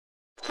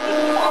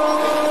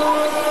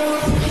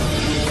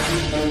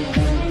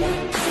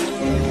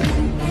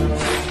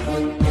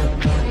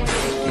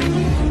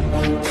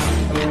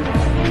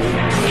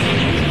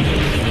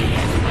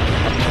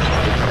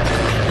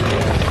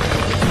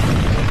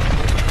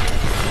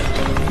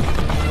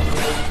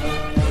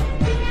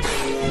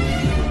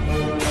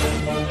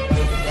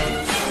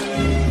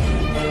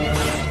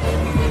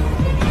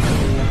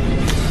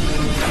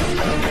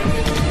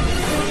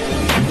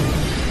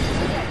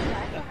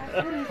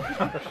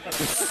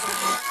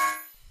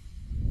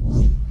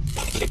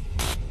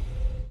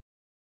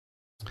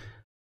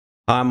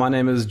Hi, my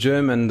name is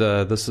Germ, and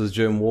this is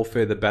Germ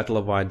Warfare, the Battle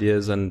of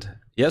Ideas. And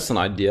yes, an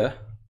idea.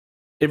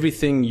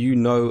 Everything you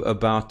know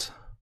about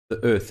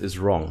the Earth is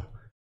wrong.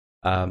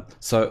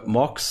 So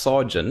Mark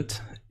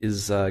Sargent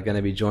is going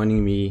to be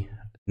joining me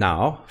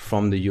now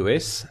from the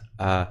US,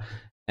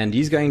 and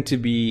he's going to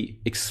be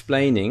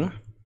explaining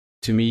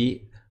to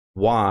me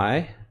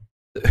why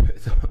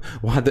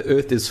the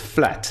Earth is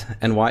flat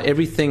and why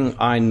everything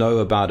I know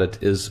about it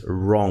is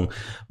wrong.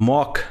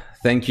 Mark,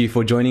 thank you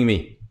for joining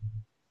me.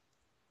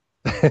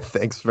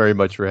 Thanks very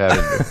much for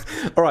having me.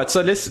 All right,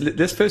 so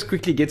let's first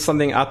quickly get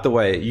something out the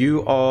way.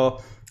 You are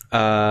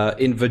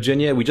in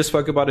Virginia. We just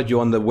spoke about it.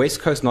 You're on the West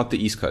Coast, not the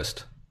East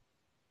Coast.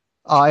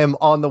 I am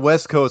on the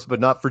West Coast, but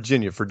not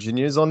Virginia.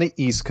 Virginia is on the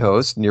East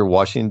Coast near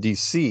Washington,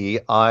 D.C.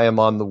 I am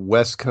on the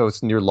West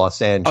Coast near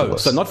Los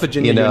Angeles. Oh, so not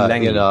Virginia, you're in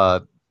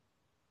Langley.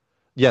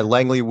 Yeah,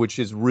 Langley, which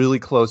is really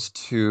close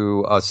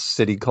to a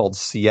city called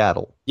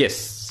Seattle. Yes.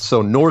 So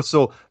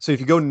if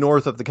you go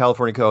north of the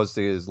California coast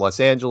is Los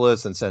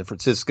Angeles and San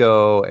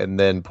Francisco, and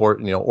then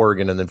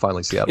Oregon, and then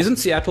finally Seattle. Isn't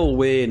Seattle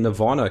where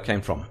Nirvana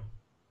came from?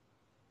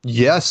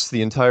 Yes,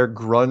 the entire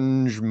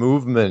grunge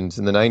movement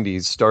in the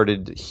 90s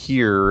started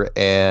here,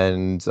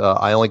 and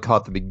I only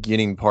caught the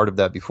beginning part of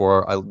that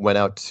before I went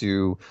out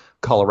to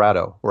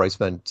Colorado, where I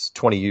spent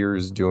 20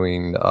 years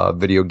doing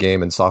video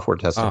game and software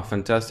testing. Oh,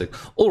 fantastic.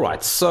 All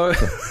right, so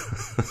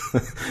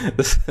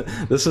this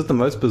is the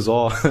most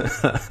bizarre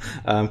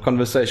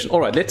conversation. All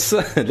right, let's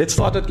start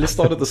at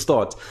the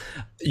start.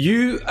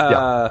 You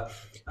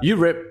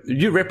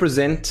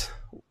represent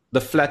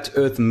the Flat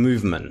Earth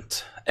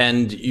movement,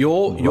 and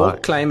your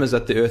claim is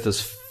that the Earth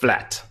is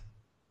flat.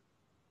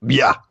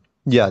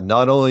 Yeah,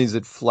 not only is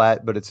it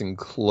flat, but it's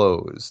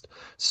enclosed.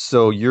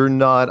 So you're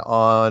not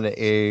on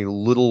a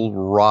little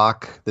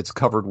rock that's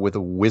covered with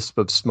a wisp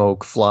of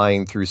smoke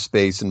flying through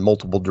space in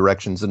multiple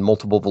directions and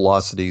multiple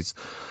velocities.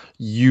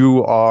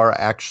 You are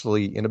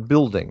actually in a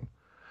building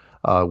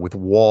with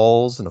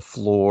walls and a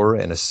floor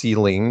and a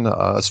ceiling,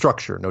 a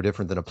structure, no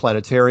different than a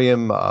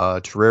planetarium, a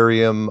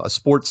terrarium, a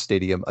sports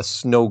stadium, a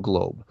snow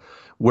globe,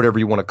 whatever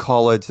you want to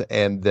call it,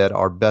 and that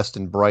our best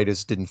and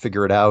brightest didn't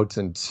figure it out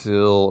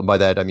until, by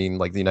that I mean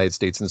like the United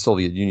States and the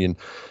Soviet Union,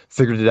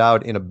 figured it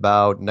out in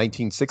about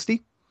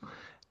 1960.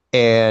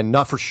 And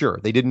not for sure.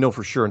 They didn't know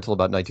for sure until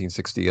about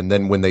 1960. And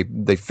then when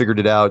they figured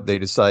it out, they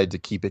decided to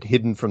keep it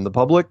hidden from the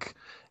public.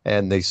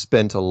 And they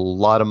spent a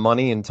lot of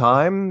money and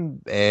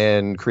time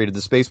and created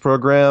the space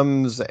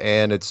programs.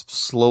 And it's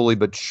slowly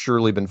but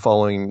surely been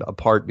falling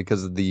apart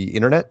because of the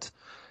internet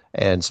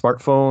and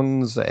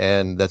smartphones,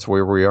 and that's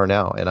where we are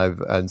now.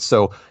 And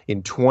so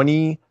in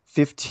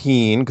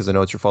 2015, because I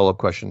know it's your follow-up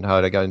question, how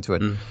did I get into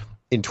it?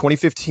 In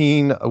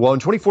 2014,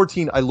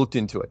 I looked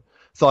into it,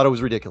 thought it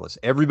was ridiculous.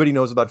 Everybody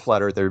knows about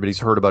flat Earth. Everybody's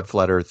heard about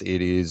flat Earth.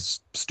 It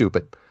is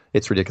stupid.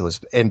 It's ridiculous.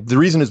 And the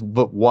reason is,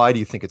 but why do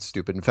you think it's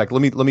stupid? In fact,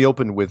 let me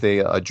open with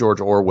a George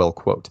Orwell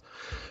quote.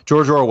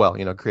 George Orwell,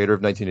 creator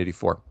of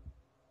 1984.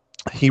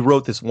 He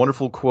wrote this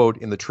wonderful quote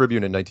in the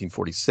Tribune in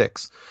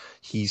 1946.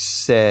 He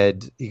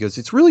goes,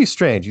 it's really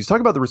strange. He's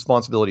talking about the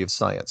responsibility of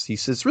science. He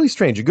says, it's really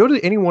strange. You go to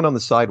anyone on the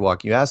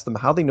sidewalk, you ask them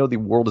how they know the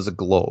world is a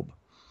globe.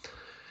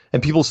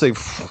 And people say,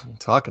 what are you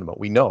talking about?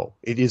 We know.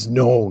 It is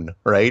known,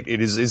 right?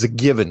 It is a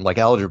given, like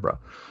algebra.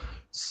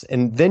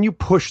 And then you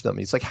push them.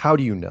 He's like, how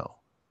do you know?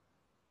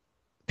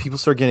 People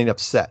start getting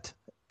upset.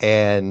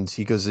 And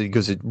he goes, he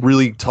was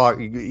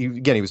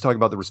talking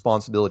about the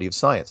responsibility of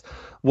science.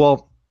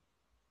 Well,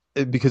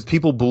 because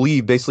people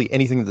believe basically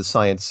anything that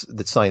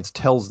science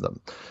tells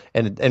them.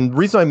 And the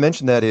reason I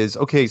mention that is,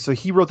 okay, so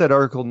he wrote that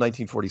article in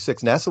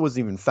 1946. NASA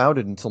wasn't even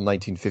founded until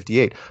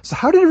 1958. So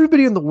how did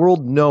everybody in the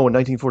world know in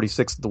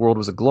 1946 that the world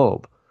was a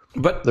globe?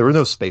 But there were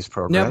no space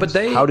programs. Yeah,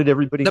 but how did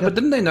everybody know? But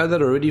didn't they know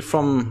that already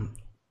from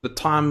the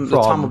time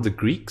of the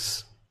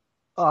Greeks?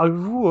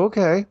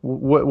 Okay.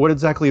 What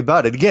exactly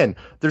about it? Again,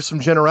 there's some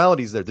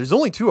generalities there. There's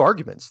only two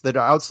arguments that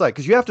are outside,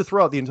 because you have to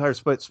throw out the entire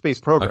space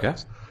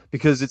programs. Okay.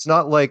 Because it's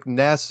not like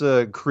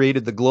NASA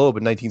created the globe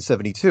in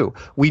 1972.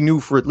 We knew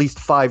for at least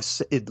five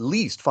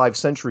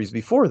centuries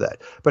before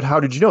that. But how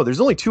did you know? There's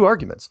only two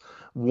arguments.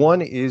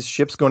 One is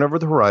ships going over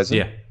the horizon.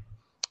 Yeah.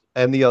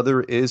 And the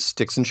other is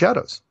sticks and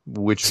shadows,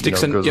 which I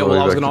was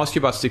going to ask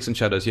you about sticks and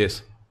shadows.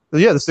 Yes.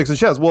 Yeah, the sticks and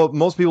shadows. Well,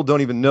 most people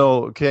can't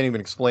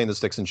even explain the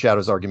sticks and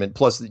shadows argument.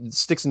 Plus,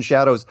 sticks and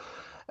shadows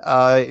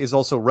is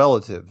also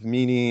relative,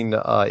 meaning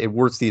it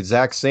works the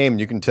exact same.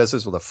 You can test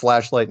this with a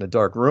flashlight in a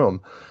dark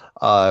room.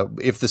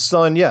 If the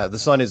sun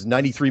is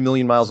 93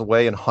 million miles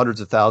away and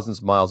hundreds of thousands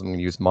of miles. I'm going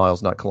to use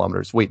miles, not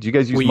kilometers. Wait, do you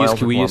guys use miles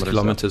or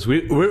kilometers?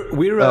 We use kilometers.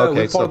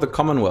 We're part of the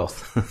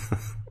Commonwealth.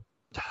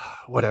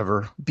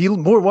 Whatever. Be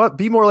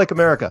more like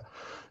America.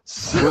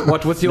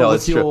 What with your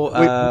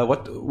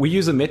what we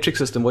use a metric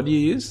system. What do you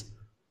use?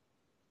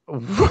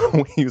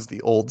 We use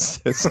the old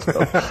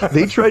system.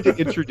 They tried to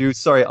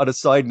introduce, on a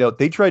side note,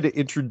 they tried to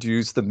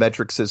introduce the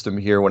metric system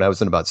here when I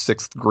was in about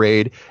 6th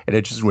grade, and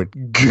it just went,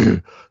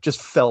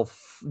 just fell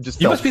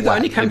just You fell must be the flat.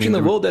 only country in the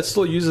there- world that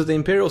still uses the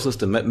imperial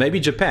system. Maybe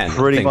Japan. I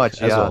Pretty think,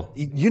 much, as yeah. well.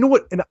 You know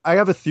what? And I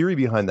have a theory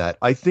behind that.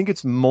 I think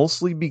it's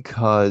mostly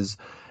because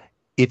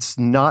it's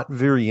not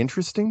very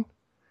interesting.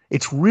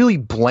 It's really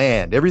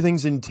bland.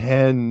 Everything's in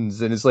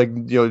tens, and it's like,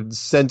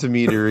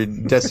 centimeter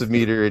and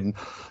decimeter and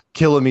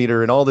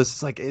kilometer and all this.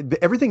 It's like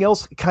everything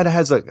else kind of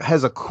has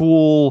a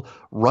cool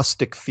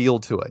rustic feel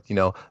to it.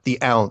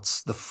 The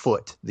ounce, the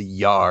foot, the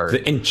yard,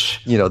 The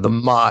inch. the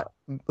mot,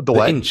 the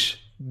what? Inch.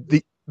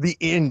 The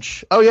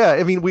inch. Oh yeah,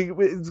 I mean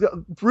it's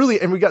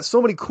really, and we got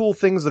so many cool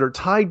things that are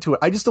tied to it.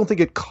 I just don't think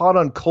it caught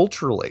on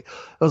culturally.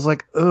 I was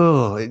like,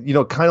 oh,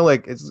 kind of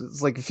like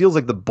it's like it feels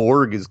like the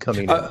Borg is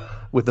coming in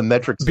with the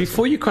metric system.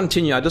 Before you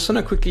continue, I just want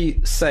to quickly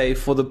say,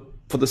 for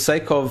the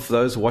sake of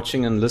those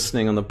watching and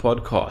listening on the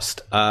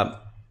podcast,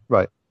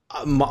 Right.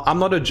 I'm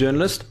not a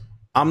journalist.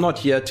 I'm not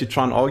here to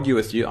try and argue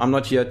with you. I'm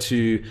not here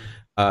to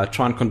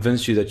try and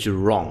convince you that you're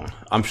wrong.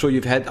 I'm sure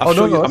you've had. I'm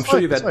sure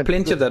you've had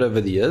plenty of that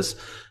over the years.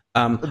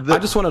 I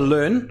just want to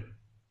learn.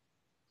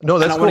 No,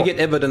 that's and I cool. want to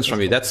get evidence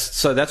from you.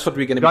 That's what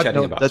we're going to be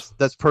chatting about.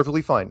 That's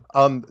perfectly fine.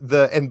 And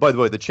by the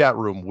way, the chat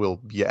room will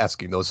be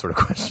asking those sort of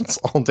questions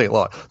all day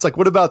long. It's like,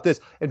 what about this?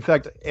 In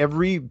fact,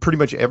 pretty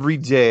much every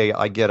day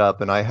I get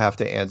up and I have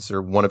to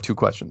answer one of two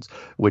questions,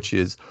 which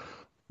is,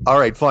 all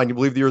right, fine, you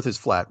believe the Earth is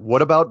flat.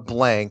 What about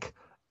blank,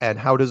 and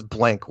how does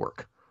blank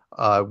work?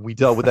 We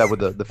dealt with that with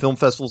the film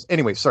festivals.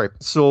 Anyway, sorry.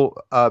 So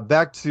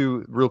back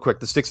to real quick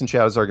the sticks and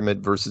shadows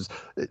argument versus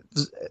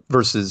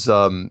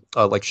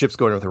like ships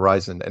going over the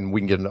horizon, and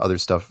we can get into other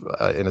stuff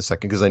in a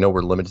second because I know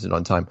we're limited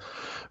on time.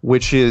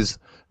 Which is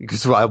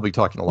because I'll be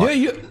talking a lot.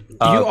 Yeah,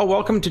 you are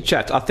welcome to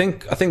chat. I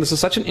think this is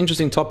such an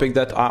interesting topic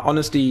that I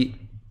honestly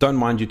don't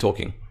mind you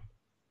talking.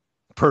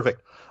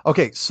 Perfect.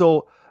 Okay,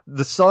 so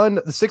the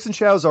sticks and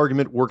shadows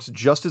argument works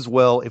just as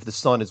well if the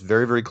sun is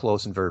very, very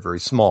close and very, very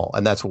small.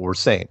 And that's what we're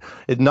saying.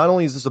 It not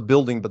only is this a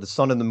building, but the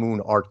sun and the moon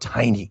are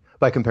tiny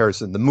by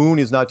comparison. The moon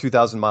is not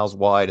 2,000 miles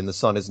wide, and the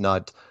sun is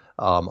not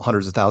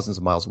hundreds of thousands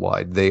of miles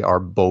wide. They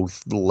are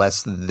both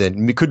less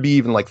than, it could be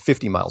even like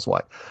 50 miles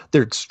wide.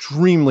 They're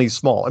extremely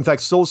small. In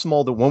fact, so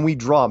small that when we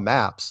draw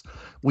maps,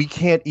 we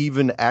can't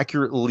even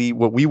accurately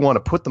what we want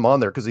to put them on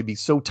there because they'd be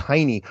so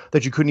tiny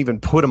that you couldn't even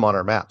put them on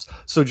our maps.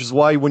 So just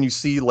why when you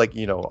see like,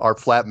 our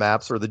flat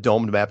maps or the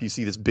domed map, you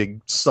see this big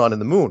sun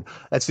and the moon.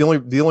 That's the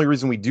only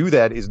reason we do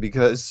that is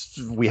because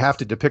we have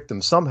to depict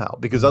them somehow,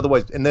 because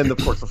otherwise, and then of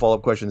course the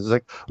follow-up question is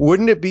like,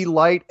 wouldn't it be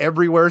light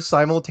everywhere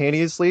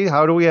simultaneously?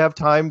 How do we have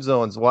time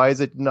zones? Why is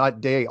it not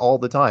day all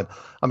the time?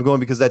 I'm going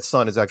because that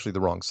sun is actually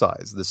the wrong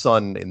size. The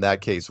sun in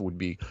that case would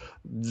be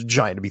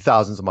giant, to be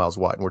thousands of miles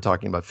wide, and we're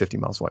talking about 50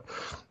 miles wide.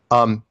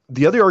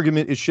 The other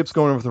argument is ships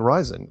going over the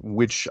horizon,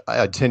 which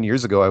 10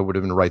 years ago I would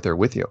have been right there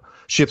with you.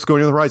 Ships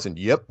going over the horizon.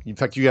 Yep. In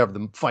fact, you have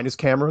the finest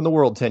camera in the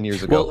world 10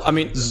 years ago. Well, I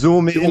mean,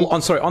 zoom in.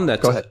 On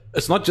that. Go ahead.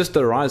 It's not just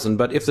the horizon,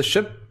 but if the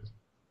ship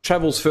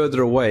travels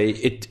further away,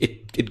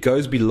 it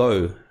goes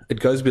below. It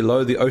goes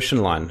below the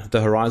ocean line, the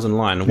horizon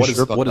line. What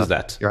is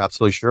that? You're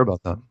absolutely sure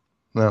about that.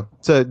 Yeah.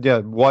 So yeah,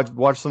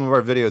 watch some of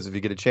our videos if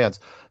you get a chance.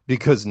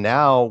 Because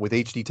now with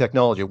HD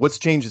technology, what's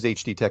changed is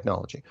HD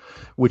technology,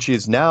 which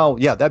is now,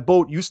 that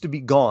boat used to be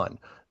gone,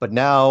 but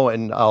now,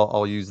 and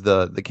I'll use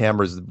the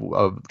cameras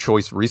of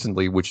choice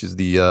recently, which is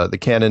the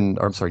Nikon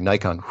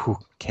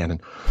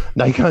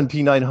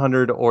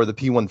P900 or the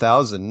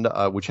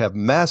P1000, which have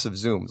massive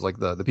zooms, like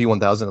the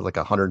P1000 is like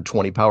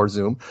 120 power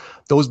zoom.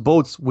 Those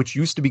boats, which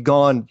used to be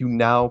gone, you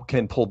now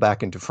can pull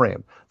back into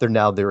frame. They're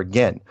now there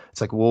again.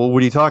 It's like, well,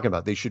 what are you talking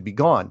about? They should be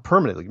gone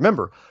permanently.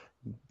 Remember,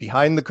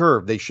 behind the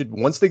curve, they should,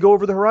 once they go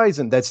over the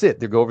horizon, that's it.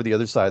 They go over the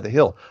other side of the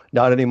hill.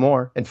 Not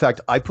anymore. In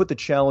fact, I put the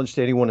challenge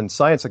to anyone in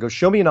science. I go,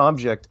 show me an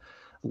object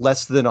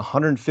less than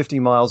 150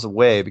 miles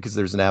away, because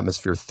there's an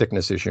atmosphere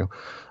thickness issue,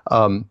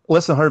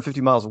 less than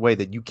 150 miles away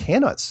that you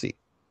cannot see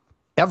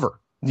ever.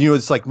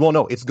 It's like, well,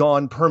 no, it's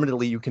gone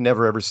permanently. You can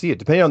never, ever see it.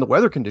 Depending on the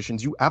weather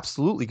conditions, you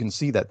absolutely can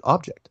see that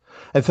object.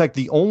 In fact,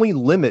 the only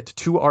limit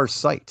to our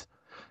sight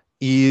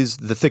is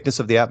the thickness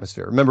of the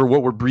atmosphere. Remember,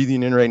 what we're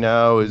breathing in right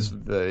now is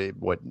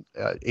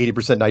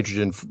 80%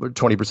 nitrogen,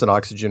 20%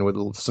 oxygen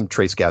with some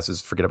trace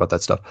gases. Forget about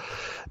that stuff.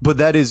 But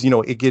that is,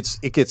 it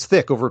gets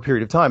thick over a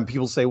period of time.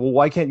 People say, well,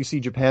 why can't you see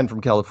Japan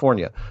from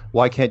California?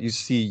 Why can't you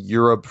see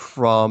Europe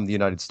from the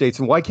United States?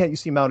 And why can't you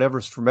see Mount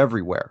Everest from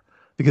everywhere?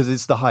 Because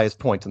it's the highest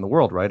point in the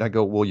world, right? I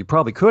go, well, you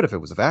probably could if it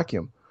was a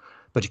vacuum.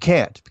 But you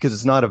can't, because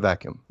it's not a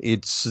vacuum.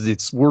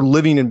 We're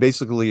living in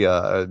basically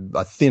a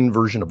thin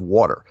version of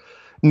water.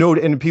 No,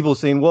 and people are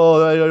saying, well,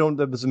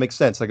 that doesn't make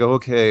sense. I go,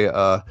 okay,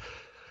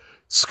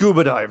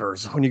 scuba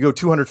divers, when you go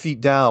 200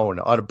 feet down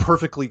on a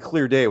perfectly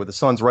clear day with the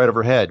sun's right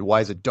overhead, why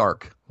is it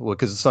dark? Well,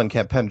 because the sun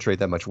can't penetrate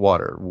that much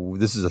water.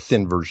 This is a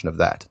thin version of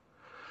that.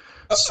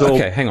 So,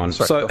 okay, hang on.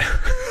 Sorry,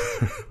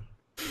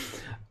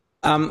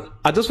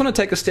 I just want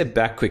to take a step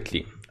back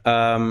quickly.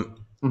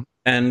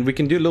 And we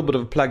can do a little bit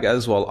of a plug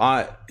as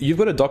well. You've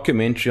got a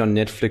documentary on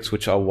Netflix,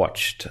 which I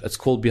watched. It's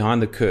called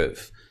Behind the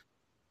Curve.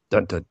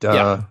 Dun, dun, dun.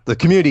 Yeah. The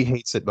community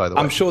hates it, by the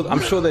way. I'm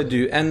sure they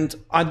do. And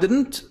I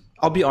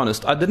I'll be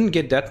honest, I didn't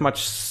get that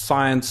much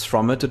science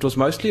from it. It was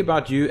mostly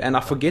about you, and I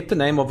forget the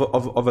name of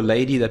a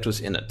lady that was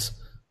in it.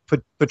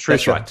 Patricia.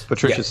 That's right.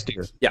 Patricia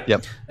Steer. Yeah.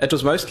 Yep. It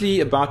was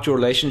mostly about your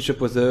relationship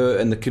with her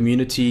and the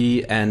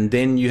community, and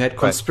then you had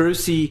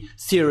conspiracy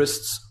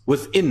theorists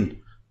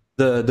within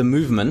the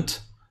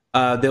movement.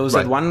 There was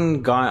that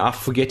one guy, I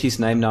forget his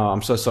name now,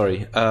 I'm so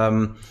sorry,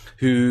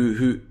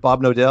 who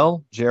Bob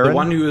Nodell, Jaron? The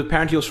one who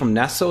apparently was from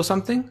NASA or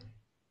something?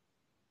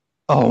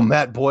 Oh,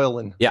 Matt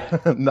Boylan. Yeah.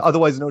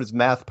 Otherwise known as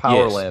Math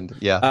Powerland.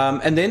 Yes. Yeah.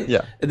 And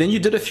then you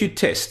did a few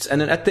tests,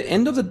 and then at the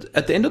end of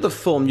the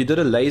film, you did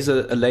a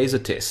laser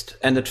test,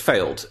 and it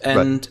failed.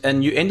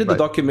 And you ended the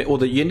document,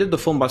 or you ended the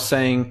film by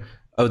saying,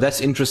 "Oh,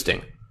 that's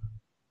interesting."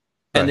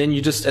 And then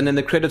and then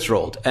the credits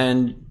rolled,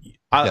 and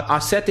I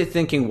sat there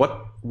thinking,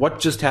 what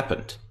just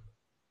happened?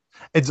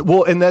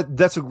 And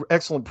that's an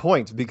excellent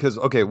point, because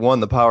one,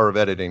 the power of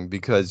editing,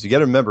 because you got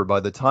to remember, by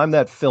the time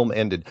that film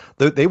ended,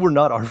 they were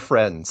not our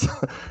friends.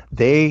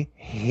 They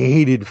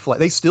hated Flat.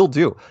 They still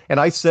do, and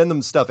I send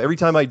them stuff every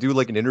time I do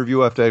like an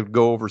interview after I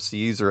go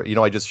overseas, or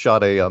I just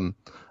shot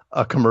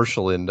a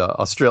commercial in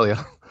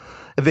Australia.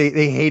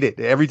 They hate it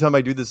every time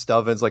I do this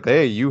stuff, and it's like,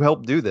 hey, you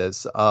helped do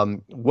this.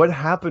 What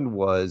happened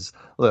was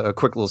a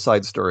quick little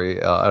side story,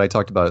 and I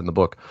talked about it in the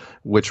book,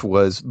 which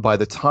was by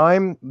the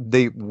time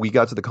we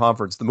got to the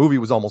conference, the movie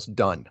was almost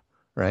done.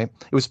 Right?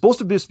 It was supposed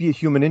to just be a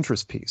human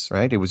interest piece,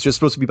 right? It was just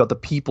supposed to be about the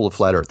people of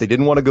Flat Earth. They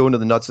didn't want to go into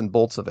the nuts and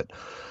bolts of it.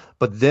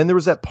 But then there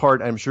was that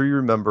part, I'm sure you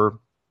remember,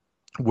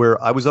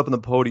 where I was up on the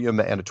podium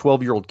and a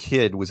 12-year-old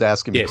kid was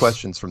asking me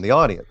questions from the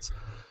audience.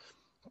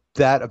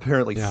 That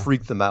apparently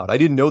freaked them out. I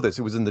didn't know this.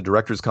 It was in the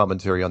director's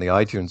commentary on the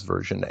iTunes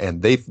version,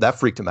 and that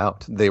freaked them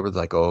out. They were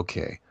like, oh,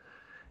 okay.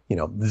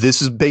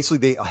 This is basically,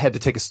 they had to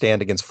take a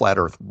stand against Flat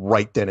Earth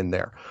right then and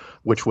there,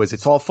 which was,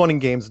 it's all fun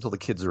and games until the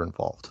kids are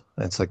involved.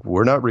 And it's like,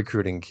 we're not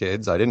recruiting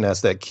kids. I didn't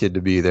ask that kid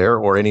to be there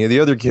or any of the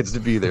other kids to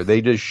be there.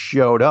 They just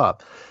showed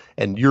up.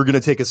 And you're going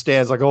to take a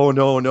stand. It's like, oh,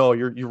 no,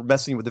 you're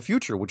messing with the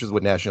future, which is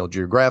what National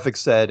Geographic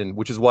said, and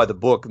which is why the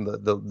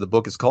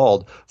book is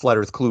called Flat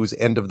Earth Clues: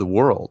 End of the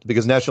World,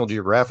 because National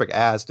Geographic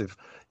asked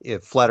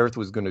if Flat Earth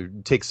was going to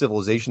take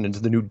civilization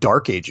into the new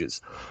Dark Ages.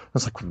 I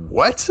was like,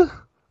 what?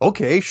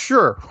 Okay,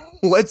 sure.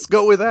 Let's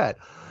go with that.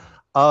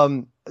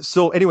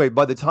 So anyway,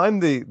 by the time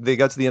they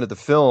got to the end of the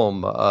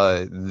film,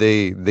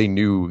 they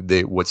knew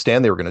what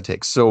stand they were going to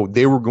take. So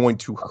they were going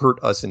to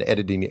hurt us in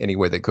editing any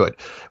way they could.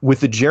 With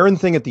the Jaron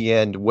thing at the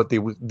end,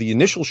 the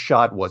initial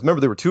shot was,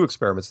 remember there were two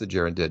experiments that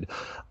Jaron did,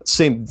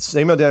 same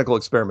identical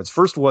experiments.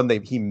 First one,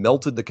 he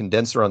melted the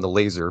condenser on the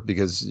laser,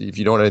 because if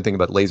you don't know anything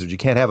about lasers, you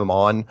can't have them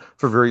on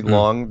for very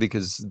long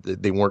because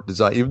they weren't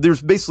designed.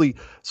 There's basically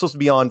supposed to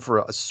be on for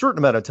a certain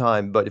amount of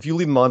time, but if you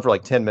leave them on for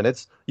like 10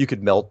 minutes, you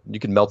could melt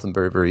them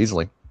very, very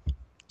easily.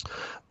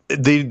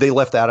 They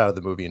left that out of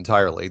the movie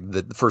entirely.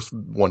 The first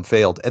one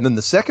failed, and then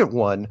the second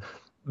one,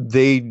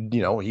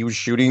 he was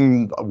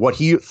shooting what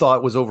he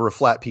thought was over a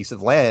flat piece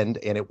of land,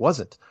 and it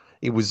wasn't.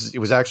 It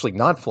was actually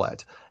not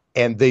flat,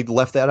 and they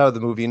left that out of the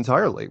movie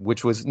entirely.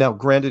 Which was, now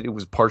granted, it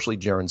was partially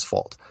Jaron's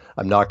fault.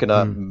 I'm not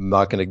gonna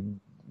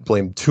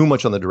blame too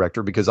much on the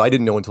director, because I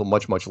didn't know until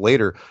much, much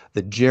later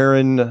that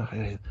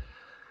Jaron.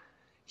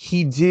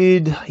 He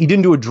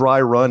didn't do a dry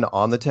run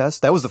on the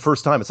test. That was the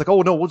first time. It's like,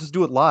 oh no, we'll just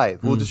do it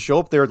live. We'll just show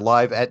up there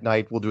live at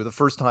night. We'll do it the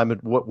first time.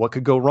 And what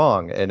could go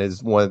wrong? And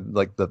is one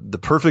like the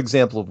perfect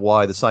example of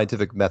why the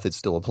scientific method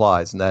still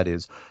applies, and that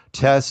is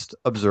test,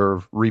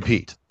 observe,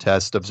 repeat.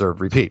 Test, observe,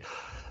 repeat.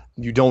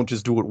 You don't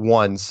just do it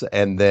once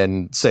and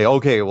then say,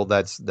 okay, well,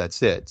 that's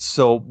it.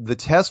 So the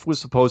test was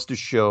supposed to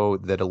show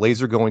that a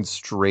laser going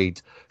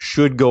straight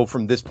should go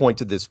from this point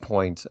to this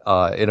point.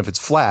 And if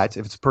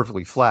it's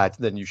perfectly flat,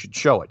 then you should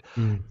show it.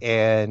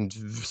 And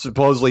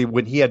supposedly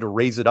when he had to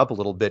raise it up a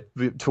little bit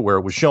to where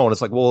it was shown,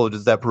 it's like, well,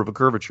 does that prove a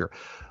curvature?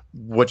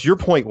 What your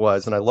point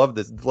was, and I love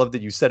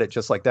that you said it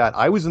just like that.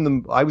 I was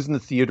in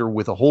the theater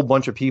with a whole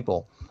bunch of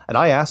people, and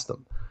I asked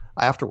them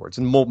afterwards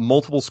in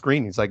multiple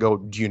screenings. I go,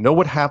 do you know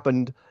what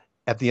happened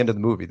at the end of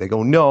the movie? They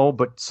go, no,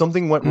 but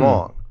something went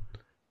wrong.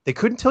 They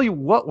couldn't tell you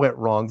what went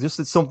wrong, just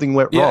that something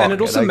went wrong. Yeah, and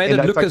it also made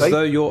it look as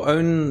though your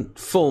own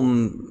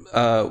film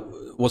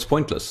was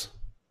pointless.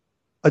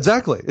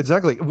 Exactly.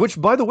 Which,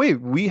 by the way,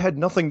 we had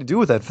nothing to do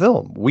with that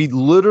film. We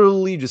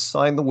literally just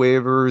signed the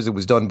waivers. It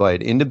was done by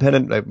an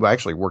independent. It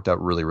actually worked out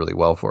really, really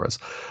well for us.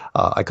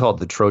 I call it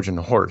the Trojan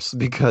horse,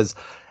 because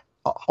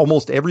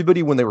almost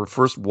everybody, when they were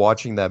first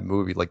watching that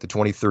movie, like the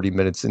 20, 30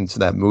 minutes into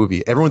that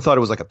movie, everyone thought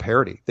it was like a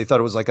parody. They thought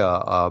it was like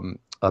a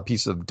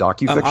piece of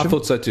docufiction. I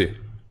thought so too.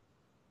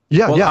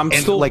 Yeah, well, yeah. I'm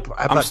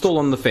still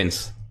on the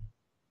fence.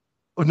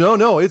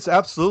 No, it's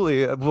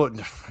absolutely. Well,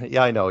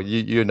 yeah, I know.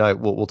 You and I,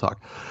 we'll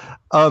talk.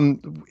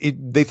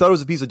 They thought it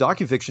was a piece of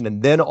docufiction,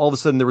 and then all of a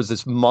sudden there was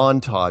this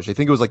montage. I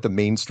think it was like the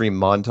mainstream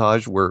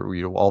montage where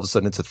all of a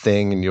sudden it's a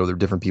thing, and there are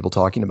different people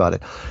talking about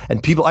it,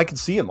 and people, I could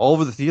see them all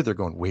over the theater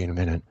going, "Wait a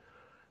minute,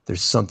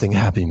 there's something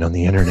happening on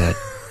the internet,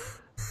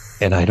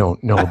 and I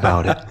don't know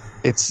about it."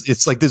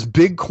 It's like this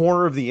big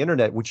corner of the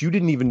internet which you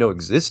didn't even know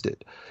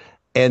existed.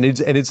 and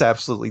it's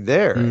absolutely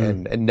there.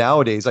 And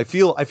nowadays I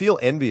feel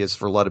envious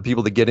for a lot of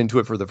people that get into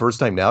it for the first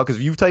time now, because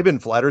if you type in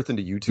flat earth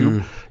into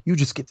YouTube, you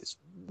just get this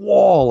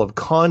wall of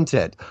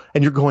content,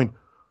 and you're going,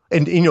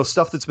 and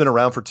stuff that's been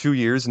around for 2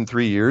 years and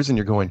 3 years, and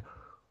you're going,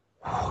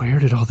 where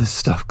did all this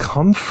stuff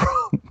come from?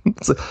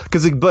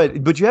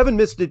 But you haven't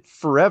missed it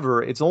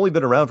forever. It's only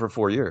been around for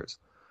 4 years.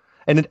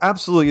 And it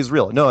absolutely is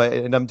real. No,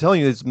 and I'm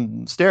telling you, it's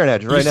staring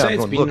at you right now.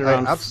 Going, look,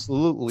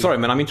 absolutely. Sorry,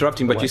 man, I'm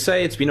interrupting, but you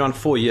say it's been around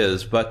 4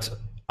 years, but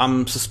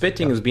I'm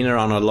suspecting it's been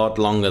around a lot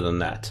longer than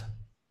that.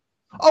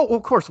 Oh,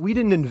 of course, we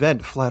didn't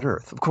invent flat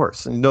Earth. Of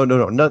course, no,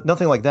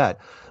 nothing like that.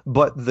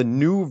 But the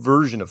new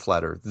version of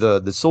flat Earth,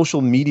 the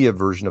social media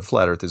version of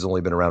flat Earth, has only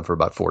been around for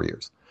about 4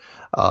 years.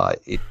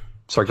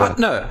 Sorry, go ahead.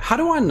 No, how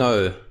do I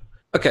know?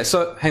 Okay,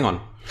 so hang on.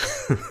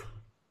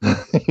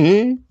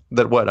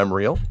 That what? I'm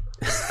real.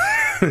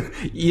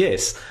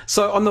 Yes.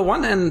 So on the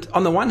one hand,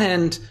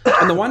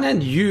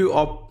 you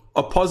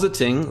are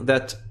positing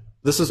that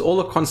this is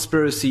all a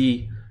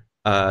conspiracy,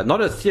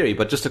 not a theory,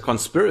 but just a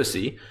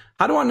conspiracy.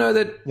 How do I know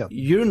that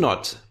you're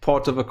not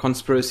part of a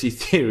conspiracy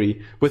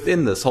theory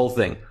within this whole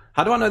thing?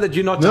 How do I know that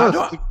you're not? How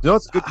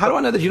do I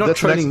know that you're not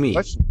trolling me?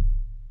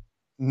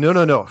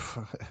 No,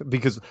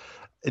 because.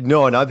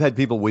 No, and I've had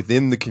people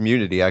within the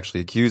community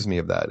actually accuse me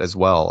of that as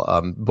well.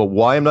 But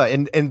why I'm not,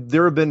 and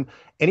there have been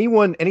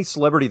any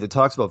celebrity that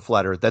talks about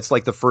flat Earth, that's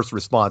like the first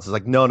response. It's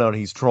like, no,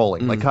 he's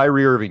trolling. Like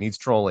Kyrie Irving, he's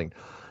trolling,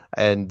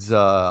 and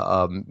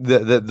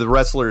the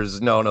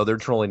wrestlers, no, they're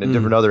trolling, and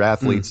different other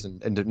athletes,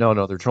 and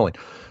no, they're trolling.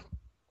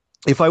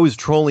 If I was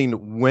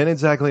trolling, when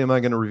exactly am I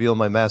going to reveal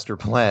my master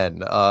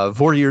plan?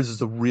 4 years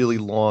is a really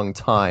long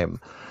time.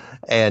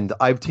 And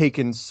I've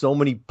taken so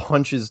many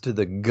punches to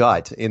the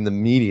gut in the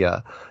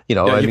media.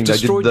 You've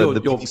destroyed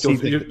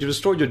you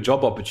destroyed your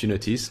job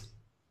opportunities.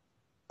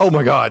 Oh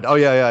my God! Oh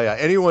yeah.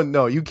 Anyone?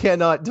 No, you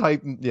cannot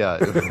type. Yeah,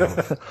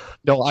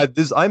 no.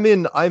 I'm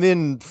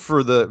in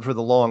for the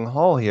long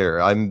haul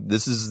here.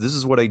 This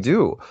is what I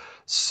do.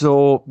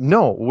 So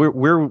no,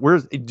 we're.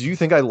 Do you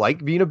think I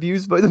like being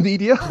abused by the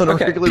media on a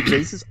regular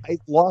basis?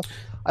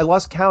 I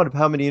lost count of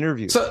how many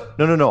interviews.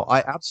 No.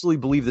 I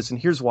absolutely believe this, and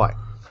here's why.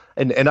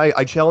 And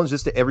I challenge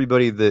this to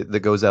everybody that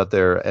goes out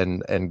there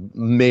and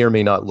may or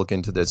may not look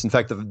into this. In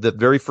fact, the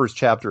very first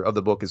chapter of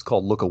the book is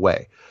called Look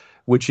Away,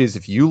 which is,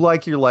 if you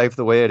like your life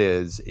the way it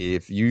is,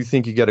 if you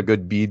think you got a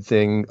good bead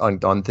thing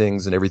on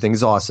things and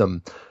everything's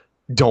awesome,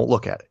 don't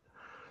look at it.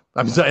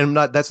 I'm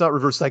not. That's not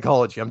reverse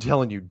psychology. I'm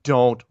telling you,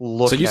 don't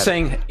look. So you're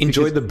saying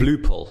enjoy the blue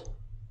pill?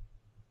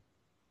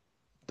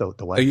 The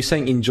what? Are you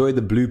saying enjoy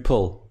the blue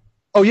pill?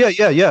 Oh yeah.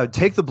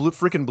 Take the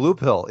freaking blue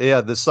pill.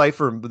 Yeah, the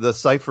cipher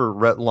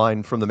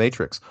line from the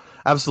Matrix.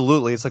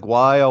 Absolutely. It's like,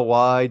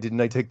 why didn't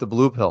I take the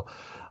blue pill?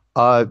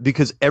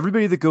 Because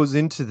everybody that goes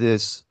into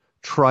this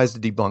tries to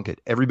debunk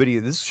it.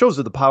 This shows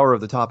the power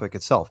of the topic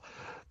itself.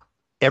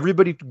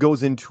 Everybody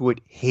goes into it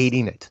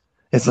hating it.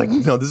 It's like,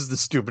 no, this is the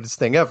stupidest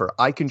thing ever.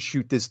 I can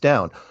shoot this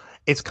down.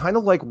 It's kind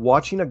of like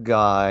watching a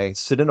guy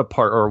sit in a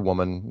park, or a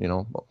woman,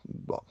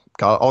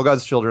 all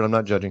God's children, I'm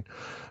not judging.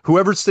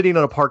 Whoever's sitting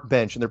on a park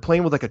bench and they're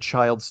playing with like a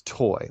child's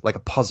toy, like a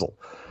puzzle,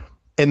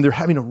 and they're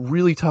having a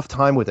really tough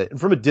time with it. And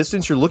from a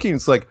distance, you're looking,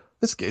 it's like,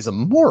 this guy's a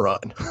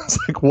moron. It's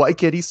like, why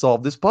can't he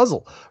solve this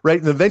puzzle? Right?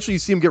 And eventually you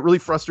see him get really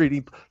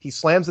frustrated. He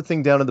slams the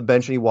thing down on the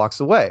bench and he walks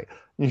away.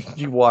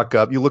 You walk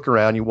up, you look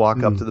around, you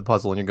walk up to the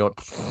puzzle, and you're going,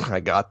 I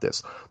got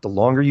this. The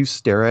longer you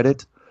stare at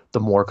it, the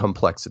more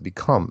complex it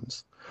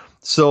becomes.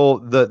 So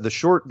the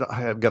short,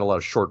 I've got a lot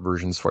of short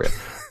versions for you.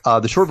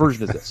 The short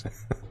version is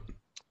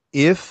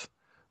this.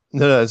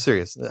 No,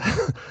 serious.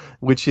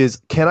 Which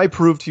is, can I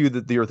prove to you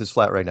that the Earth is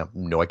flat right now?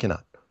 No, I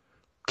cannot.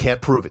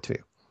 Can't prove it to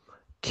you.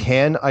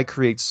 Can I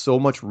create so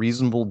much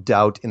reasonable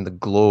doubt in the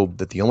globe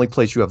that the only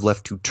place you have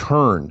left to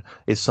turn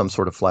is some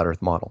sort of flat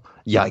Earth model?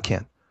 Yeah, I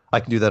can. I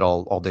can do that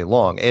all day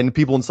long. And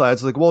people inside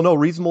is like, well, no,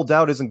 reasonable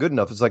doubt isn't good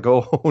enough. It's like,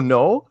 oh,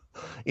 no?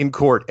 In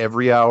court,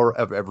 every hour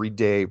of every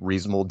day,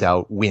 reasonable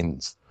doubt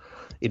wins.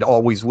 It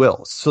always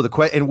will. So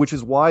and which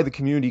is why the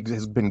community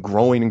has been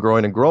growing and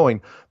growing and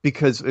growing,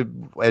 because,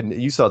 and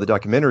you saw the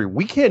documentary,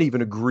 we can't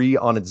even agree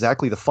on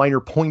exactly the finer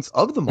points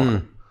of the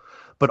model.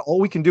 But all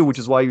we can do, which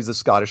is why I use the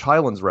Scottish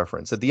Highlands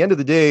reference, at the end of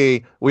the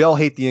day, we all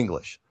hate the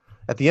English.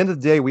 At the end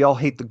of the day, we all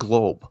hate the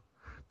globe.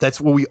 That's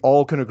what we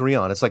all can agree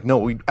on. It's like, no,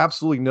 we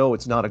absolutely know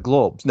it's not a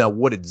globe. Now,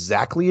 what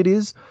exactly it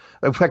is?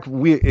 In fact,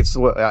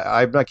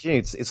 I'm not kidding.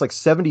 It's like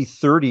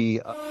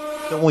 70-30.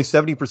 Only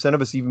 70%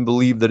 of us even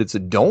believe that it's a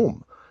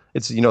dome.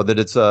 It's, that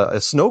it's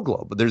a snow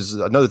globe. But there's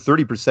another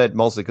 30%,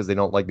 mostly because they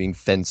don't like being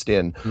fenced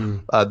in,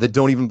 that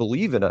don't even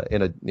believe in a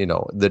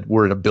that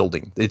we're in a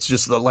building. It's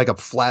just like a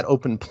flat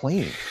open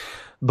plain.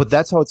 But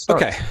that's how it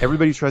starts. Okay.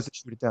 Everybody tries to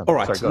shoot it down. All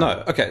right.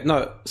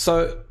 No.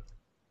 So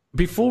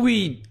before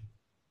we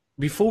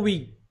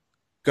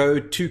go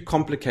too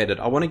complicated,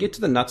 I want to get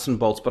to the nuts and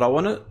bolts, but I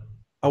want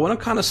to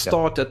kind of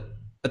start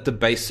at the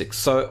basics.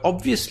 So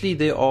obviously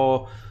there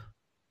are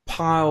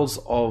piles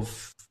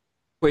of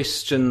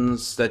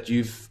questions that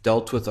you've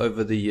dealt with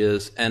over the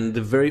years, and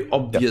the very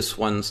obvious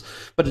ones,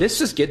 but let's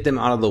just get them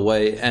out of the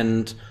way.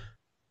 And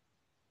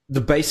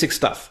the basic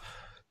stuff.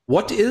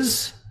 What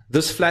is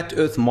this flat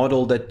Earth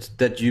model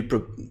that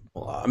you?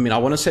 I mean, I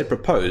want to say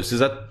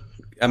propose.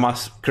 Am I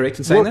correct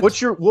in saying that?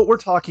 What we're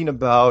talking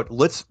about?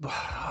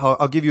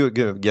 I'll give you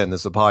again. This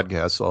is a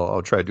podcast, so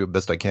I'll try to do the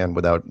best I can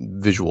without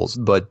visuals.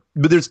 But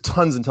there's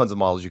tons and tons of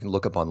models you can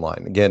look up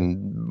online. Again,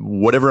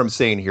 whatever I'm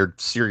saying here,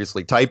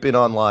 seriously, type in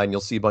online. You'll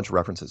see a bunch of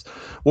references.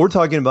 What we're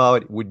talking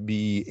about would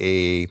be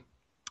a.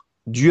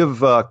 Do you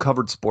have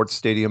covered sports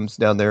stadiums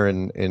down there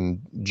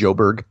in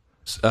Joburg?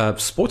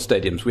 Sports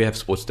stadiums. We have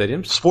sports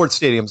stadiums. Sports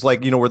stadiums,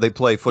 like where they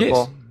play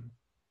football.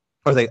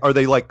 Yes. Are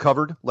they like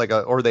covered,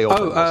 or are they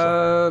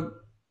open?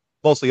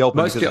 Mostly open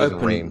because it doesn't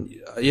rain.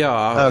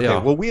 Yeah. Okay. Yeah.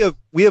 Well, we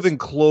have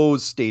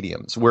enclosed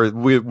stadiums where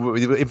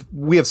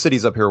we have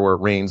cities up here where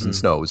it rains and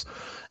snows,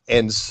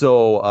 and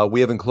so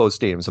we have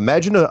enclosed stadiums.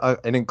 Imagine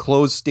an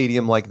enclosed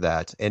stadium like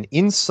that, and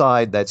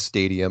inside that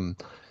stadium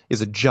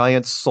is a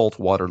giant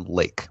saltwater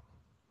lake,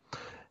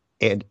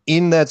 and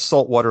in that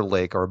saltwater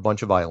lake are a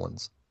bunch of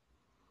islands,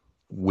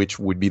 which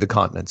would be the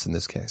continents in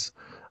this case.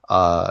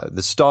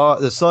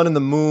 The sun and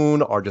the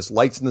moon are just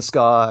lights in the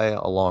sky,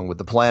 along with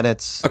the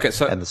planets. Okay,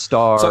 and the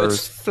stars. So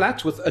it's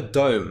flat with a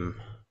dome.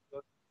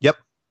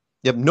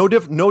 Yep. No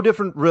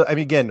different. I mean,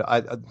 again,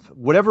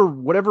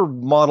 whatever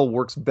model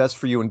works best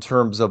for you in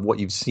terms of what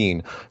you've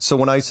seen. So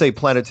when I say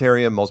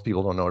planetarium, most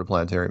people don't know what a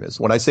planetarium is.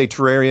 When I say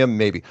terrarium,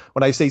 maybe.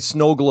 When I say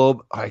snow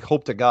globe, I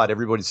hope to God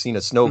everybody's seen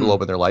a snow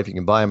globe in their life. You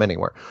can buy them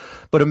anywhere.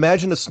 But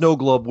imagine a snow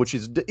globe which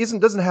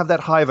doesn't have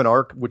that high of an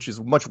arc, which is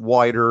much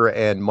wider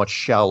and much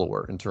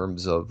shallower in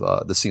terms of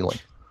the ceiling.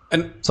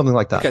 And something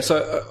like that. Okay,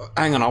 so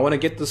hang on. I want to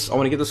get this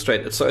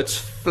straight. So it's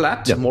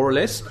flat, more or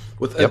less,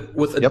 with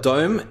a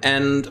dome.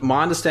 And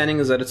my understanding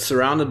is that it's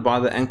surrounded by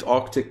the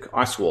Antarctic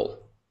ice wall.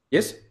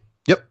 Yes.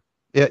 Yep.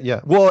 Yeah.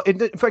 Well,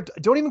 in fact,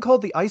 don't even call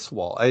it the ice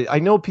wall. I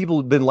know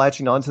people have been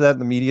latching onto that in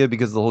the media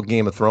because of the whole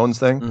Game of Thrones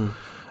thing.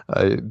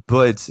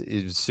 But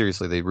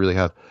seriously, they really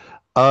have.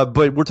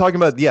 But we're talking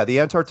about, the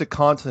Antarctic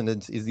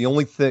continent is the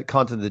only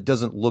continent that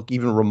doesn't look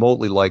even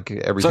remotely like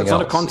everything else. So it's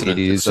not a continent,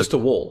 it's just a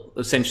wall,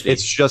 essentially.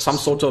 It's just some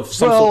sort of...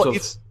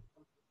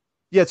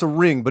 it's a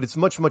ring, but it's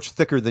much, much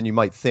thicker than you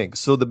might think.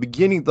 So the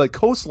beginning, the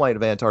coastline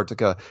of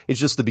Antarctica is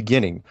just the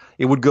beginning.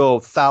 It would go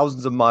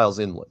thousands of miles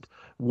inland,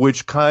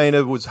 which kind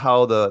of was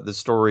how the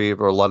story,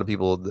 or a lot of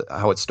people,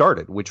 how it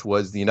started, which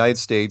was the United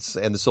States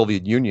and the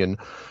Soviet Union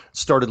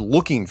started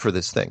looking for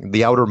this thing,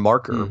 the outer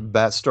marker.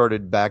 That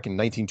started back in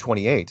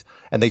 1928,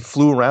 and they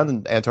flew around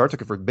in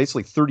Antarctica for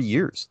basically 30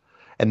 years.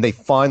 And they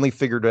finally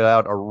figured it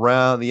out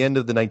around the end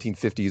of the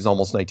 1950s,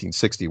 almost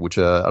 1960, which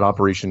an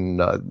operation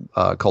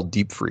called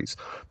Deep Freeze.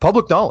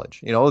 Public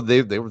knowledge,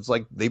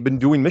 they've been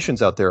doing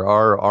missions out there.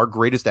 Our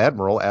greatest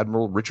admiral,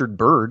 Admiral Richard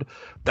Byrd,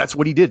 that's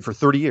what he did for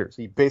 30 years.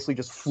 He basically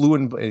just flew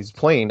in his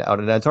plane out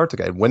in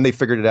Antarctica. And when they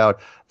figured it out,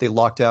 they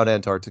locked down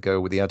Antarctica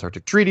with the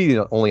Antarctic Treaty,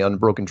 the only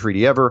unbroken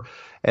treaty ever,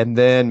 and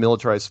then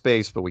militarized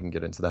space. But we can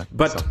get into that.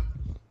 But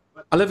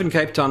I live in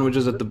Cape Town, which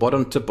is at the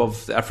bottom tip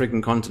of the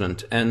African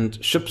continent,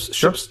 and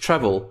ships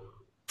travel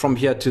from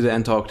here to the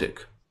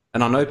Antarctic.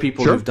 And I know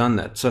people who've done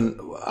that. So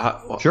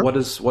what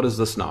is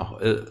this now?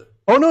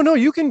 Oh no,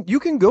 you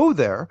can go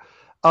there.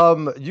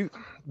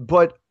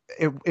 But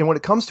when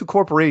it comes to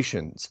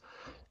corporations,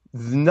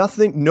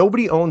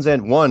 nobody owns.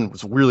 And one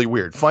was really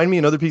weird. Find me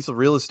another piece of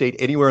real estate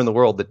anywhere in the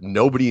world that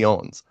nobody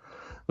owns,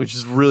 which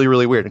is really,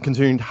 really weird, and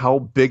considering how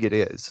big it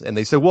is. And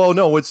they say, well,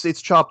 no,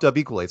 it's chopped up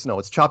equally.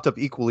 It's chopped up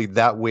equally.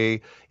 That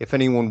way, if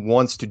anyone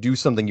wants to do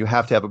something, you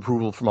have to have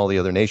approval from all the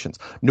other nations.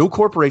 No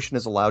corporation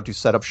is allowed to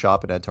set up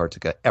shop in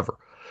Antarctica ever.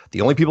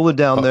 The only people that are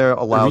down there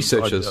allowed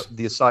researchers.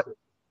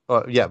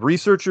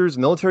 Researchers,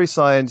 military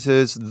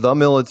scientists, the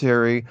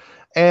military,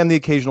 and the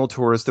occasional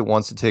tourist that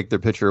wants to take their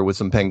picture with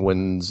some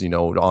penguins,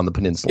 on the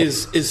peninsula.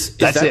 Is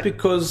that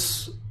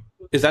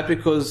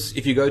because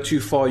if you go too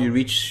far, you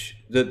reach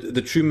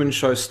the Truman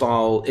Show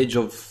style edge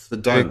of the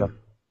dome?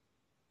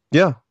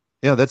 Yeah,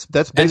 that's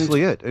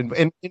basically it.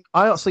 And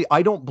honestly,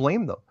 I don't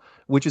blame them.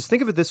 Which is,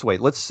 think of it this way.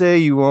 Let's say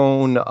you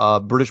own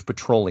British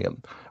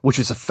Petroleum, which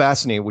is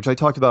which I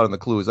talked about in the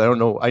Clues. I don't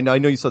know. I know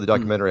you saw the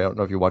documentary. I don't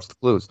know if you watched the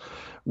Clues,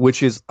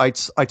 which is I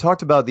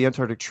talked about the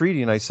Antarctic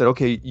Treaty, and I said,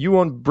 okay, you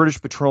own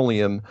British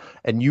Petroleum,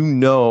 and you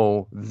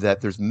know that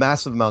there's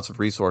massive amounts of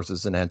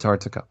resources in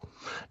Antarctica.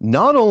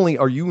 Not only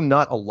are you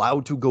not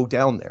allowed to go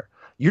down there,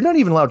 you're not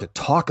even allowed to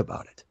talk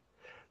about it.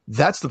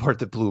 That's the part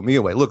that blew me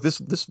away. Look,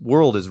 this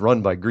world is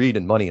run by greed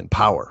and money and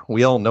power.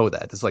 We all know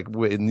that. It's like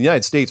in the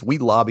United States, we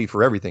lobby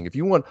for everything. If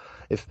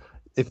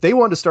they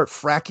want to start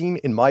fracking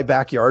in my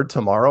backyard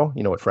tomorrow,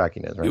 you know what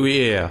fracking is, right?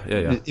 Yeah.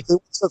 If they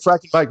want to start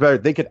fracking in my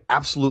backyard, they could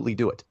absolutely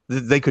do it.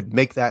 They could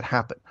make that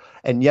happen.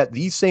 And yet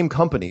these same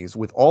companies,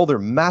 with all their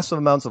massive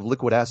amounts of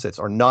liquid assets,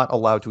 are not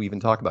allowed to even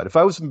talk about it. If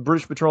I was from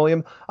British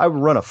Petroleum, I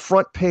would run a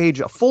full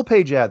page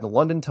ad in the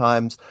London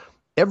Times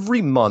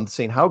every month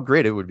saying how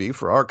great it would be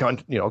for our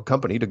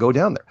company to go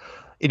down there.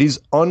 It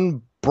is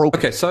unbroken.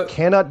 Okay, so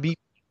cannot be.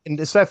 In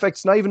fact,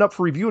 it's not even up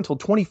for review until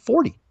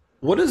 2040.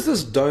 What is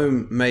this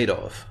dome made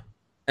of?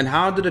 And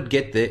how did it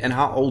get there? And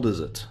how old is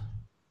it?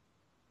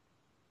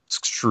 It's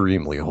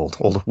extremely old,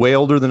 way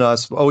older than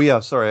us. Oh yeah,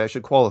 sorry, I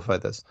should qualify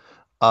this.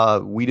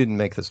 We didn't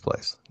make this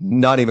place.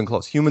 Not even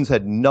close. Humans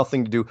had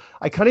nothing to do.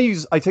 I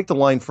take the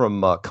line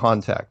from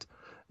Contact.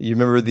 You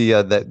remember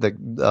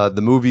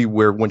the movie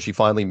where when she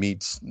finally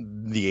meets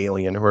the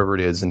alien, whoever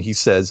it is, and he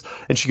says,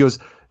 and she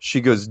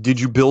goes, "Did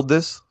you build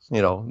this?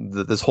 You know,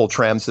 this whole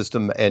tram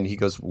system?" And he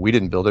goes, "We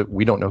didn't build it.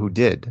 We don't know who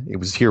did. It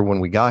was here when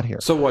we got here."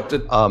 So what?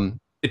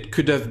 It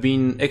could have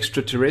been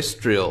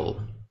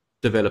extraterrestrial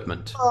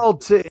development. Well,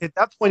 at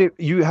that point,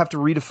 you have to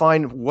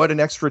redefine what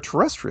an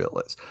extraterrestrial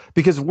is,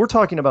 because we're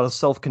talking about a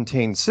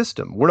self-contained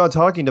system. We're not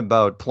talking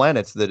about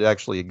planets that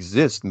actually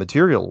exist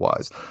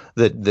material-wise.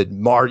 That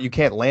Mars, you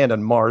can't land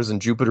on Mars and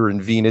Jupiter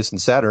and Venus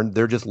and Saturn.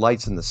 They're just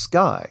lights in the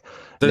sky.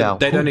 Now,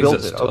 They who don't built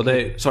exist. it? Are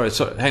Okay. they? Sorry.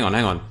 So hang on.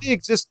 Hang on. They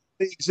exist.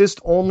 They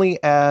exist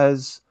only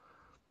as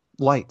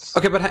lights.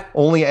 Okay, but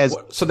Only as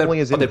so they're, only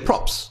as are they images.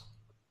 props?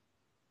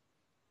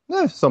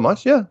 So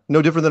much, yeah.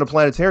 No different than a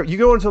planetarium. You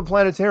go into a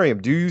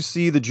planetarium. Do you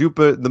see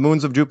the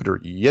moons of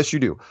Jupiter? Yes, you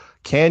do.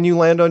 Can you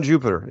land on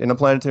Jupiter in a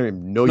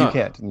planetarium? No, you No.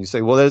 can't. And you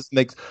say, well,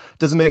 that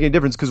doesn't make any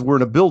difference because we're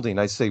in a building.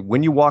 I say,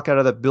 when you walk out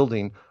of that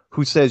building,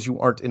 who says you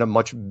aren't in a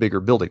much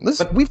bigger building?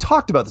 We've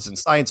talked about this in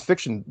science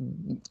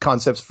fiction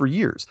concepts for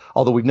years,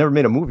 although we've never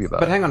made a movie about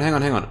But it. hang on.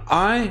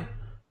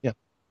 Yeah.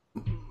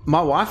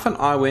 My wife and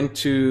I went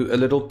to a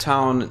little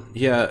town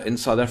here in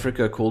South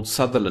Africa called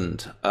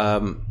Sutherland.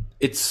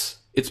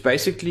 It's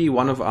basically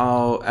one of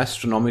our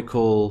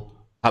astronomical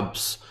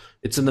hubs.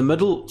 It's in the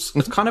middle.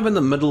 It's kind of in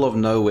the middle of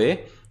nowhere.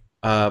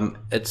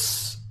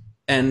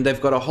 And they've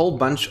got a whole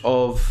bunch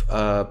of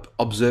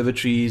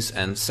observatories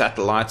and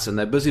satellites, and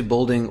they're busy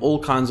building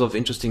all kinds of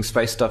interesting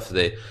space stuff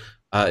there.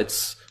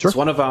 It's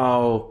one of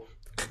our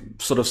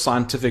sort of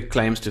scientific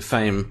claims to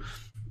fame,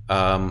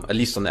 at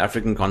least on the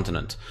African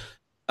continent.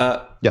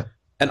 Yeah.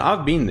 And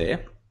I've been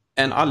there,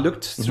 and I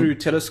looked through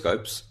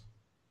telescopes,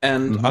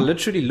 and I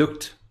literally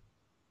looked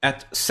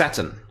at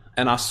Saturn,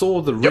 and I saw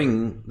the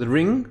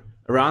ring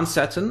around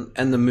Saturn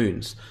and the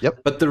moons. Yep.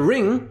 But the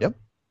ring Yep.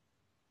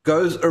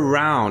 goes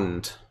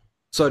around,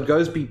 so it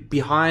goes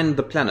behind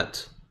the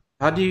planet.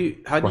 How do you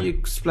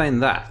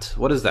explain that?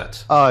 What is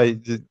that? I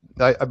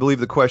believe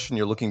the question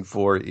you're looking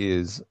for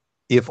is,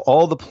 if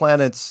all the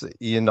planets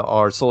in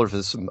our solar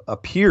system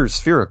appear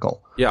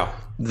spherical, Yeah.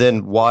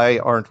 then why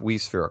aren't we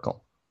spherical?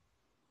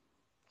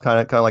 Kind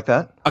of like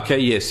that. Okay.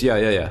 Yes.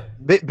 Yeah.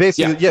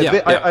 Basically,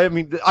 Yeah. I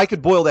mean, I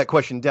could boil that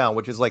question down,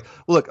 which is like,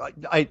 look,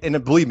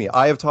 and believe me,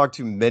 I have talked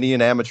to many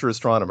an amateur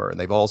astronomer, and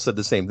they've all said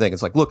the same thing.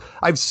 It's like, look,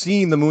 I've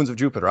seen the moons of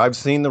Jupiter, I've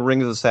seen the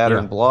rings of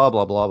Saturn, Yeah. blah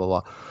blah blah blah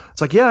blah.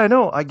 It's like, yeah, I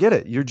know, I get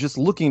it. You're just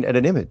looking at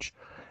an image,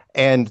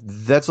 and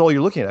that's all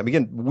you're looking at. I mean,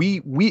 again,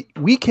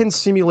 we can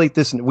simulate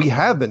this, and we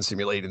have been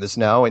simulating this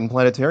now in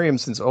planetariums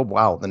since the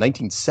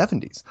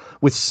 1970s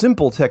with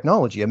simple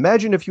technology.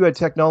 Imagine if you had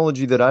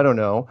technology that, I don't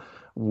know,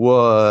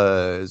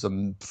 was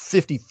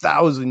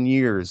 50,000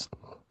 years.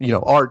 You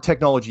know, our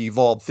technology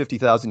evolved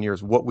 50,000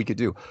 years, what we could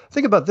do.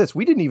 Think about this.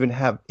 We didn't even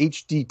have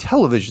HD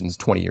televisions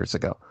 20 years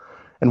ago.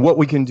 And what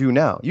we can do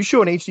now. You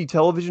show an HD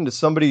television to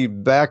somebody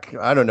back,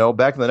 I don't know,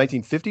 back in the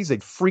 1950s,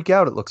 they'd freak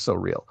out. It looks so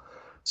real.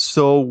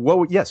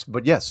 So, yes,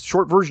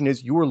 short version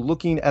is you are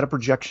looking at a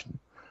projection.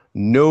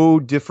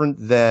 No different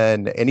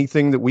than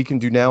anything that we can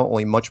do now,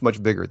 only much,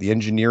 much bigger. The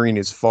engineering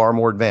is far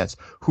more advanced.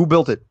 Who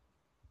built it?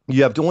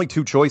 You have only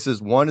two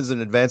choices. One is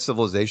an advanced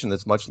civilization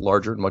that's much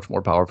larger and much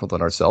more powerful than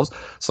ourselves.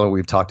 Something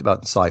we've talked about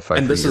in sci-fi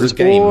And for this years. is a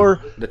game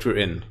that we're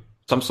in.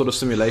 Some sort of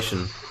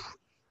simulation.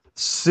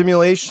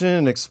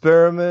 Simulation,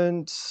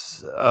 experiment,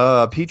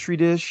 petri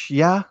dish.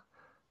 Yeah,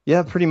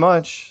 pretty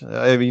much.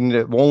 I mean,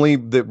 only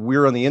that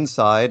we're on the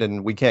inside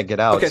and we can't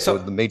get out. Okay, so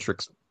so the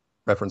Matrix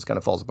reference kind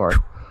of falls apart.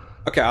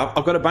 Okay,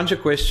 I've got a bunch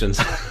of questions.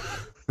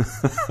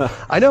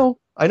 I know.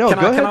 Go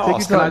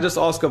ahead. Can I just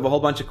ask a whole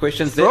bunch of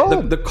questions?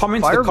 The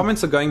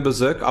comments are going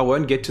berserk. I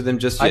won't get to them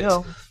just yet.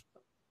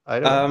 I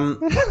know.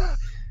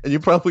 And you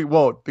probably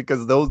won't,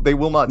 because they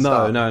will not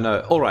stop.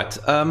 No. All right.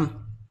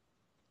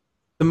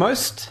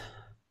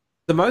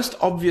 The most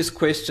obvious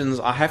questions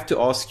I have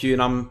to ask you,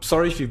 and I'm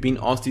sorry if you've been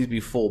asked these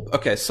before.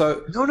 Okay,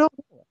 so No.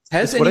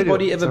 has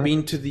anybody ever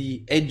been to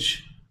the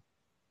edge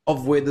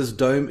of where this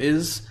dome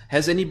is?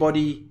 Has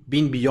anybody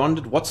been beyond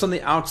it? What's on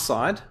the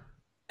outside?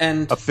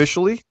 And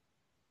Officially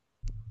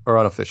or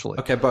unofficially?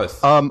 okay, both.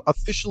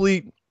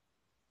 Officially,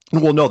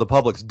 well, no, the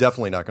public's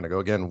definitely not going to go.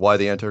 Again, why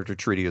the Antarctic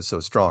Treaty is so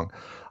strong.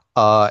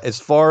 As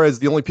far as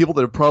the only people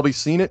that have probably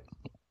seen it,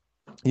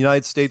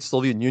 United States,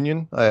 Soviet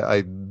Union.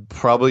 I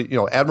probably,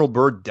 Admiral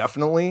Byrd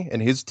definitely,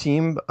 and his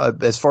team.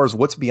 As far as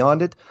what's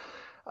beyond it,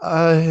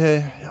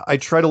 I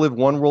try to live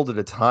one world at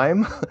a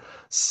time.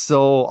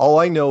 So all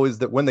I know is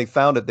that when they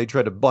found it, they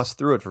tried to bust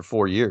through it for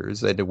 4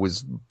 years, and it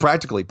was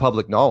practically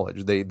public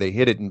knowledge. They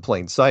hid it in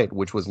plain sight,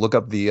 which was look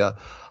up the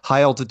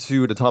high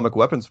altitude atomic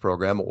weapons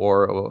program,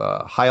 or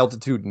high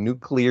altitude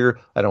nuclear.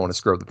 I don't want to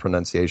screw up the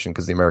pronunciation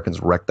because the Americans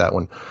wrecked that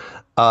one.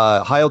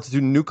 High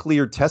altitude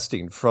nuclear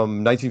testing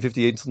from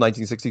 1958 until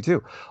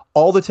 1962.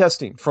 All the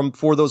testing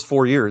for those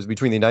 4 years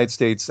between the United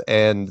States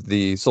and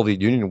the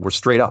Soviet Union were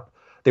straight up.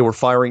 They were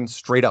firing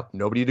straight up.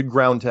 Nobody did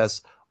ground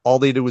tests. All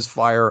they did was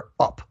fire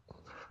up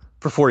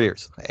for 4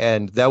 years.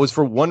 And that was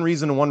for one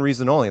reason and one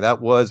reason only.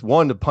 That was,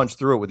 one, to punch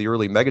through it with the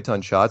early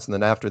megaton shots. And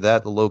then after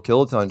that, the low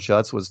kiloton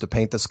shots was to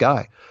paint the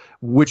sky,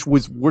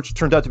 which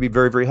turned out to be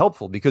very, very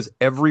helpful, because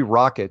every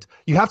rocket,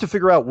 you have to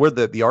figure out where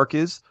the arc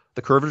is,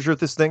 the curvature of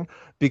this thing,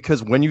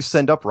 because when you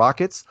send up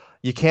rockets,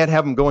 you can't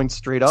have them going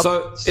straight up.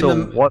 So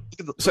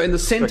in the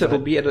center, it'll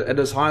be at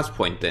its highest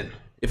point then,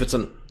 if it's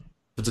a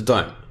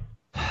dome.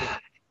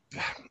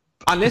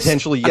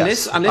 Potentially,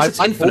 yes. Unless it's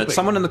infinite. Hoping.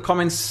 Someone in the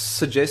comments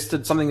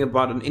suggested something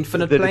about an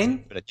infinite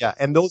plane. Yeah,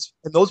 and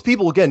those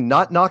people, again,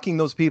 not knocking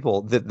those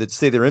people that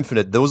say they're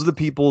infinite. Those are the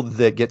people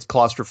that get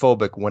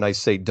claustrophobic when I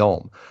say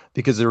dome,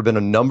 because there have been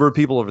a number of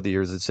people over the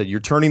years that said, you're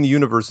turning the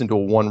universe into a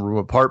one-room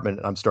apartment,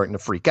 and I'm starting to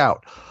freak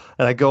out.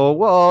 And I go,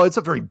 well, it's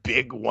a very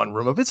big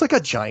one-room. It's like a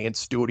giant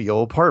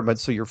studio apartment,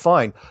 so you're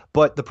fine.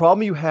 But the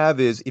problem you have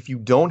is, if you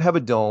don't have a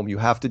dome, you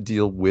have to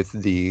deal with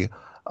the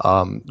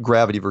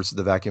gravity versus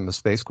the vacuum of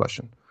space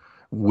question,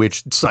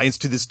 which science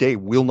to this day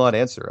will not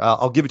answer.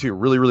 I'll give it to you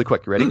really, really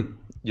quick. You ready?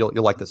 You'll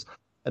like this.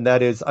 And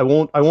that is, I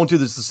won't do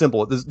this as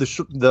simple.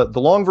 The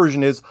long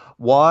version is,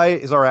 why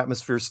is our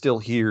atmosphere still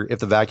here if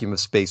the vacuum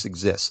of space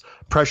exists?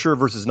 Pressure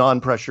versus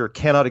non-pressure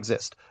cannot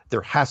exist.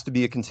 There has to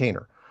be a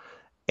container,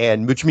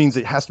 and which means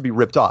it has to be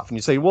ripped off. And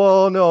you say,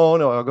 well, no.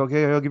 I'll go,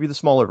 okay, I'll give you the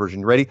smaller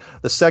version. You ready? Do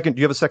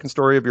you have a second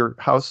story of your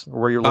house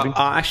where you're living?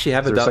 I actually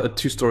have a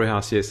two-story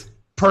house, yes.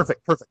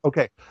 Perfect.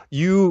 Okay.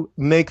 You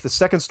make the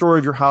second story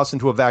of your house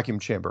into a vacuum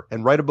chamber,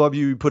 and right above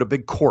you put a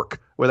big cork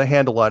with a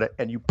handle on it,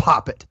 and you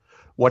pop it.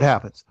 What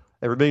happens?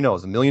 Everybody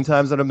knows, a million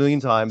times out of a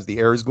million times, the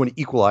air is going to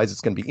equalize.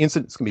 It's going to be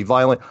instant. It's going to be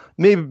violent.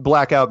 Maybe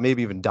blackout.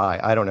 Maybe even die.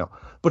 I don't know.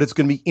 But it's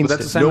going to be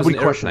instant. Nobody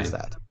questions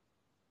that.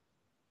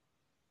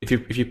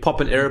 If you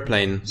pop an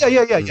airplane,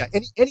 yeah.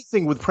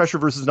 Anything with pressure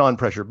versus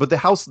non-pressure. But the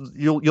house,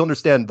 you'll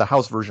understand the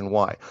house version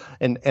why.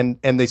 And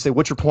they say,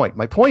 what's your point?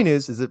 My point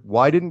is that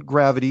why didn't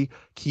gravity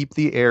keep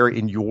the air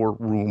in your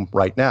room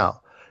right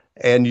now?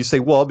 And you say,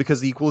 well, because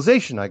of the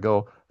equalization. I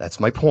go, that's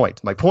my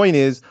point. My point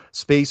is,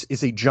 space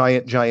is a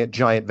giant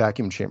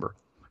vacuum chamber.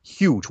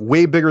 Huge,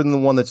 way bigger than the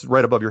one that's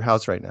right above your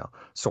house right now.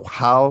 So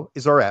how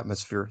is our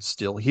atmosphere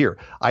still here?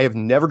 I have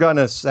never gotten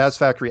a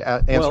satisfactory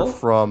answer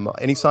from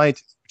any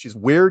scientist, which is,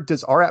 where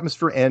does our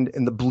atmosphere end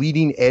and the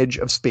bleeding edge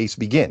of space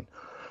begin?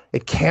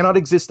 It cannot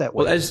exist that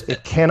way.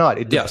 It cannot.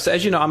 So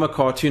as you know, I'm a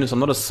cartoonist. I'm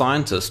not a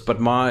scientist. But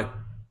my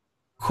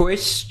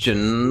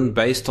question,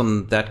 based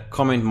on that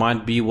comment,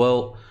 might be,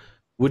 well,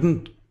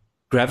 wouldn't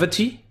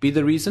gravity be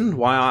the reason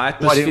why our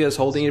atmosphere is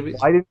holding it?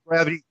 Why didn't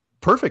gravity?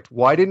 Perfect.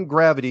 Why didn't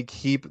gravity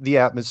keep the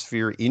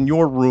atmosphere in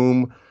your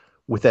room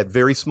with that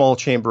very small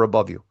chamber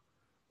above you?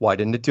 Why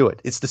didn't it do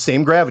it? It's the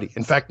same gravity.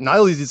 In fact, not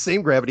only is it the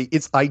same gravity,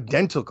 it's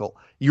identical.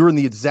 You're in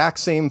the exact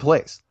same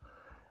place.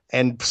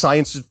 And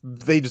science,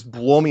 they just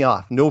blow me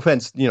off. No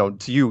offense, to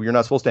you. You're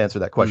not supposed to answer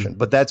that question.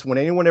 But that's when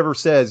anyone ever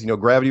says,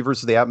 gravity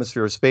versus the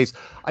atmosphere of space.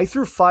 I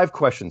threw 5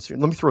 questions here.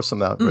 Let me throw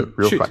some out real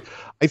quick.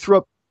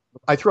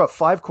 I threw out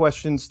 5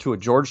 questions to a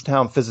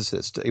Georgetown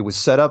physicist. It was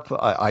set up.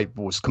 I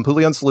was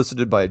completely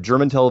unsolicited by a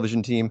German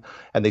television team,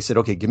 and they said,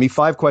 "Okay, give me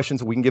 5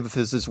 questions. We can give a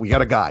physicist. We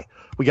got a guy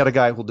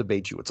who'll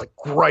debate you." It's like,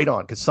 right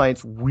on, because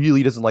science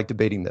really doesn't like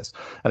debating this.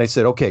 And I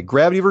said, "Okay,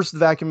 gravity versus the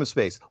vacuum of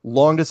space,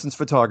 long distance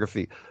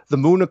photography. The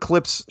moon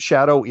eclipse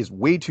shadow is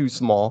way too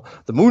small.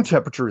 The moon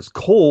temperature is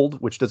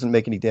cold, which doesn't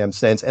make any damn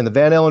sense. And the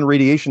Van Allen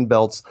radiation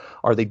belts,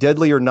 are they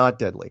deadly or not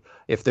deadly?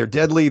 If they're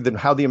deadly, then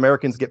how do the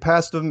Americans get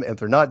past them? And if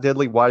they're not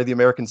deadly, why do the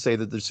Americans say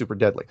that they're super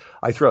deadly?"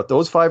 I threw out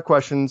those 5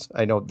 questions.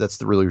 I know that's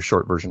the really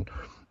short version.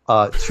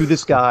 To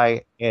this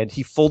guy, and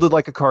he folded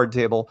like a card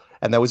table,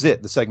 and that was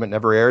it. The segment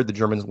never aired. The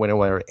Germans went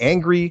away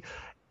angry,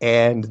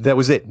 and that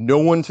was it. No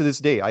one to this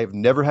day, I have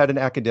never had an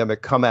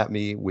academic come at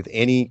me with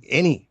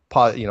any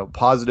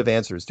positive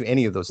answers to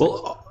any of those things.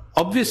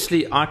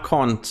 Obviously, I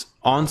can't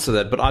answer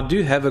that, but I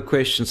do have a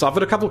question. So I've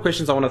got a couple of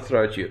questions I want to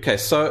throw at you. Okay,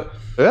 so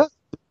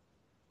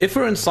if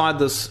we're inside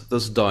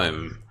this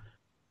dome,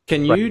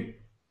 can you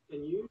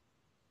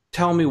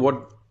tell me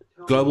what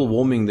global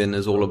warming then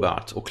is all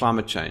about, or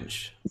climate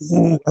change?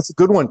 Ooh, that's a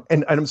good one,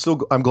 and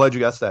I'm glad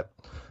you asked that,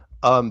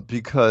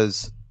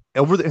 because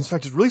in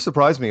fact, it really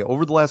surprised me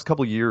over the last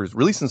couple of years,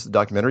 really since the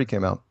documentary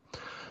came out.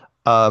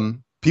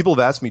 People have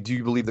asked me, "Do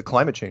you believe that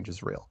climate change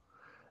is real?"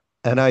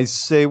 And I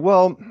say,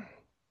 well,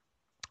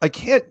 I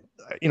can't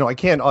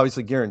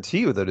obviously guarantee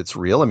you that it's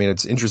real. I mean,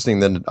 it's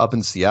interesting that up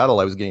in Seattle,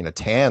 I was getting a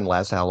tan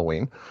last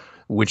Halloween,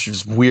 which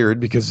is weird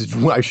because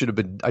I should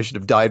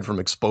have died from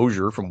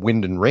exposure from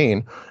wind and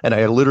rain, and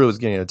I literally was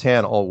getting a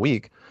tan all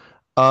week.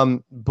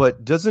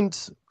 But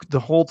doesn't the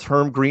whole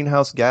term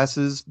greenhouse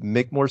gases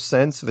make more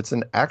sense if it's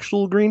an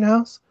actual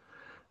greenhouse?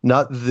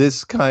 Not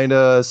this kind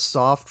of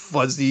soft,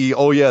 fuzzy,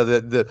 oh yeah,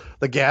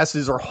 the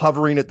gases are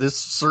hovering at this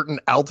certain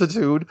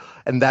altitude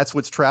and that's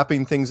what's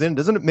trapping things in.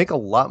 Doesn't it make a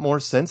lot more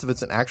sense if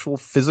it's an actual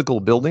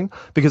physical building?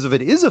 Because if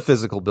it is a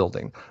physical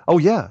building, oh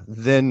yeah,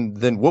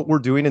 then what we're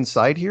doing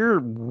inside here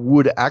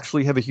would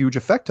actually have a huge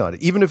effect on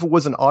it. Even if it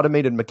was an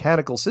automated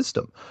mechanical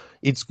system,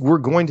 we're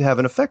going to have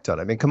an effect on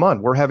it. I mean, come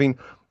on, we're having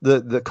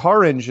the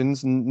car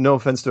engines, no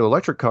offense to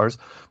electric cars,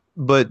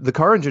 but the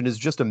car engine is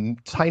just a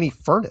tiny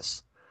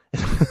furnace.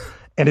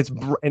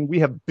 And we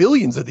have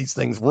billions of these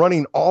things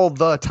running all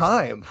the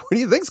time. What do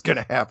you think's going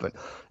to happen?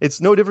 It's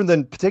no different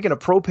than taking a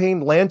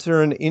propane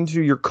lantern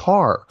into your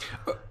car,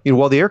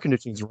 while the air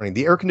conditioning is running.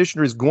 The air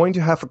conditioner is going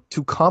to have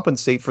to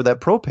compensate for that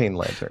propane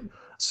lantern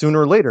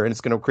sooner or later, and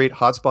it's going to create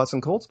hot spots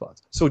and cold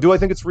spots. So do I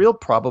think it's real?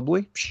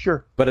 Probably.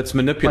 Sure. But it's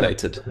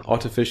manipulated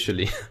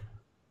artificially.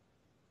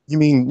 You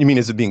mean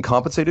is it being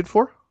compensated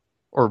for?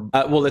 Or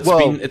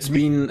it's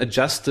been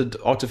adjusted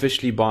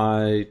artificially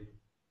by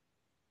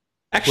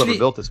whoever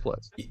built this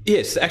place.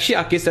 Yes, actually,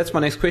 I guess that's my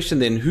next question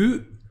then.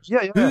 Who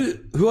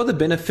are the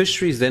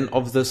beneficiaries then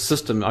of this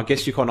system? I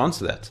guess you can't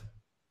answer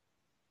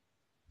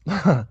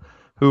that.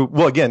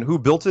 Who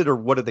built it, or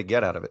what did they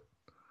get out of it?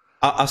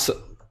 I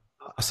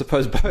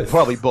suppose both.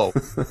 Probably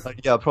both.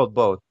 Probably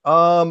both.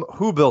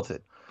 Who built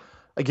it?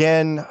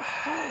 Again,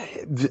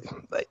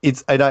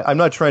 I'm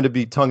not trying to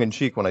be tongue in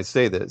cheek when I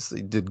say this.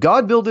 Did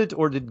God build it,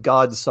 or did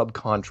God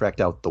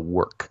subcontract out the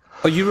work?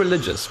 Are you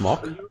religious,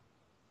 Mark?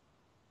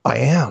 I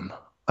am,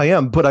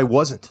 but I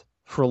wasn't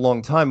for a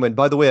long time. And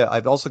by the way,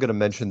 I've also got to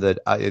mention that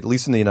at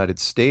least in the United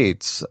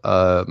States,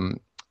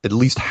 at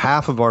least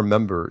half of our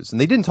members,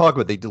 and they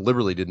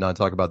deliberately did not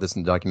talk about this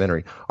in the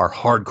documentary, are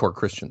hardcore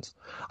Christians.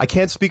 I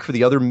can't speak for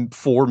the other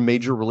 4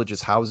 major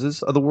religious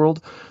houses of the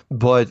world,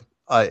 but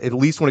at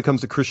least when it comes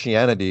to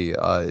Christianity,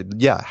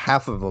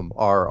 half of them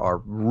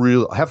are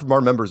real. Half of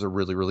our members are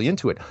really, really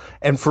into it.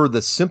 And for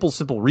the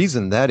simple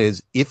reason that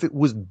is, if it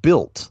was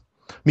built,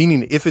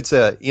 meaning if it's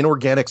an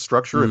inorganic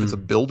structure, if it's a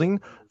building,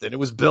 then it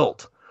was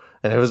built.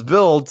 And it was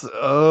built,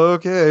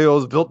 it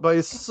was built by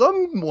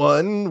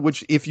someone,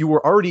 which if you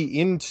were already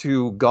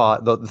into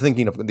God,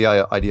 thinking of the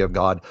idea of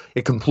God,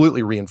 it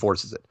completely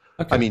reinforces it.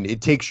 Okay. I mean,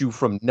 it takes you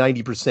from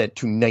 90%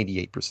 to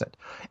 98%.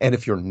 And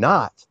if you're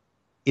not,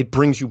 it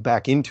brings you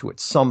back into it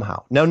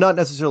somehow. Now, not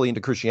necessarily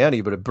into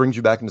Christianity, but it brings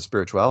you back into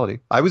spirituality.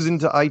 I was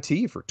into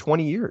IT for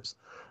 20 years.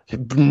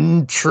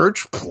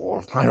 Church,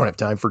 I don't have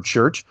time for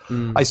church.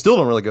 I still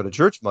don't really go to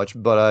church much,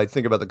 but I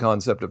think about the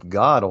concept of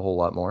God a whole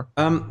lot more.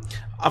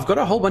 I've got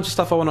a whole bunch of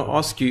stuff I want to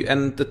ask you,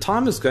 and the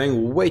time is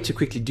going way too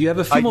quickly. Do you have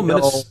a few more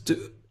minutes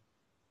to...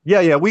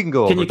 Yeah, we can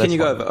go over. Can you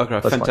go over?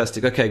 Okay,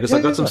 fantastic. Fine. Okay, because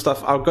I've got some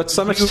stuff. I've got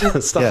so much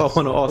stuff I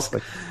want to ask.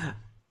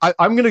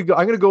 I'm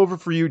gonna go over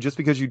for you just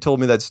because you told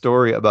me that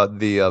story about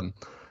the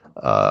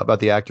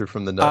actor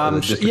from the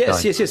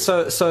yes.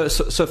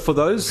 So for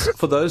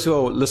those who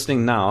are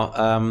listening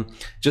now,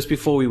 just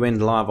before we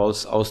went live, I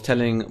was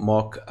telling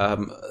Mark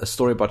a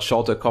story about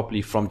Sholto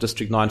Copley from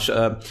District 9.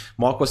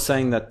 Mark was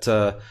saying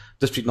that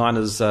District 9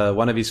 is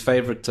one of his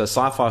favorite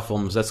sci-fi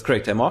films. That's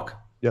correct, Mark?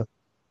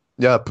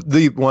 Yeah,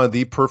 one of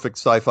the perfect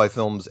sci-fi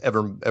films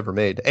ever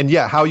made. And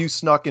yeah, how you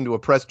snuck into a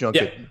press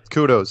junket,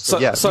 kudos.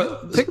 Those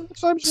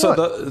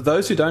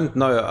who don't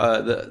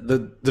know,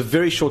 the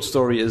very short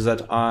story is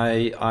that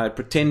I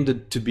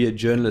pretended to be a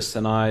journalist,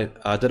 and I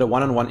did a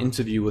one-on-one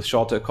interview with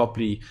Sholto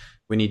Copley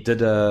when he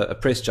did a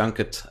press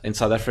junket in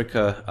South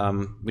Africa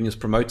when he was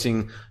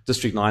promoting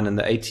District 9 and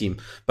the A-Team.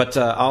 But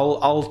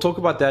I'll talk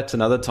about that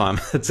another time.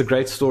 It's a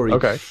great story.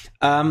 Okay.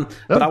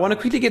 But I want to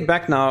quickly get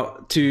back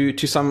now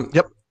to some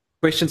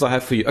questions I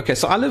have for you. Okay,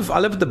 so I live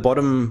at the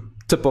bottom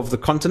tip of the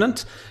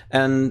continent,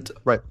 and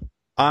right.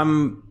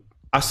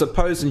 I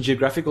suppose in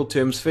geographical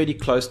terms fairly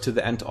close to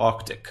the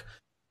Antarctic.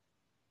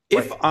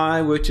 If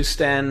I were to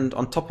stand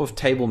on top of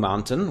Table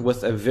Mountain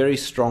with a very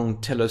strong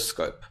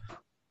telescope,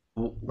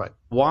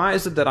 why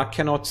is it that I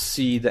cannot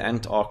see the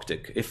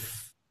Antarctic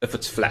if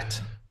it's flat?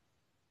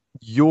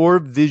 Your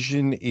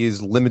vision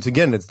is limited.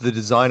 Again, it's the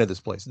design of this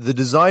place. The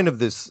design of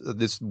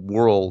this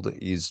world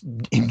is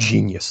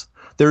ingenious.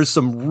 There's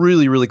some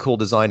really, really cool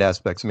design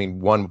aspects. I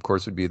mean, one, of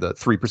course, would be the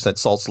 3%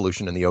 salt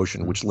solution in the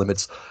ocean, which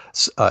limits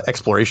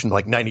exploration to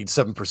like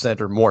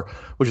 97% or more,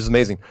 which is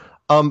amazing.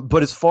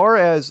 But as far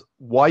as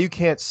why you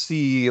can't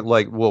see,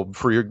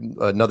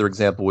 another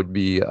example would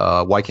be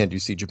why can't you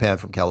see Japan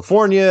from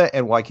California,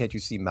 and why can't you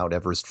see Mount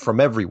Everest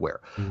from everywhere?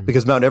 Mm-hmm.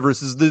 Because Mount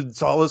Everest is the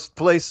tallest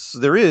place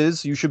there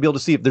is. You should be able to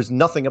see it. There's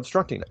nothing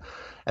obstructing it.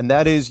 And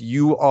that is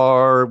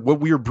what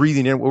we are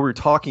breathing in, what we're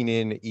talking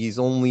in is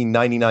only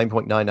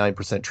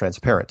 99.99%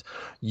 transparent.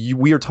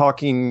 We are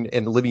talking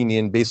and living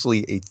in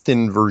basically a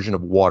thin version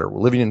of water.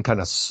 We're living in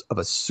kind of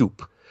a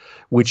soup,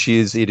 which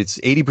is it's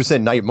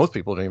 80% night. Most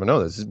people don't even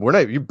know this.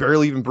 You're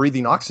barely even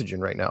breathing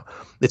oxygen right now.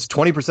 It's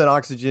 20%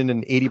 oxygen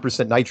and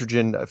 80%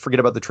 nitrogen.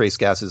 Forget about the trace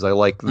gases. I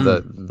like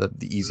the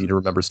easy to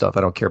remember stuff.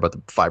 I don't care about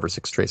the 5 or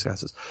 6 trace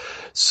gases.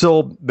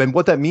 So then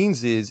what that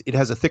means is it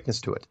has a thickness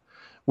to it,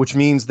 which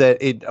means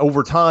that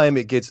over time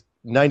it gets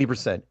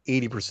 90%,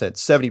 80%,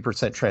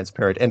 70%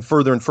 transparent, and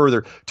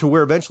further to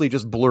where eventually it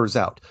just blurs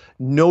out.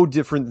 No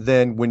different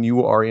than when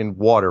you are in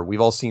water.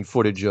 We've all seen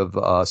footage of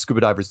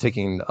scuba divers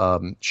taking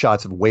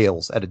shots of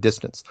whales at a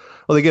distance.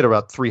 Well, they get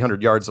about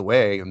 300 yards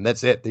away, and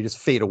that's it. They just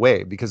fade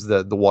away because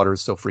the water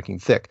is so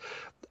freaking thick.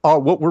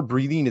 What we're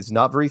breathing is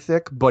not very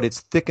thick, but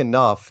it's thick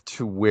enough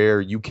to where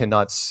you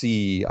cannot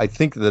see. I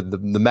think the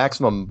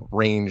maximum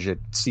range at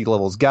sea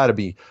level has got to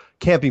be,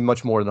 can't be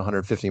much more than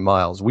 150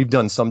 miles. We've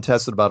done some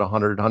tests at about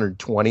 100,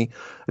 120.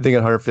 I think at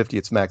 150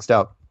 it's maxed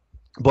out.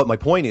 But my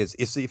point is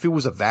if it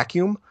was a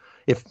vacuum,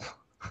 if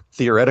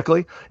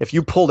theoretically, if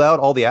you pulled out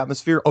all the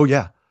atmosphere, oh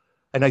yeah.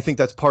 And I think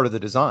that's part of the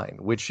design,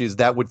 which is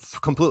that would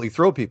completely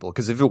throw people.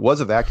 Because if it was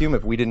a vacuum,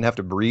 if we didn't have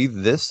to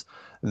breathe this,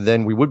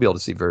 then we would be able to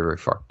see very, very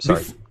far.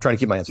 Sorry, trying to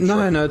keep my answer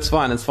short. No, it's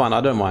fine. It's fine.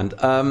 I don't mind.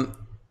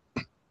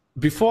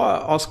 Before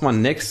I ask my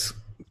next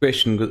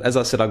question, as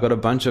I said, I've got a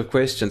bunch of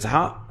questions.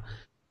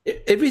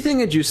 Everything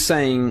that you're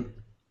saying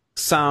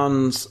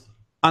sounds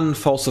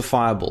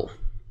unfalsifiable.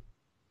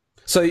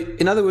 So,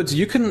 in other words,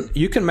 you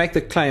can make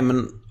the claim,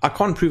 and I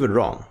can't prove it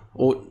wrong,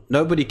 or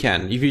nobody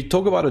can. If you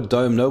talk about a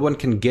dome, no one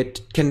can get.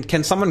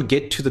 Can someone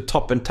get to the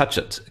top and touch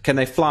it? Can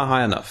they fly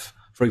high enough?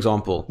 For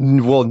example?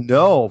 Well,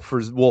 no,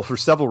 for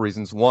several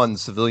reasons. One,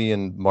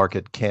 civilian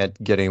market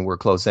can't get anywhere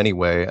close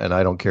anyway, and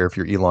I don't care if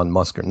you're Elon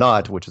Musk or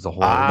not, which is a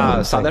whole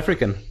other South thing.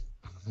 African.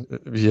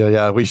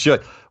 Yeah, we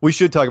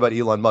should talk about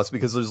Elon Musk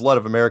because there's a lot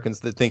of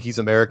Americans that think he's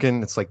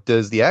American. It's like,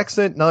 does the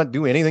accent not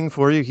do anything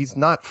for you? He's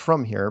not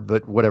from here,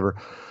 but whatever.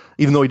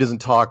 Even though he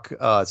doesn't talk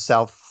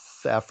South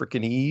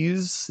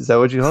Africanese, is that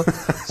what you call it?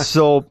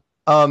 So.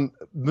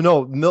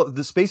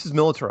 The space is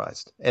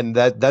militarized, and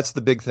that's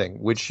the big thing,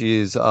 which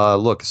is,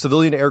 look,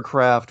 civilian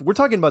aircraft, we're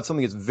talking about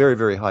something that's very,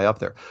 very high up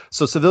there.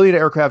 So civilian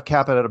aircraft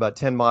cap it at about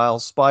 10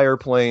 miles, spy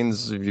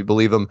airplanes, if you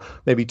believe them,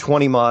 maybe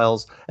 20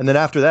 miles. And then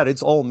after that,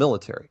 it's all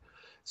military.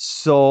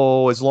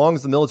 So as long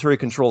as the military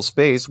controls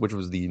space, which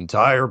was the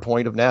entire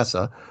point of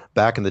NASA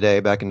back in the day,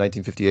 back in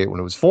 1958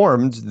 when it was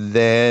formed,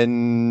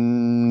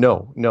 then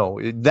no,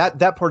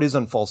 that part is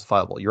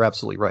unfalsifiable. You're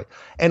absolutely right.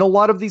 And a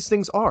lot of these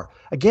things are.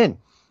 Again,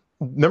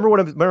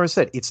 remember I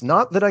said, it's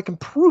not that I can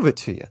prove it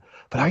to you,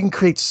 but I can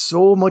create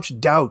so much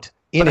doubt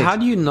in it. How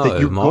do you know, that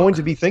you're Mark, going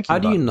to be thinking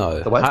about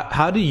it?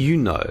 How do you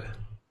know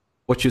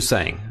what you're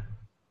saying?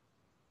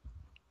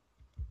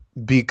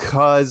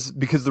 Because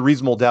the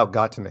reasonable doubt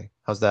got to me.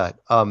 How's that?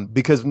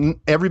 Because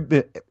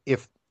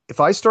if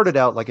I started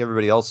out like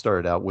everybody else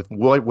started out with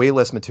way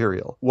less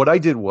material, what I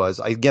did was,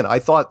 I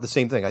thought the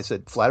same thing. I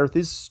said, flat Earth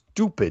is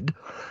stupid.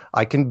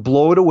 I can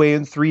blow it away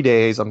in 3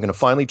 days. I'm going to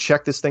finally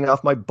check this thing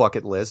off my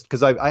bucket list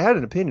because I had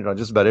an opinion on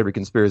just about every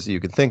conspiracy you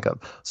could think of.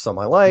 Some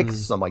I like,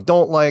 some I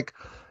don't like.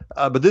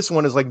 But this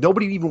one is like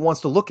nobody even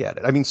wants to look at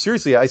it. I mean,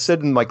 seriously, I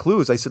said in my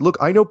clues, I said, look,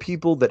 I know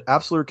people that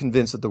absolutely are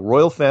convinced that the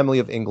royal family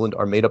of England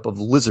are made up of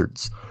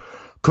lizards.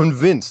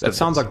 Convinced. That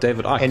sounds like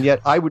David Icke. And yet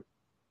I would.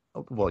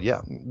 Well,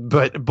 yeah,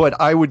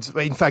 but I would,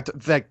 in fact,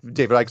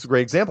 David Icke's a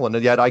great example, and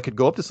yet I could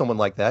go up to someone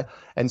like that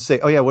and say,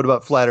 "Oh yeah, what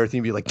about flat Earth?" And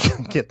you'd be like,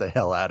 "Get the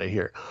hell out of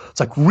here!" It's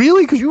like,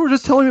 really? Because you were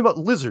just telling me about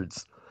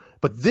lizards,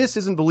 but this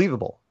isn't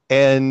believable.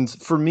 And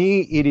for me,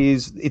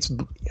 it's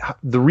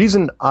the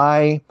reason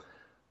I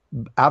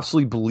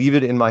absolutely believe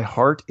it in my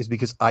heart is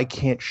because I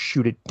can't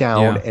shoot it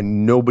down,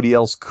 and nobody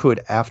else could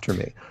after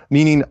me.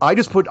 Meaning,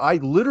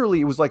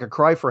 it was like a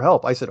cry for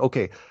help. I said,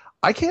 "Okay,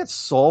 I can't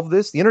solve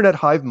this." The internet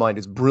hive mind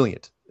is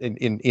brilliant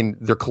in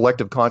their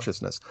collective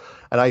consciousness.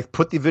 And I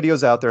put the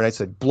videos out there and I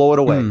said, blow it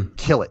away,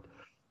 kill it,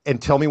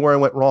 and tell me where I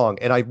went wrong.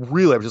 And I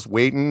was just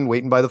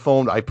waiting by the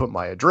phone. I put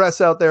my address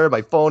out there,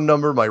 my phone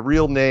number, my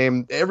real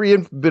name, every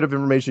bit of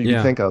information you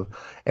can think of.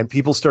 And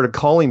people started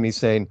calling me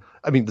saying,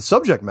 the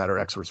subject matter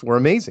experts were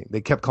amazing. They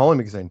kept calling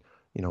me saying,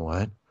 you know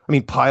what?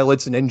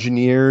 Pilots and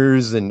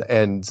engineers and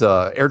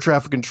air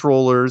traffic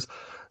controllers,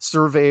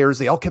 surveyors,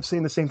 they all kept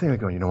saying the same thing. They're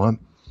going, you know what?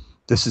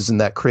 This isn't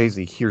that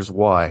crazy. Here's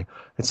why.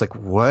 It's like,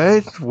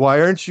 what? Why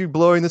aren't you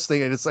blowing this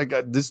thing? And it's like,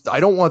 I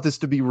don't want this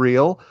to be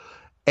real.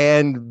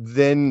 And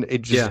then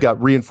it just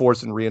got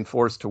reinforced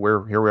to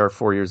where here we are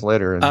 4 years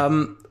later.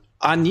 And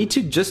I need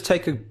to just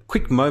take a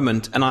quick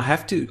moment, and I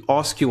have to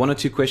ask you one or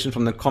two questions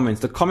from the comments.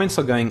 The comments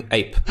are going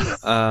ape.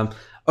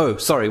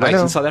 Sorry. Wait,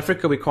 in South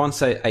Africa, we can't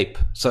say ape.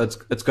 So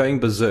it's going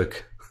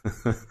berserk.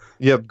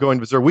 Yeah, going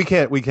berserk. We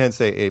can't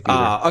say ape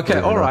either. Okay.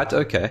 All right.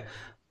 Okay.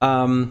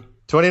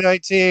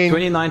 2019.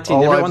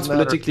 Everyone's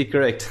politically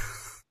correct.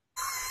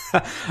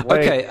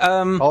 Okay.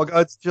 All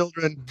God's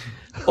children.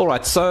 All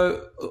right.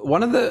 So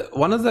one of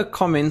the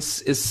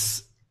comments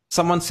is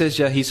someone says,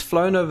 he's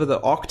flown over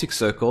the Arctic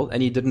Circle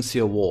and he didn't see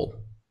a wall.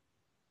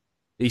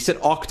 He said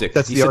Arctic.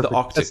 That's the Arctic.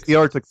 That's the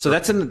Arctic. So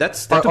that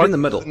would be in the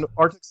middle.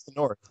 Arctic's the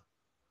north,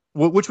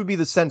 which would be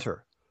the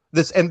center.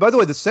 And by the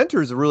way, the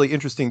center is a really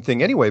interesting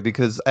thing anyway,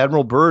 because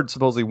Admiral Byrd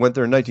supposedly went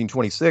there in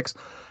 1926.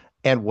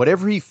 And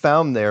whatever he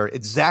found there,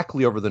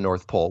 exactly over the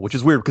North Pole, which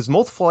is weird because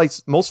most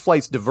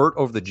flights divert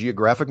over the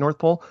geographic North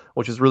Pole,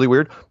 which is really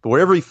weird. But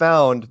whatever he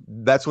found,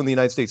 that's when the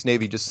United States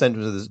Navy just sent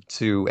him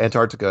to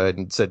Antarctica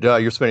and said,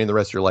 "You're spending the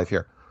rest of your life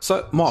here."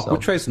 So, Mark,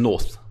 which way is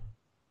north?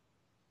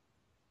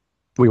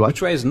 We what?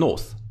 Which way is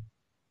north?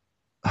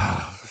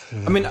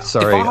 I mean,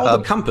 Sorry, if I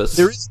hold a compass,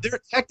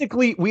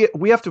 technically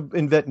we have to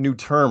invent new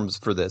terms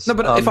for this. No,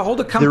 but if I hold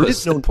a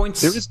compass,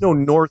 there is no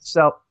north,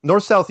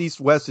 south, east,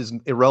 west is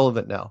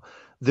irrelevant now.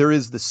 There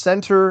is the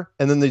center,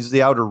 and then there's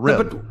the outer rim.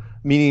 No, but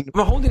meaning, if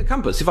I hold a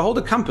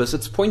compass,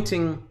 it's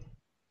pointing.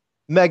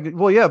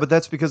 Well, yeah, but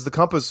that's because the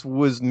compass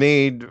was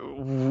made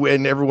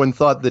when everyone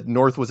thought that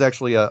north was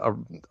actually a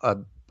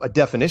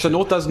definition. So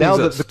north doesn't now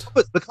exist.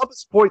 The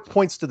compass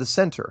points to the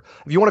center.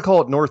 If you want to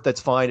call it north, that's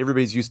fine.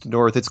 Everybody's used to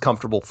north. It's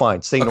comfortable.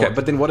 Fine. Say north. Okay,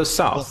 but then what is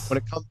south? When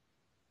it comes,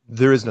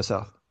 there is no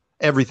south.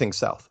 Everything's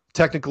south.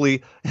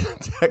 Technically,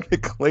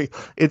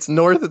 it's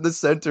north in the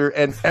center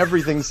and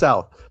everything's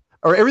south.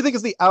 Or everything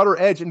is the outer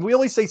edge. And we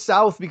only say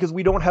south because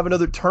we don't have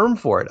another term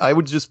for it. I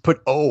would just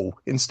put O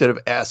instead of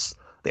S.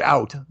 The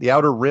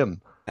outer rim.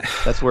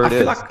 That's where it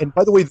is. And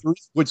by the way,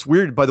 what's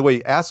weird, by the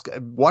way,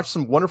 watch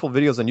some wonderful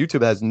videos on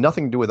YouTube that has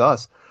nothing to do with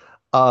us,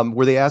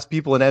 where they ask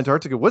people in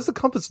Antarctica, what does the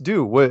compass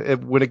do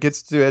when it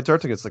gets to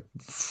Antarctica? It's like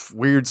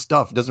weird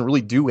stuff. It doesn't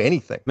really do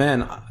anything.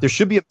 Man, there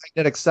should be a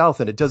magnetic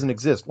south, and it doesn't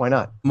exist. Why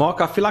not? Mark,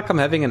 I feel like I'm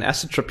having an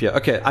acid trip here.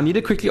 Okay, I need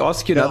to quickly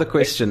ask you another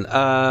question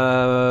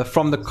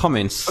from the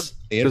comments.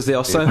 Because they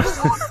are so...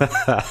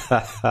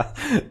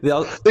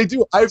 They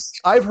do.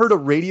 I've heard a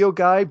radio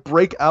guy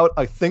break out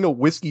a thing of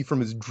whiskey from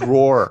his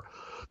drawer.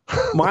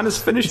 Mine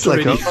is finished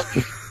already.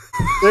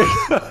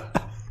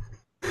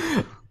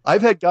 I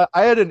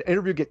had an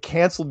interview get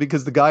canceled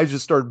because the guys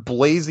just started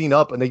blazing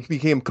up and they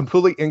became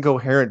completely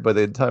incoherent by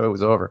the time it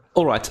was over.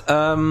 All right.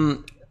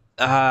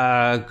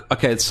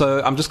 Okay,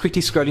 so I'm just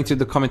quickly scrolling through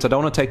the comments. I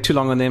don't want to take too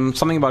long on them.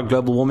 Something about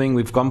global warming.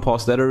 We've gone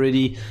past that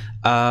already.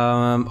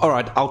 All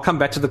right, I'll come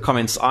back to the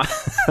comments. I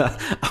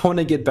want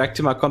to get back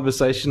to my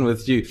conversation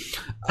with you.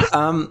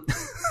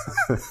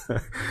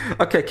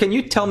 Okay, can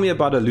you tell me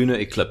about a lunar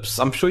eclipse?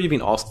 I'm sure you've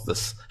been asked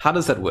this. How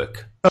does that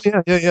work? Oh,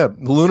 yeah.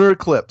 Lunar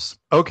eclipse.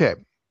 Okay.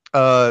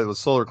 The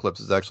solar eclipse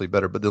is actually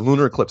better, but the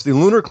lunar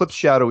eclipse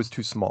shadow is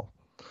too small.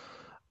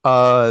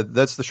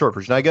 That's the short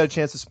version. I got a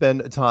chance to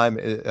spend time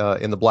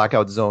in the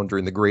blackout zone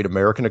during the Great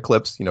American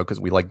Eclipse, because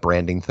we like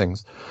branding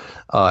things.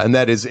 And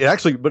that is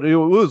but it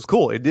was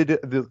cool. The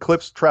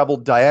eclipse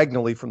traveled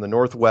diagonally from the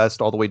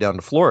northwest all the way down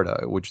to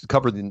Florida, which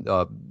covered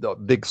the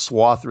big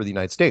swath of the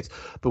United States.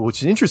 But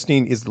what's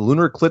interesting is the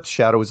lunar eclipse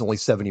shadow is only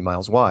 70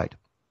 miles wide,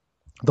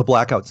 the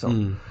blackout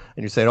zone.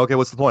 And you're saying, okay,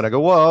 what's the point? I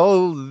go,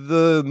 well,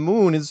 the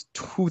moon is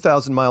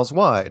 2,000 miles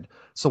wide.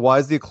 So why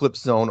is the eclipse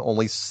zone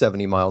only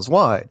 70 miles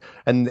wide?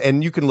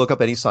 And you can look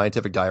up any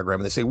scientific diagram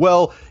and they say,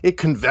 well, it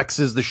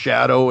convexes the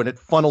shadow and it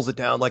funnels it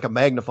down like a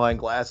magnifying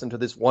glass into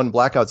this one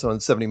blackout zone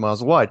that's 70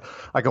 miles wide.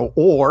 I go,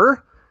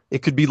 or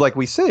it could be like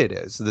we say it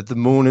is, that the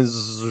moon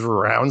is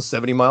around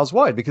 70 miles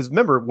wide. Because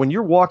remember, when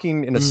you're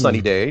walking in a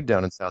sunny day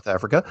down in South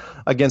Africa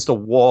against a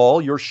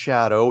wall, your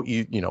shadow,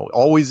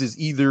 always is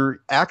either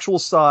actual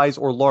size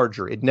or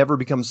larger. It never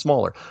becomes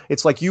smaller.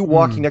 It's like you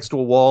walking next to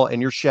a wall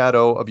and your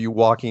shadow of you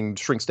walking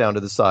shrinks down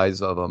to the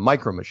size of a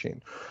micro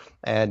machine.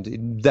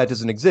 And that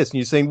doesn't exist. And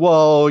you're saying,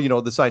 well,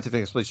 the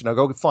scientific explanation. I'll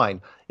go,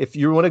 fine. If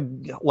you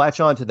want to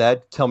latch on to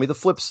that, tell me the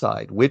flip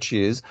side, which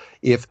is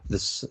if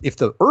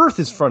the Earth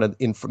is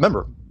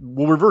remember,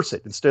 we'll reverse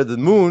it. Instead of the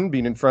moon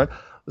being in front,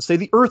 let's say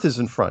the Earth is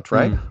in front,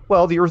 right?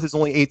 Well, the Earth is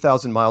only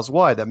 8,000 miles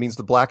wide. That means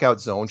the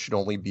blackout zone should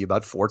only be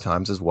about 4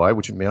 times as wide,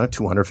 which would be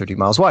 250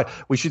 miles wide.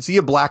 We should see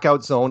a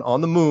blackout zone on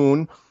the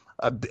moon.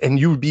 And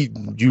you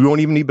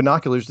don't even need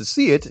binoculars to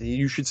see it.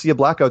 You should see a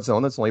blackout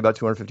zone that's only about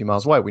 250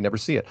 miles wide. We never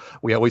see it.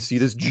 We always see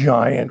this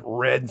giant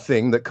red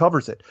thing that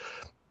covers it.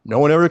 No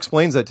one ever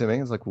explains that to me.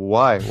 It's like,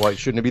 why? Why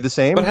shouldn't it be the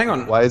same? But hang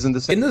on. Why isn't it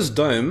the same? In this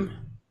dome,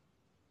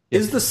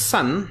 is the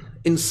sun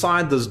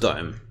inside this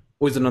dome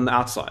or is it on the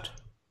outside?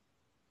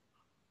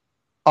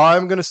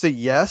 I'm going to say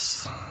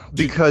yes,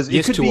 because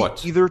it could be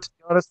either. To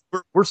be honest,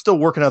 we're still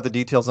working out the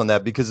details on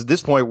that, because at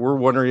this point we're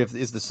wondering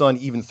is the sun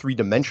even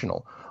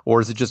 3-dimensional,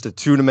 or is it just a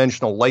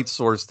 2-dimensional light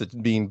source that's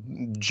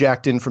being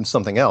jacked in from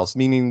something else?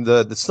 Meaning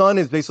the sun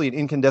is basically an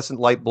incandescent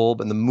light bulb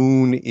and the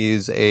moon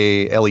is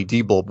a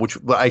LED bulb, which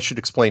I should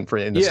explain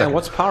in a second. Yeah,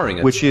 what's powering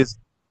it? Which is.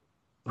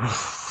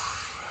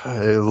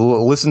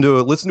 Listen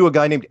to a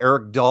guy named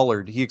Eric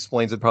Dollard. He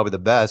explains it probably the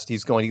best. He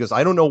goes,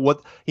 I don't know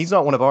what, he's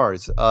not one of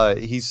ours.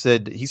 He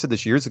said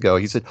this years ago.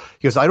 He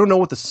goes, I don't know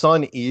what the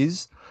sun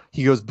is.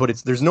 He goes, but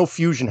there's no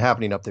fusion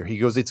happening up there. He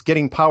goes, it's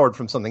getting powered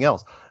from something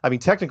else. I mean,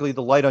 technically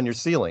the light on your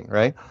ceiling,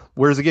 right?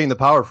 Where's it getting the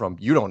power from?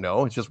 You don't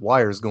know. It's just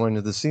wires going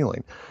to the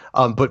ceiling.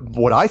 But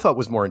what I thought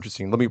was more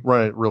interesting, let me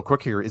run it real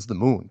quick here, is the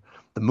moon.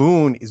 The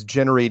moon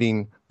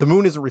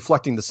isn't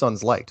reflecting the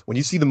sun's light. When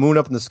you see the moon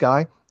up in the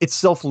sky, it's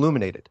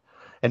self-illuminated.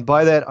 And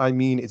by that, I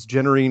mean it's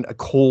generating a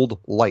cold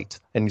light.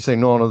 And you say,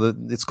 no,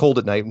 it's cold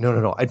at night.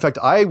 No. In fact,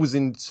 I was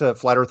in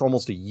Flat Earth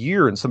almost a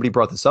year, and somebody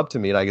brought this up to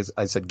me, and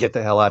I said, get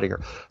the hell out of here.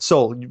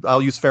 So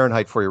I'll use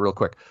Fahrenheit for you real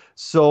quick.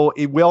 So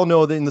we all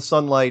know that in the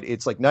sunlight,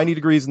 it's like 90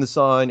 degrees in the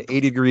sun,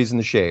 80 degrees in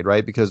the shade,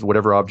 right? Because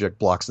whatever object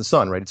blocks the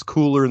sun, right? It's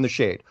cooler in the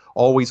shade,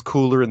 always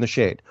cooler in the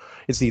shade.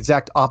 It's the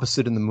exact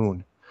opposite in the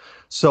moon.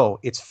 So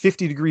it's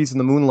 50 degrees in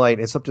the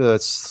moonlight. It's up to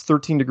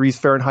 13 degrees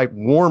Fahrenheit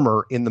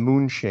warmer in the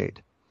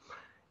moonshade.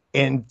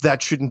 And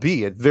that shouldn't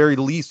be. At very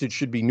least, it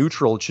should be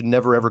neutral. It should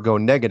never, ever go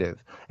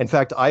negative. In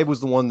fact, I was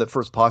the one that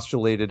first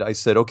postulated, I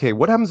said, okay,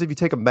 what happens if you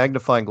take a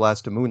magnifying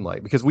glass to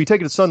moonlight? Because we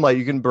take it to sunlight,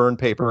 you can burn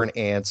paper and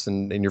ants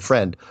and your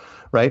friend,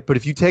 right? But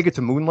if you take it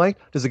to moonlight,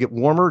 does it get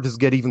warmer? Does it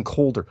get even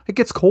colder? It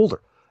gets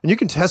colder. And you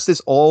can test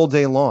this all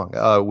day long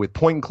with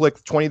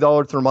point-and-click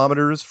 $20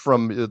 thermometers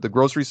from the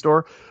grocery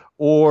store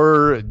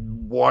or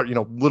water,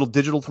 little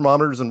digital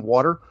thermometers in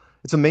water.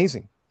 It's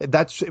amazing.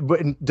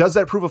 Does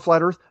that prove a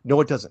flat Earth? No,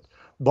 it doesn't.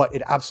 But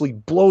it absolutely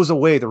blows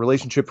away the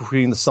relationship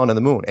between the sun and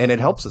the moon. And it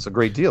helps us a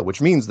great deal,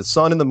 which means the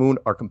sun and the moon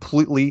are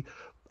completely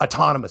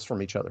autonomous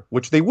from each other,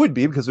 which they would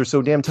be because they're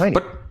so damn tiny.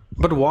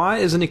 But why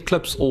is an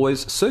eclipse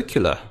always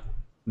circular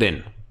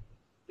then?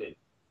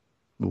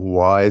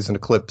 Why is an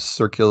eclipse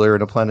circular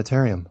in a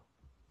planetarium?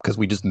 Because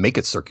we just make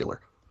it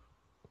circular.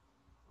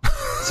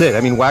 That's it.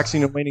 I mean,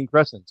 waxing and waning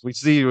crescents. We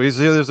see the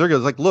circle.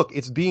 It's like, look,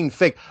 it's being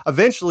fake.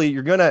 Eventually,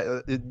 you're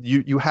gonna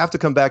you have to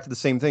come back to the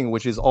same thing,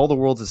 which is all the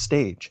world's a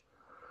stage.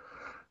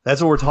 That's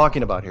what we're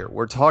talking about here.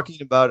 We're talking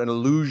about an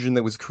illusion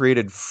that was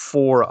created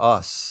for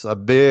us, a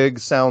big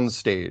sound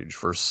stage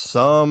for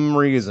some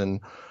reason.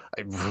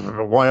 I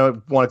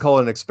want to call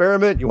it an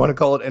experiment. You want to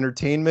call it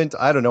entertainment.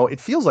 I don't know. It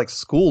feels like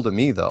school to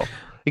me, though.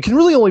 It can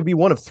really only be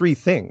one of three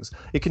things.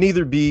 It can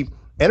either be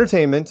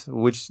entertainment,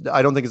 which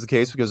I don't think is the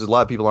case because a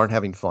lot of people aren't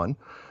having fun.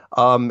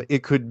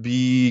 It could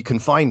be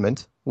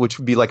confinement, which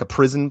would be like a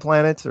prison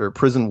planet or a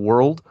prison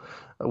world,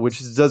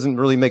 which doesn't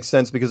really make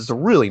sense because it's a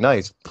really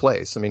nice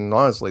place. I mean,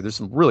 honestly, there's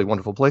some really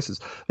wonderful places.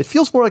 It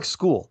feels more like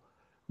school,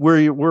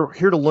 where we're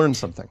here to learn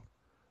something.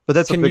 But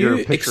that's a bigger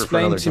picture for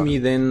another time. Can you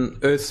explain to me then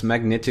Earth's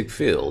magnetic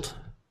field?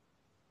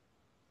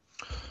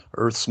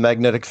 Earth's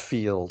magnetic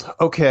field.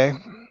 Okay.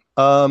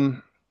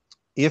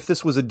 If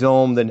this was a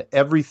dome, then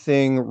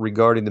everything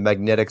regarding the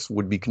magnetics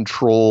would be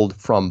controlled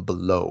from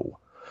below.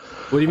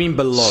 What do you mean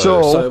below?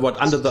 So what,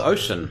 under the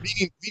ocean?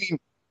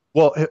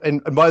 Well,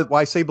 and by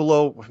I say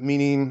below,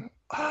 meaning,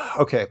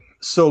 okay,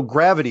 so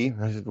gravity,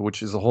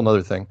 which is a whole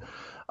other thing.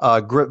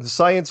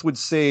 Science would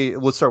say,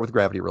 let's start with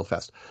gravity real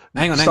fast.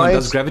 Hang on.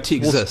 Does gravity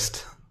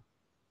exist?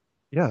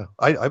 Yeah,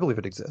 I believe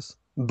it exists.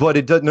 But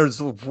it doesn't.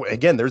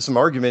 There's some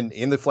argument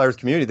in the flat Earth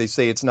community. They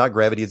say it's not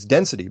gravity, it's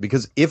density.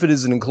 Because if it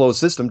is an enclosed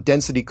system,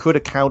 density could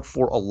account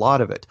for a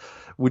lot of it.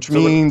 Which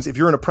means if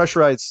you're in a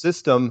pressurized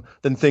system,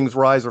 then things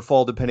rise or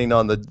fall depending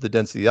on the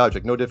density of the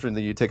object. No different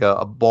than you take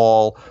a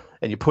ball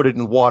and you put it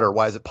in water.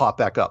 Why does it pop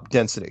back up?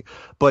 Density.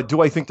 But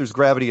do I think there's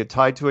gravity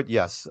tied to it?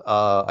 Yes,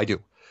 I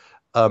do.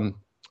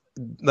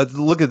 Let's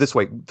look at it this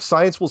way.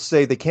 Science will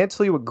say they can't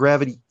tell you what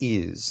gravity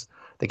is.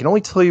 They can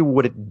only tell you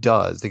what it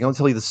does. They can only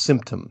tell you the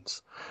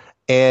symptoms.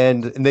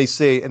 And they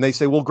say,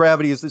 well,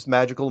 gravity is this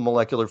magical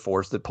molecular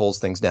force that pulls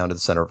things down to the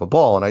center of a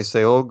ball. And I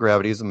say, oh,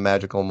 gravity is a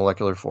magical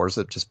molecular force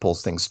that just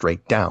pulls things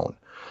straight down.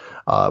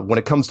 When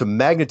it comes to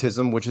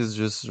magnetism, which is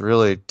just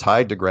really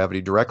tied to gravity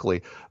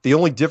directly, the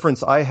only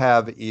difference I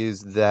have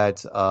is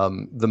that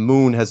the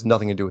moon has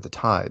nothing to do with the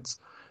tides.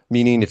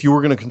 Meaning, if you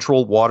were going to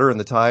control water and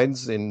the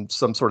tides in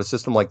some sort of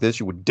system like this,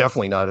 you would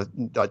definitely not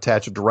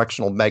attach a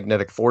directional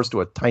magnetic force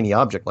to a tiny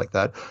object like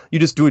that. You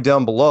just do it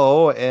down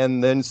below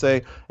and then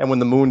say, and when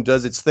the moon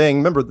does its thing,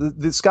 remember,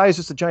 the sky is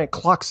just a giant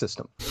clock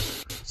system.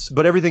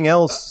 But everything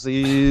else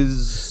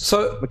is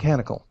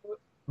mechanical.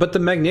 But the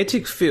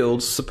magnetic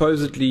fields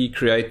supposedly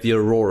create the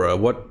aurora.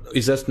 What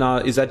is that now?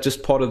 Is that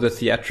just part of the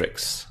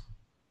theatrics?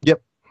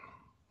 Yep.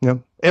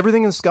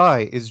 Everything in the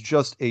sky is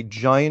just a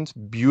giant,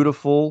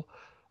 beautiful,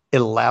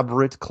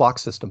 elaborate clock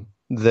system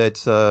that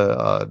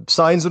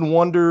signs and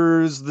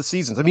wonders the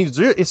seasons. I mean,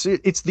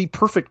 it's the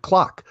perfect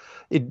clock.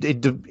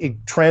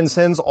 It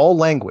transcends all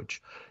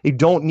language. You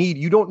don't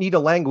need a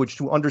language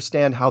to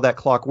understand how that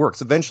clock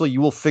works. Eventually,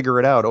 you will figure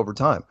it out over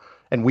time.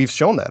 And we've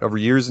shown that over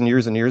years and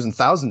years and years and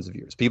thousands of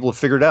years. People have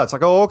figured it out. It's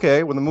like, oh,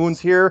 okay, when the moon's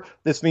here,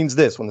 this means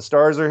this. When the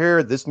stars are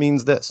here, this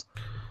means this.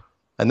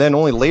 And then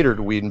only later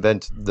do we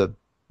invent the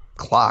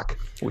clock,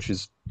 which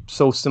is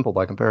so simple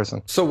by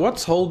comparison. So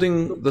what's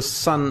holding the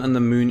sun and the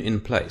moon in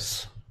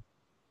place?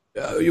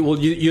 You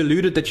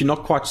alluded that you're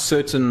not quite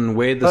certain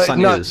where the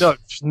sun is.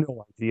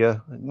 No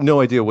idea.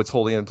 No idea what's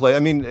holding it in place. I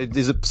mean,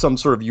 is it some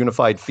sort of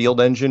unified field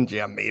engine?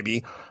 Yeah,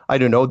 maybe. I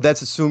don't know.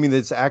 That's assuming that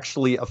it's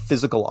actually a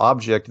physical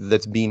object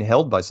that's being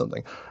held by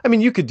something. I mean,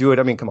 you could do it.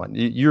 I mean, come on.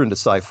 You're into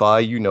sci-fi.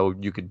 You know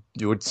you could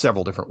do it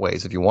several different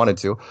ways if you wanted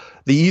to.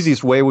 The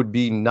easiest way would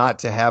be not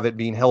to have it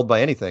being held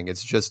by anything.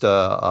 It's just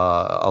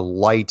a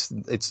light.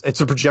 It's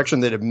a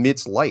projection that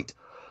emits light.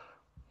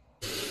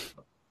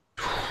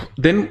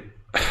 Then...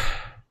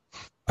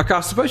 Okay,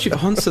 I suppose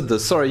you've answered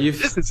this. Sorry,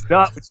 This is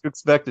not what you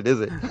expected, is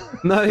it?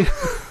 No.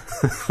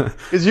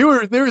 Because you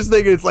were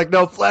thinking it's like,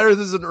 no, flat Earth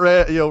isn't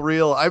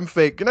real. I'm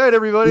fake. Good night,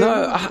 everybody.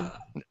 No,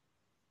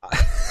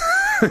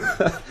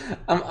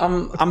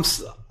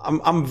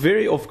 I'm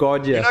very off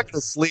guard here. You're not going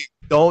to sleep.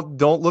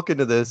 Don't look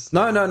into this.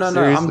 No.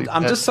 Seriously,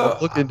 I'm just so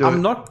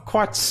I'm not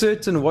quite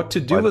certain what to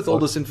do with all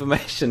fuck? this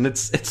information.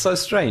 It's so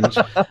strange.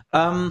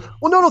 Well,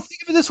 no.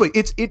 Think of it this way.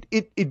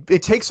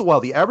 It takes a while.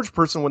 The average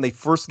person, when they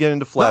first get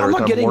into flat No, I'm Earth,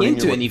 not getting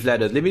into you're any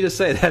flat earth. Let me just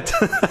say that.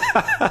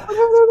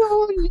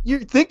 no. You're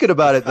thinking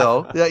about it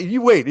though. Yeah,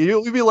 you wait.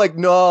 You'll be like,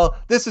 no,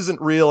 this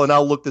isn't real, and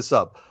I'll look this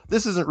up.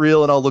 This isn't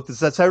real, and I'll look this.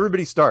 That's how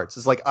everybody starts.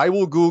 It's like, I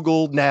will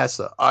Google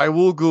NASA. I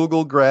will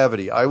Google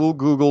gravity. I will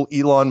Google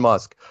Elon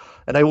Musk.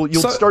 And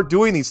you'll start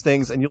doing these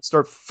things, and you'll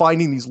start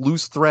finding these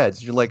loose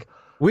threads. You're like,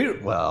 we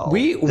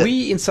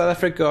in South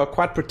Africa are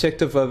quite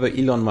protective over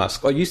Elon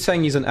Musk. Are you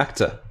saying he's an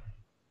actor?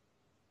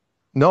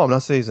 no, I'm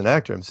not saying he's an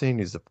actor. I'm saying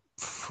he's a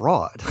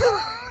fraud.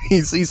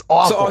 he's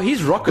awful. So are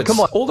his rockets? Come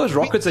on. All those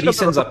rockets that he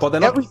sends up, are they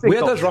not?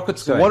 Where are those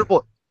rockets going?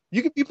 Wonderful.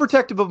 You can be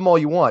protective of them all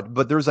you want,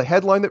 but there's a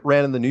headline that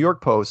ran in the New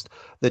York Post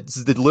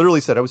that literally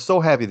said, "I was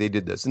so happy they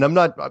did this." And I'm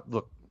not.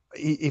 Look,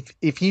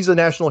 if he's a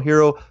national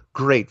hero,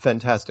 great,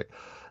 fantastic.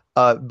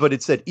 But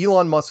it said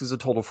Elon Musk is a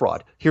total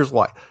fraud. Here's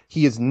why.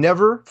 He has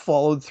never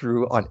followed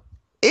through on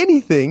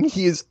anything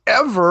he has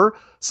ever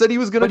said he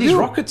was going to do.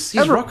 But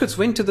his rockets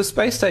went to the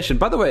space station.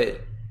 By the way,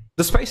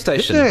 the space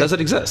station, does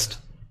it exist?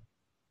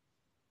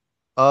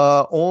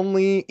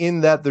 Only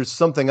in that there's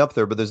something up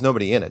there, but there's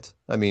nobody in it.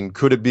 I mean,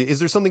 could it be? Is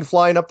there something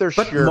flying up there?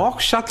 But sure. Mark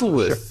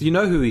Shuttleworth, you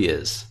know who he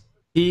is.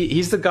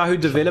 He's the guy who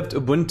developed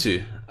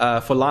Ubuntu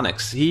for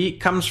Linux. He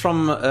comes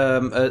from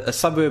a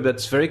suburb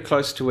that's very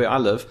close to where I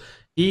live.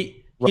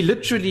 He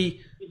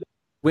literally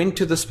went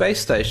to the space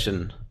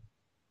station.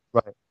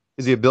 Right.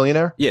 Is he a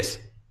billionaire? Yes.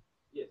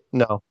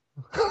 No.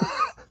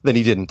 Then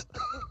he didn't.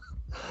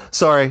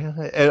 Sorry.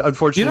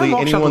 Unfortunately, you know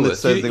Mark anyone that Shuttleworth?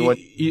 says they went.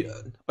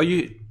 Are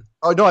you?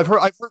 Oh no, I've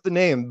heard the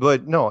name,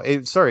 but no.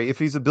 Sorry, if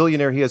he's a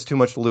billionaire, he has too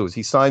much to lose.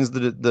 He signs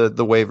the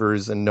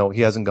waivers, and no,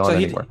 he hasn't gone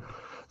anywhere.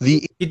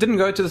 He didn't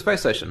go to the space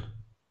station.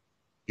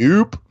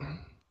 Nope.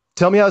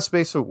 Tell me how a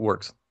spacesuit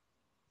works.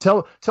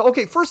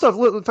 Okay, first off,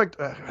 in fact,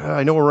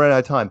 I know we're running out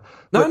of time.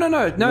 No.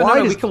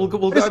 We'll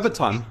go over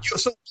time.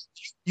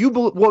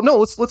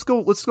 Let's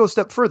go a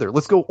step further.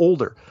 Let's go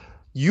older.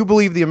 You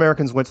believe the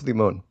Americans went to the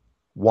moon?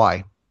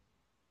 Why?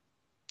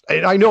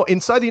 And I know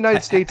inside the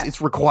United States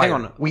it's required.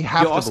 Hang on. We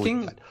have to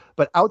believe that.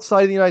 But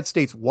outside of the United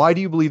States, why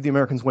do you believe the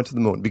Americans went to the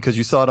moon? Because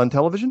you saw it on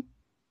television?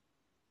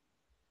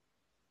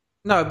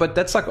 No, but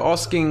that's like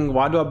asking,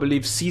 why do I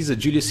believe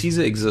Julius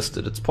Caesar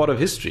existed? It's part of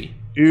history.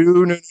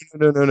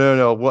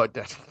 No. What?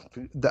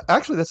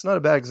 Actually, that's not a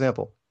bad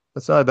example.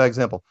 But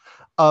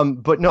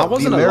no, I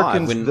wasn't the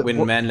alive Americans,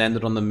 when man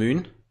landed on the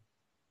moon.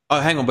 Oh,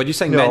 hang on, but you're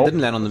saying man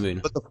didn't land on the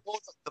moon. But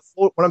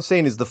what I'm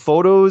saying is the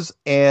photos,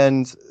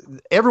 and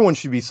everyone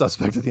should be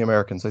suspect of the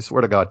Americans. I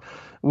swear to God,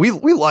 we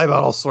lie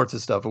about all sorts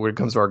of stuff when it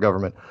comes to our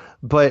government.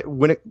 But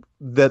when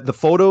the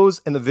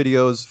photos and the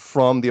videos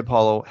from the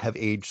Apollo have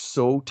aged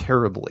so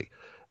terribly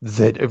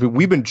that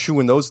we've been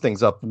chewing those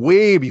things up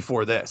way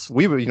before this.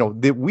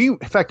 In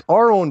fact,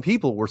 our own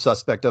people were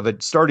suspect of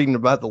it starting in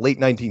about the late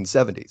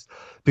 1970s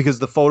because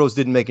the photos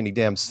didn't make any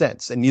damn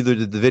sense, and neither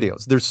did the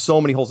videos. There's so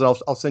many holes, and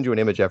I'll send you an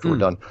image after we're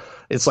done.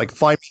 It's like,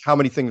 find me how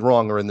many things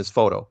wrong are in this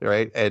photo,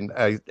 right?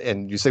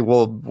 And you say,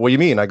 well, what do you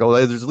mean? I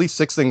go, there's at least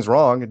 6 things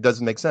wrong. It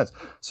doesn't make sense.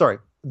 Sorry,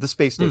 the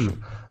space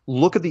station.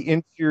 Look at the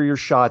interior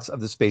shots of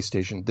the space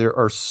station. There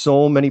are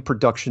so many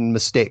production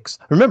mistakes.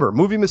 Remember,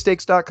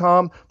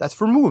 moviemistakes.com, that's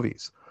for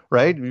movies.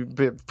 Right?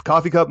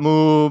 Coffee cup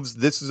moves.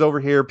 This is over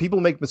here.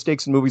 People make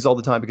mistakes in movies all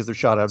the time because they're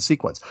shot out of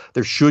sequence.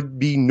 There should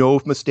be no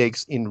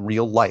mistakes in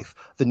real life.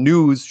 The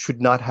news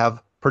should not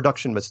have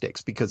production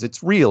mistakes because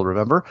it's real,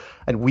 remember?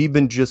 And we've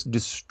been just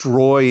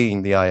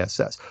destroying the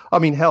ISS. I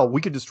mean, hell,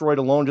 we could destroy it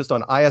alone just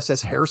on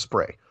ISS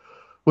hairspray,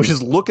 which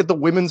is, look at the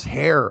women's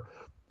hair.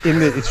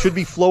 It should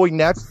be flowing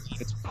naturally.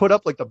 It's put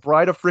up like the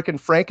Bride of frickin'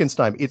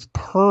 Frankenstein. It's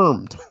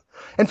permed.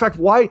 In fact,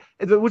 why,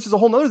 which is a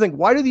whole other thing,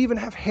 why do they even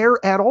have hair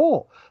at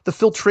all? The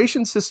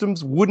filtration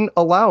systems wouldn't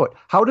allow it.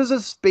 How does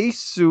a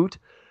spacesuit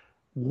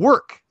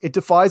work? It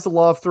defies the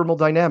law of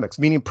thermodynamics,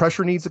 meaning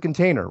pressure needs a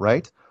container,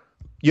 right?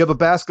 You have a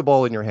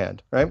basketball in your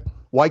hand, right?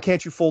 Why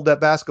can't you fold that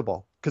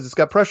basketball? Because it's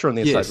got pressure on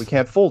the inside. Yes. We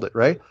can't fold it,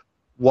 right?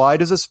 Why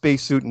does a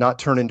spacesuit not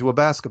turn into a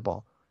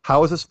basketball?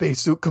 How is a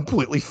spacesuit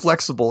completely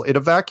flexible in a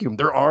vacuum?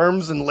 Their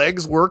arms and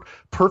legs work,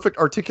 perfect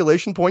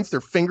articulation points.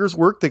 Their fingers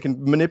work. They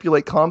can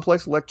manipulate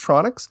complex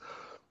electronics.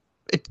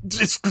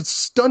 It's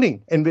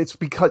stunning. And it's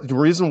because the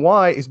reason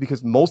why is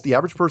because the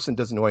average person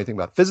doesn't know anything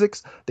about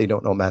physics. They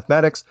don't know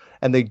mathematics,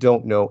 and they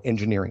don't know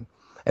engineering.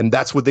 And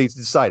that's what they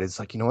decided. It's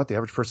like, you know what? The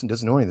average person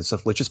doesn't know any of this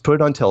stuff. Let's just put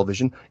it on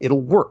television. It'll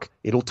work.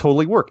 It'll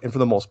totally work. And for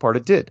the most part,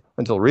 it did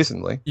until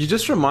recently. You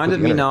just reminded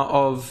me now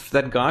of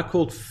that guy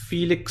called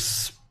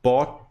Felix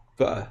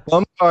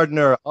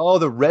Baumgartner. Oh,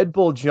 the Red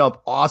Bull jump.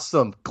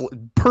 Awesome.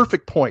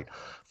 Perfect point.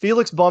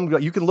 Felix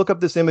Baumgartner. You can look up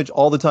this image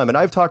all the time. And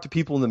I've talked to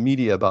people in the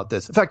media about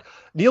this. In fact,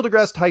 Neil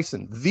deGrasse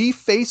Tyson, the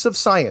face of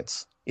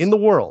science in the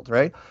world,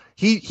 right?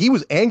 He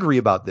was angry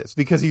about this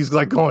because he's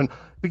like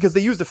because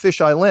they used a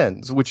fisheye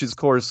lens, which is, of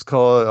course,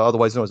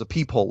 otherwise known as a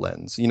peephole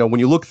lens. You know, when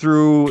you look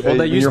through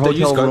they use your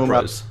hotel room.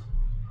 GoPros.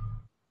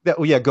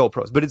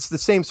 GoPros, but it's the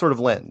same sort of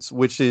lens,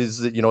 which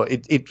is,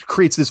 it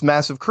creates this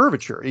massive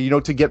curvature,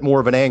 to get more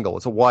of an angle.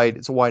 It's a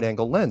wide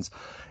angle lens.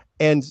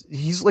 And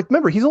he's like,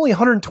 remember, he's only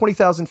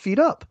 120,000 feet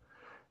up.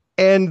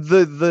 And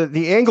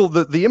the angle,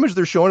 the image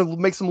they're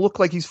showing makes him look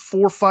like he's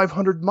 400 or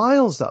 500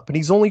 miles up, and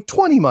he's only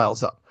 20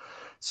 miles up.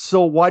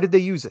 So why did they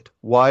use it?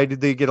 Why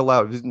did they get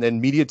allowed?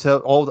 And media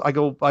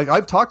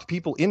I've talked to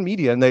people in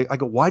media, and I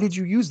go, why did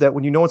you use that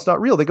when you know it's not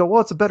real? They go,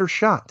 well, it's a better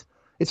shot.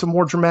 It's a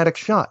more dramatic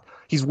shot.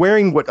 He's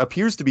wearing what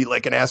appears to be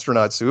like an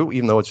astronaut suit,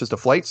 even though it's just a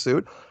flight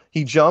suit.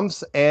 He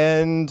jumps,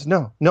 and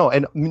no.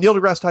 And Neil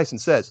deGrasse Tyson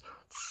says,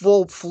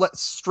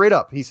 straight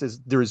up, he says,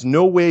 there is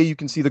no way you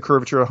can see the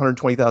curvature at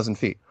 120,000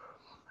 feet,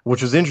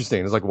 which is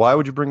interesting. It's like, why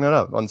would you bring that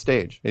up on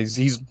stage?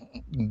 He's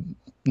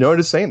known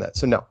as saying that.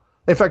 So no.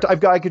 In fact,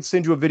 I could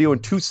send you a video in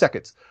 2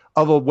 seconds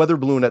of a weather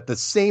balloon at the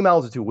same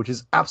altitude, which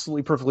is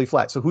absolutely perfectly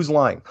flat. So who's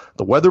lying?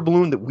 The weather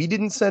balloon that we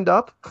didn't send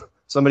up,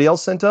 somebody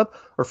else sent up,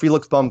 or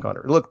Felix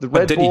Baumgartner? Look, the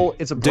Red Bull,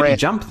 it's a brand. Did he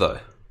jump, though?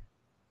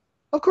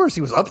 Of course,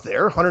 he was up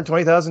there,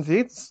 120,000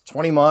 feet. It's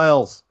 20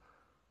 miles.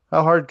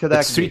 How hard could that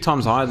be? It's 3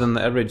 times higher than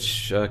the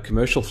average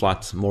commercial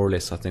flight, more or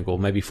less, I think, or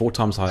maybe 4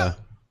 times higher.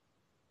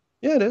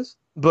 Yeah, it is.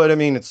 But, I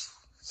mean, it's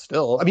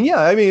still...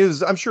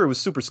 I'm sure it was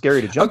super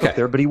scary to jump up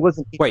there, but he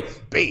wasn't in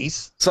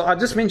space. So I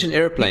just mentioned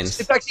airplanes.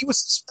 In fact, he was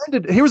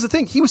suspended. Here's the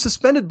thing. He was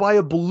suspended by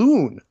a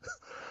balloon.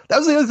 That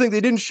was the other thing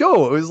they didn't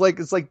show. It was like,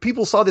 it's like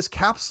people saw this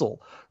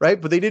capsule,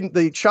 right? But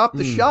they chopped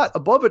the shot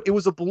above it. It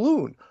was a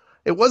balloon.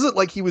 It wasn't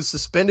like he was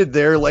suspended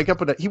there, like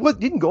up in a...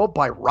 didn't go up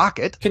by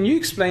rocket. Can you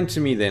explain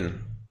to me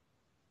then?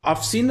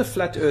 I've seen the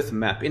flat Earth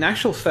map. In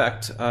actual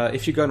fact,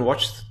 if you go and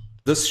watch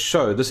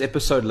this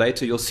episode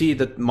later, you'll see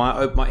that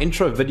my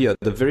intro video,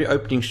 the very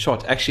opening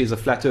shot, actually is a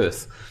flat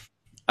Earth.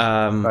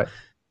 Right.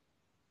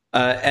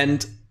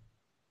 And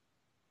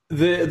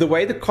the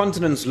way the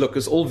continents look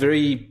is all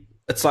very...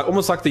 It's like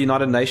almost like the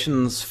United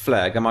Nations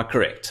flag. Am I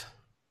correct?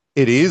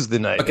 It is the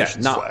United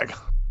Nations flag.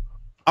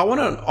 I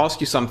want to ask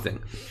you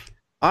something.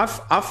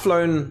 I've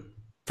flown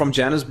from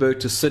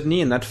Johannesburg to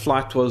Sydney, and that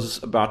flight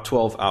was about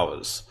 12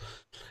 hours.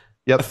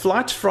 Yep. A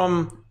flight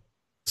from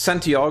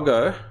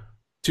Santiago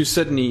to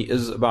Sydney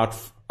is about,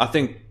 I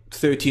think,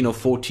 13 or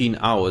 14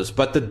 hours.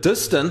 But the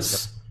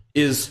distance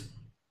is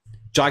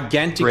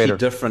gigantically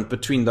different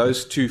between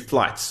those two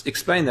flights.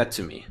 Explain that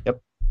to me.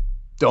 Yep.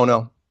 Don't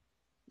know.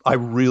 I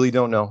really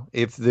don't know.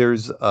 If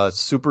there's a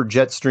super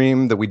jet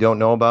stream that we don't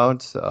know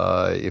about,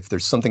 if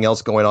there's something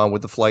else going on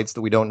with the flights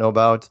that we don't know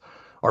about,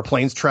 are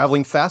planes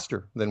traveling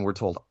faster than we're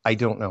told? I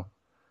don't know.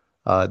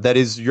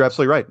 You're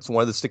absolutely right. It's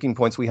one of the sticking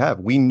points we have.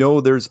 We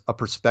know there's a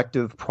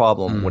perspective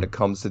problem when it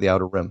comes to the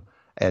outer rim.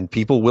 And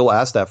people will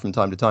ask that from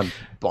time to time.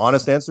 The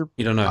honest answer,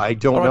 you don't know. I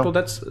don't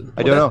know.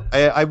 I don't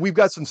know. We've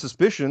got some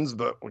suspicions,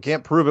 but we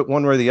can't prove it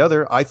one way or the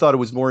other. I thought it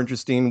was more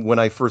interesting when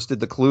I first did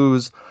the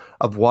clues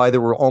of why there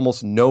were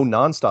almost no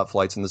nonstop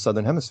flights in the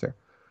Southern Hemisphere.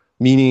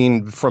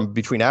 Meaning from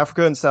between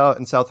Africa and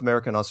South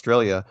America and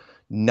Australia,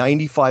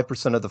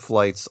 95% of the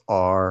flights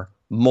are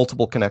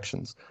multiple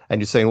connections. And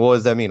you're saying, well, what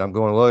does that mean? I'm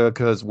going, well,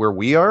 because where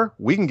we are,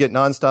 we can get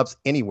nonstops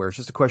anywhere. It's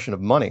just a question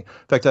of money.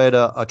 In fact, I had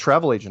a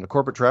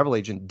corporate travel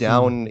agent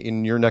down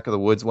in your neck of the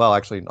woods. Well,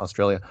 actually in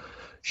Australia.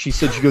 She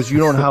goes, you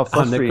don't know how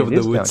frustrating it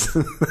is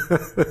down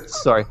here.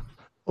 Sorry.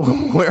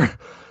 Where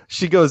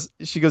she goes,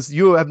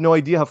 you have no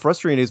idea how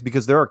frustrating it is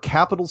because there are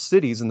capital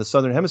cities in the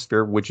Southern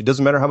Hemisphere, which it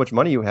doesn't matter how much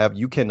money you have,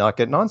 you cannot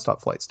get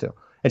nonstop flights to.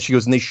 And she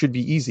goes, and they should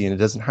be easy, and it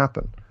doesn't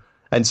happen.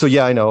 And so,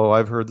 yeah, I know.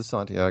 I've heard the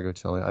Santiago,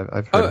 Chile.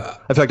 I've heard it.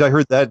 In fact, I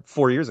heard that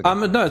 4 years ago.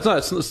 No,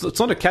 it's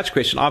not a catch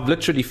question. I've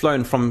literally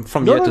flown from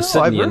here to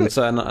Sydney,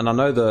 and I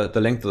know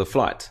the length of the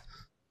flight.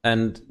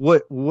 And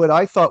what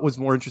I thought was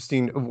more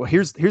interesting,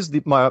 here's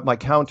my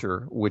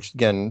counter, which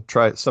again,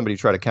 somebody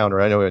try to counter.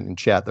 I know in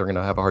chat they're going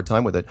to have a hard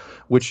time with it,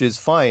 which is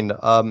fine.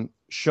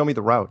 Show me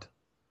the route.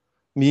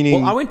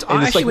 Meaning, well,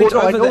 I actually went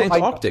over the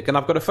Antarctic, and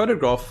I've got a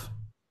photograph.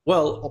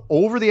 Well,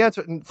 over the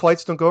Antarctic,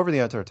 flights don't go over the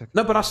Antarctic.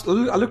 No, but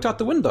I looked out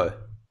the window.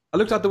 I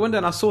looked out the window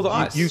and I saw the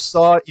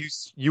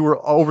ice. You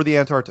were over the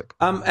Antarctic.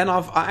 And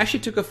I actually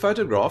took a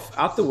photograph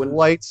out the window.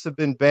 Flights have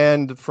been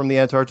banned from the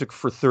Antarctic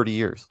for 30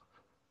 years.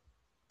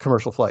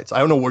 Commercial flights. I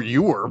don't know where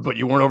you were, but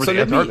you weren't over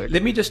the Antarctic.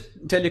 Let me just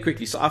tell you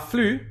quickly. So I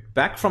flew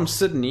back from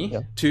Sydney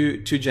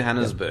to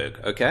Johannesburg.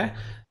 Yeah. Okay.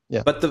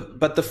 Yeah. But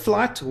the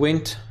flight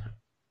went.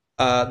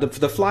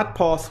 The flight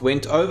path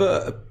went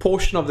over a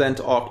portion of the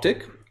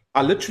Antarctic.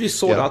 I literally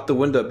saw it out the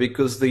window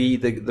because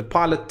the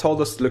pilot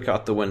told us to look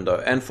out the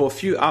window, and for a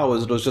few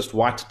hours it was just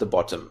white at the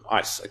bottom,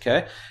 ice.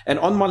 Okay, and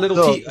on my little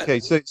so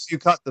you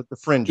caught the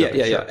fringe.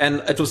 Yeah,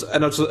 and it was a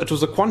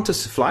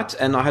Qantas flight,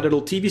 and I had a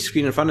little TV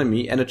screen in front of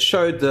me, and it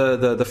showed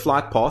the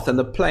flight path, and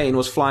the plane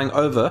was flying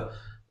over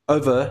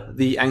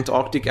the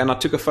Antarctic, and I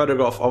took a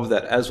photograph of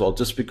that as well,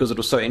 just because it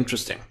was so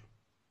interesting.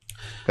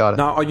 Got it.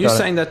 Now, are you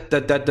saying that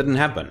didn't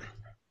happen?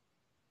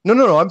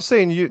 No. I'm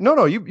saying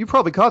you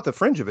probably caught the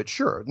fringe of it.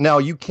 Sure.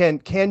 Now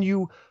can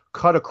you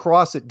cut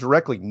across it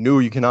directly. No,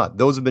 you cannot.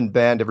 Those have been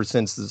banned ever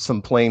since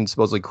some plane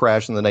supposedly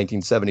crashed in the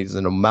 1970s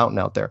in a mountain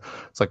out there.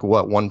 It's like,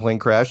 what, one plane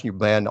crashed and you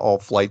ban all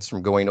flights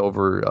from going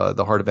over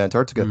the heart of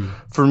Antarctica.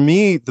 For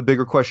me, the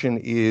bigger question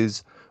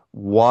is,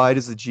 why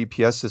does the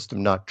GPS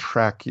system not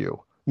track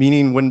you?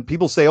 Meaning when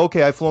people say,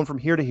 okay, I've flown from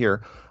here to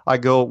here, I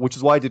go, which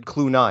is why I did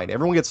Clue 9.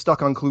 Everyone gets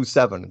stuck on Clue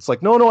 7. It's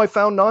like, no, I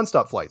found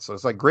nonstop flights. So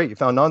it's like, great, you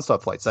found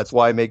nonstop flights. That's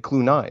why I made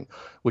Clue 9,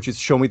 which is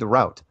show me the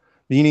route.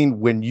 Meaning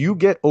when you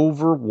get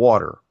over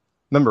water,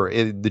 remember,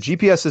 the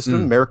GPS system,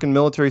 American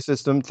military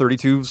system,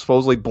 32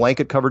 supposedly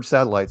blanket covered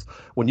satellites,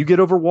 when you get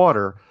over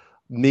water,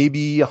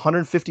 maybe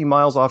 150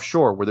 miles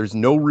offshore where there's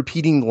no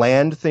repeating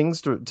land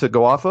things to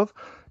go off of,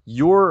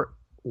 your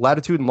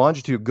latitude and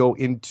longitude go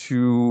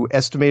into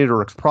estimated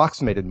or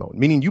approximated mode,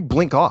 meaning you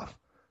blink off,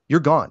 you're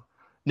gone.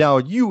 Now,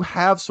 you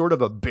have sort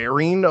of a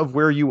bearing of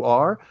where you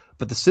are,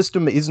 but the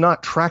system is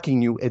not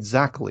tracking you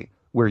exactly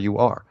where you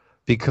are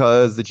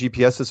because the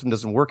GPS system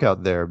doesn't work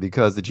out there,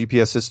 because the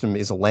GPS system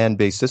is a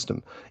land-based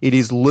system. It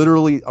is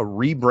literally a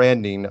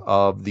rebranding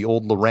of the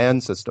old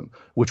Loran system,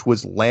 which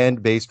was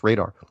land-based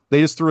radar. They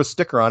just threw a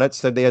sticker on it,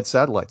 said they had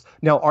satellites.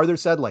 Now, are there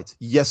satellites?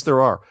 Yes,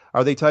 there are.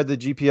 Are they tied to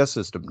the GPS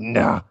system?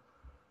 Nah.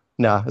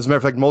 As a matter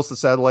of fact, most of the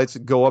satellites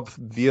go up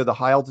via the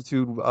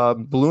high-altitude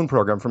balloon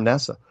program from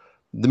NASA.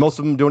 Most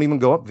of them don't even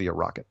go up via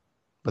rocket.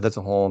 But that's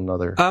a whole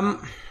nother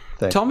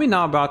thing. Tell me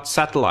now about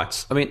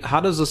satellites. I mean,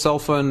 how does a cell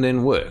phone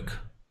then work?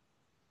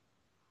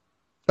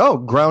 Oh,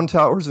 ground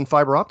towers and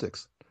fiber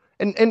optics.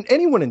 And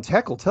anyone in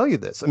tech will tell you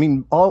this. I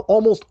mean,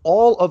 almost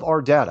all of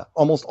our data,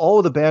 almost all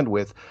of the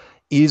bandwidth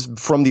is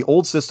from the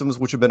old systems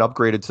which have been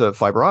upgraded to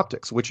fiber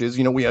optics, which is,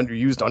 we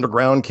used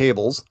underwater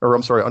cables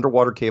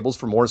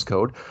for Morse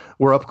code.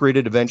 Were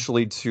upgraded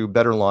eventually to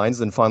better lines,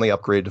 then finally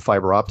upgraded to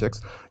fiber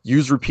optics.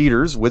 Use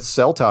repeaters with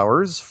cell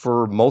towers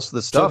for most of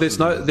the stuff.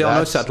 So there are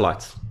no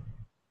satellites?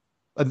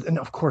 And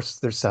of course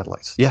there's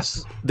satellites.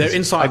 Yes. They're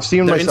inside. I've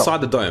seen them myself.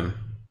 Inside the dome.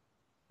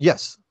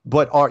 Yes.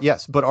 But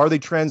are they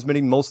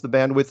transmitting most of the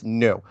bandwidth?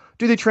 No.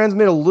 Do they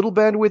transmit a little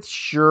bandwidth?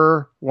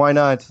 Sure, why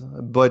not?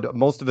 But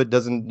most of it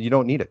doesn't. You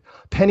don't need it.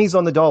 Pennies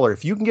on the dollar.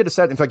 If you can get a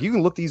set, in fact, you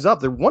can look these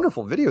up. They're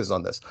wonderful videos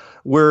on this,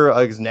 where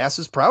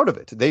NASA's proud of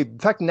it. In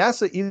fact,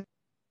 NASA is.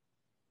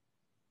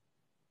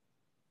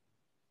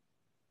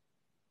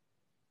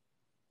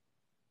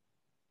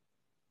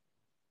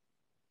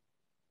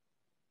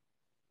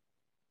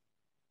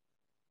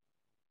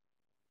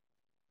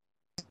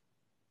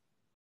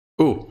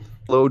 Ooh.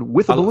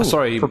 With a balloon.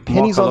 Sorry, for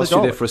pennies Mark, I on lost the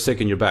dollar. you there for a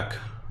second. You're back.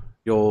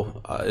 Your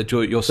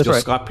Skype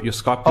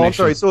connection. Oh, I'm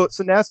sorry. So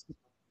NASA.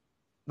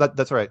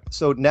 That's all right.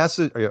 So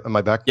NASA. Am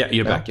I back? Yeah,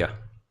 you're back. Yeah.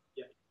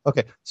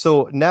 Okay.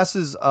 So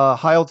NASA's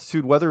high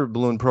altitude weather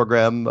balloon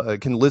program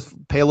can lift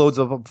payloads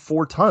of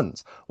 4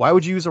 tons. Why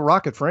would you use a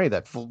rocket for any of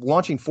that?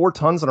 Launching 4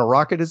 tons on a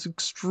rocket is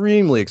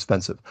extremely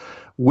expensive.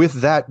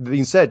 With that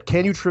being said,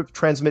 can you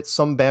transmit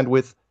some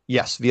bandwidth?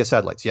 Yes, via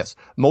satellites. Yes.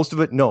 Most of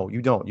it, no,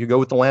 you don't. You go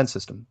with the land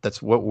system.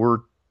 That's what we're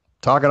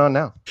talking on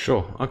now.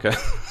 Sure. Okay.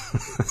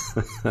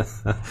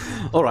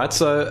 All right.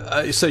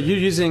 So you're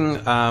using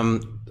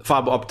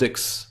fiber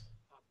optics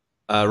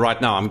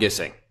right now, I'm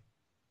guessing.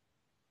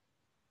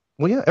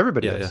 Well, yeah,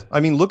 everybody is. Yeah. I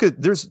mean, look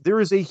at there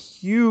is a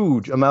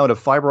huge amount of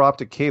fiber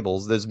optic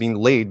cables that's being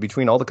laid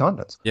between all the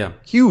continents. Yeah.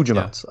 Huge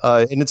amounts.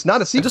 And it's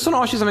not a secret. I just want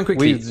to ask you something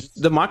quickly.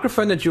 The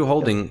microphone that you're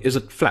holding, is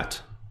it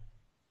flat?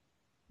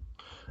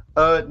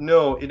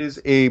 No, it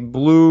is a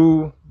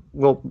blue.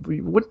 Well,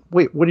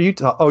 wait, what are you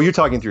talking? Oh, you're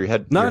talking through your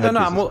head. No.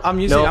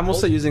 I'm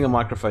also using a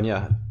microphone.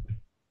 Yeah.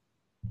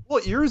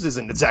 Well, yours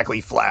isn't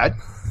exactly flat.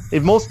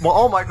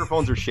 All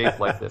microphones are shaped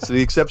like this, with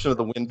the exception of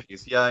the wind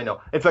piece. Yeah, I know.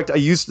 In fact,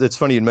 it's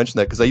funny you mentioned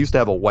that because I used to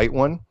have a white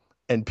one,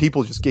 and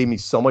people just gave me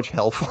so much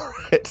hell for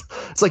it.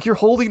 It's like, you're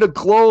holding a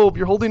globe.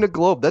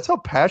 That's how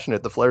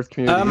passionate the flat Earth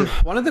community is.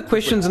 One of the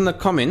questions in the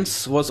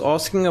comments was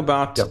asking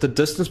about the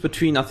distance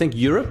between, I think,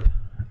 Europe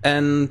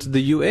and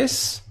the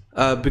US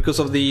because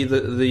of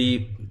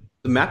the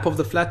map of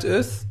the flat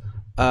Earth.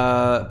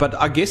 But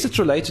I guess it's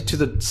related to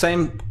the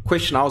same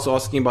question I was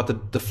asking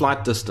about the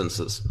flight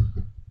distances.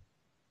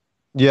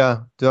 Yeah,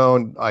 I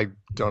don't know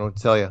what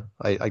to tell you.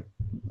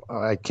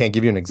 I can't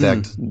give you an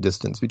exact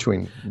distance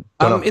between.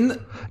 Got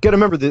to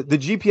remember the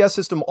GPS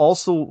system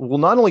also will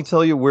not only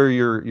tell you where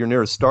your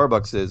nearest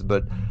Starbucks is,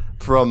 but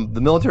from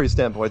the military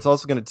standpoint, it's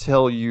also going to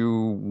tell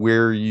you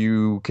where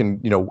you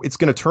can. It's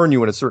going to turn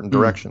you in a certain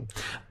direction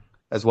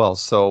as well.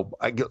 So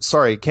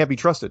sorry, it can't be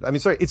trusted. I mean,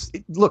 sorry.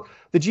 Look,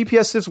 the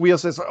GPS system we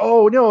says,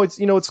 oh no,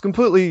 it's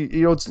completely,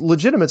 it's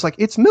legitimate. It's like,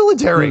 it's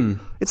military.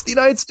 It's the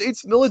United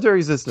States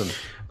military system.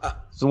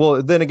 So,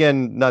 well, then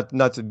again, not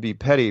to be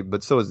petty,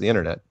 but so is the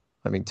internet.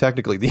 I mean,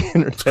 technically, the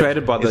internet it's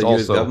created by the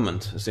US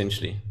government,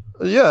 essentially.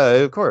 Yeah,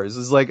 of course.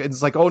 It's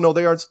like, oh no,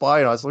 they aren't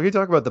spying on us. What are you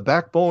talking about? The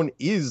backbone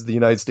is the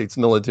United States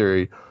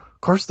military.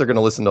 Of course, they're going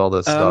to listen to all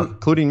this stuff,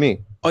 including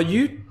me. Are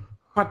you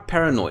quite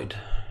paranoid?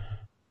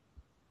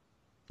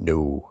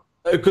 No.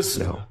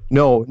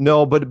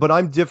 No, but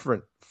I'm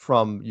different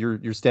from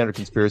your standard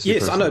conspiracy.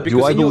 Yes, person. I know.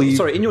 Because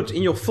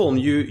in your film,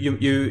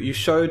 you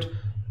showed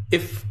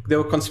if there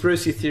were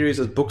conspiracy theories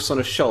as books on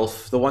a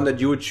shelf, the one that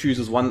you would choose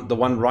is the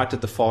one right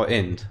at the far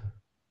end.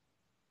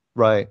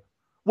 Right.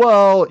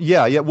 Well,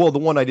 yeah. Well, the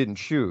one I didn't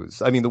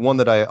choose. I mean, the one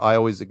that I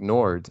always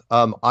ignored.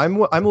 I'm a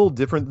little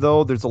different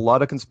though. There's a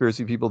lot of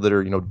conspiracy people that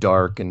are,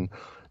 dark and,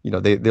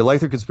 they like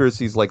their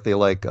conspiracies like they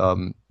like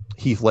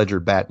Heath Ledger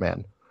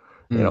Batman.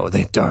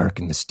 They're dark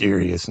and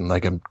mysterious and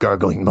like I'm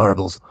gargling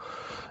marbles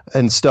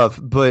and stuff.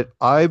 But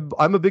I'm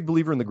a big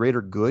believer in the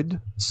greater good.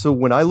 So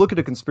when I look at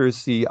a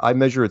conspiracy, I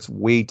measure its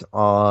weight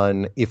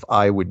on if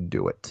I would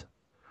do it.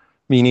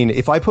 Meaning,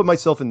 if I put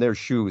myself in their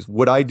shoes,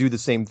 would I do the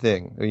same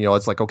thing?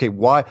 It's like, okay,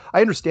 why?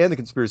 I understand the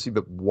conspiracy,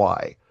 but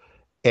why?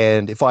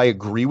 And if I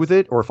agree with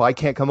it, or if I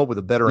can't come up with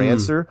a better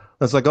answer,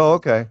 it's like, oh,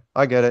 okay,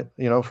 I get it.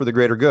 For the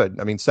greater good.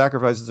 I mean,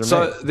 sacrifices are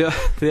made. So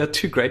there are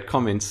two great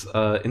comments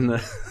in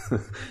the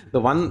the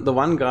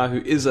one guy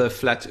who is a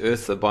flat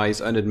earther by his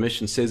own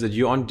admission says that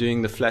you aren't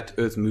doing the flat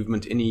Earth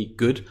movement any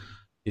good.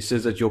 He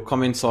says that your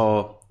comments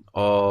are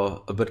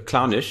a bit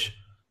clownish.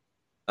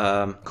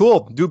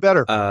 Cool. Do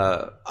better.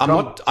 I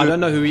don't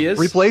know who he is.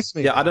 Replace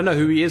me. Yeah, I don't know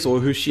who he is or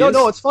who she is.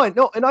 No, it's fine.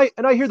 No, and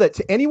I hear that.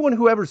 To anyone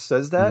who ever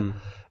says that,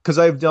 because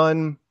I've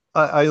done.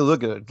 I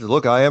look at it.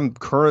 Look, I am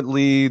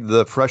currently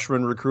the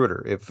freshman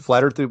recruiter. If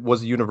Flat Earth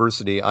was a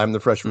university, I'm the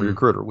freshman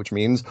recruiter, which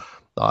means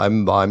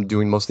I'm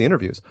doing most of the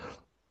interviews.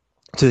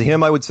 To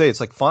him, I would say it's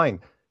like,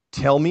 fine.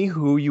 Tell me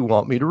who you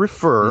want me to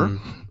refer.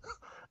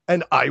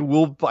 And I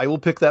will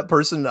pick that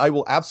person. I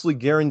will absolutely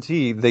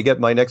guarantee they get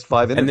my next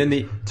 5 interviews. And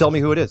then tell me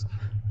who it is.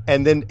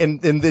 And then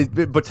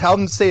but tell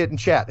them to say it in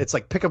chat. It's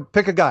like pick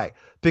a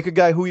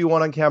guy who you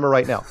want on camera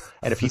right now.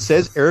 And if he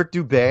says Eric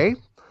Dubay,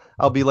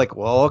 I'll be like,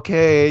 well,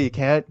 okay, you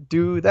can't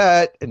do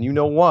that, and you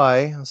know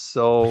why.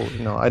 So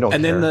I don't.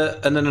 And care.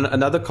 then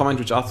another comment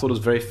which I thought was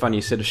very funny.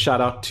 He said a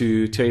shout out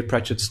to Terry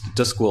Pratchett's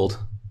Discworld.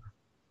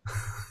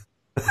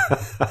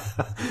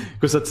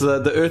 Because it's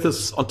the Earth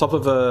is on top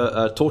of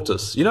a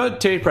tortoise.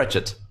 Terry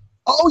Pratchett.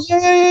 Oh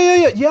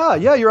yeah.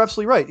 You're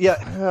absolutely right.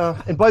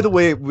 Yeah. And by the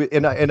way,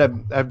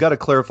 I've got to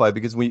clarify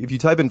because if you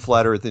type in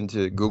flat Earth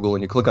into Google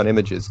and you click on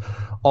images,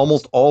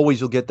 almost always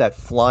you'll get that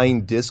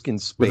flying disc in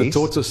space. With a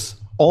tortoise.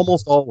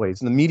 Almost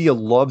always, and the media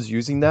loves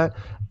using that.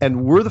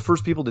 And we're the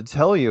first people to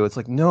tell you it's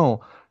like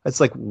no. It's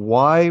like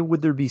why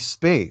would there be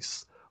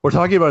space? We're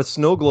talking about a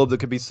snow globe that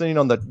could be sitting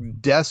on the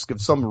desk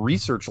of some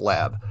research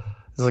lab.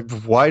 It's like,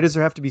 why does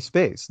there have to be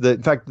space?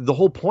 In fact, the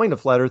whole point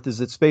of flat Earth is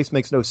that space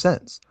makes no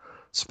sense.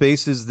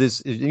 Space is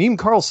this, and even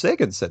Carl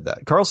Sagan said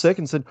that. Carl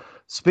Sagan said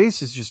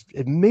space is just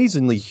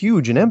amazingly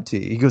huge and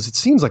empty. He goes, it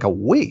seems like a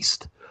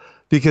waste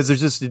because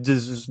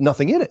there's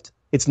nothing in it.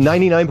 It's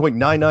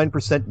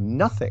 99.99%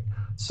 nothing.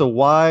 So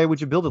why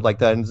would you build it like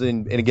that?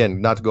 And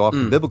again, not to go off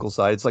the biblical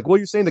side, it's like, well,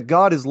 you're saying that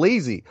God is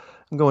lazy.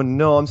 I'm going,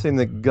 no, I'm saying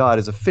that God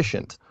is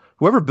efficient.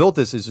 Whoever built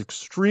this is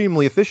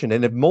extremely efficient.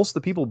 And if most of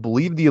the people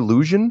believe the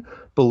illusion,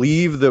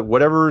 believe that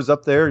whatever is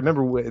up there,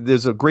 remember,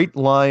 there's a great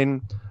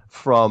line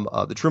from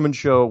The Truman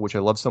Show, which I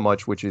love so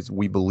much, which is,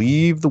 we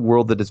believe the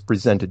world that is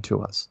presented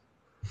to us.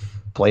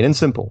 Plain and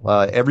simple.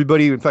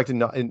 Everybody, in fact,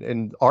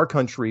 in our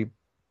country,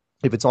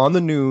 if it's on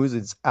the news,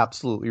 it's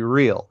absolutely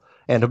real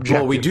and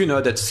objective. Well, we do know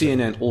that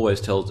CNN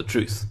always tells the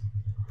truth.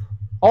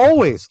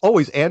 Always.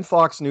 And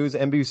Fox News,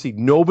 NBC.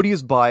 Nobody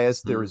is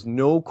biased. There is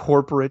no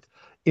corporate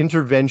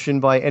intervention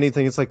by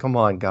anything. It's like, come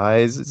on,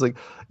 guys. It's like,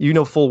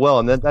 full well.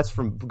 And that's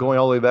from going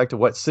all the way back to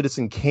what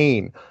Citizen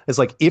Kane. It's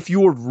like, if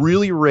you are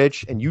really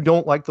rich and you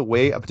don't like the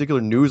way a particular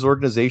news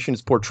organization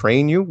is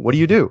portraying you, what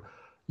do?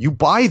 You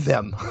buy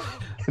them.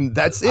 And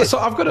that's it. So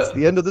I've got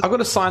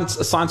a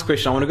science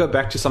question. I want to go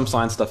back to some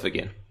science stuff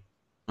again.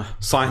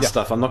 Science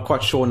stuff. I'm not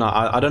quite sure now.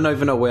 I don't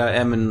even know where I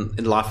am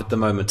in life at the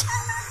moment.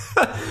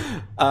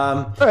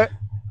 All right.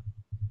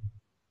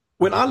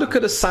 When I look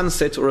at a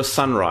sunset or a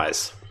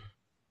sunrise,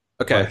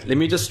 okay, Let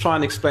me just try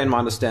and explain my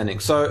understanding.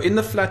 So in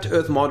the flat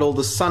Earth model,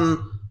 the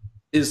sun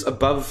is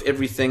above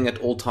everything at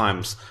all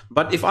times.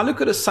 But if I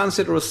look at a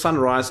sunset or a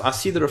sunrise, I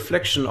see the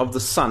reflection of the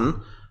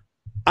sun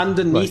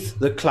underneath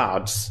the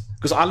clouds.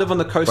 Because I live on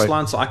the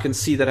coastline, so I can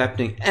see that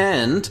happening.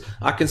 And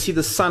I can see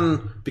the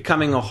sun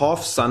becoming a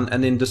half sun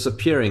and then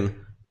disappearing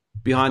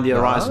behind the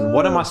horizon.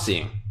 What am I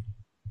seeing?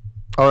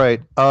 All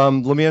right.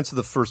 Let me answer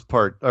the first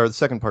part, or the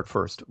second part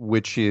first,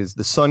 which is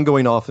the sun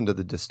going off into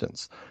the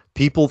distance.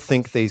 People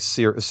think they've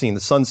seen the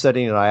sun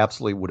setting, and I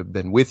absolutely would have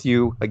been with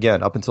you,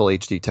 again, up until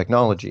HD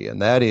technology. And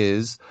that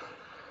is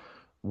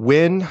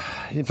when,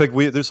 in fact,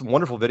 there's some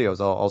wonderful videos.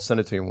 I'll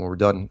send it to you when we're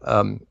done,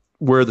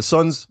 where the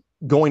sun's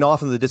going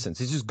off into the distance.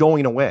 It's just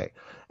going away.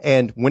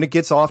 And when it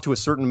gets off to a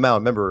certain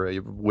amount,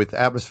 remember, with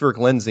atmospheric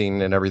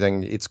lensing and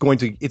everything, it's going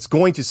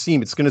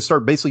to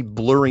start basically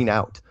blurring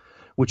out,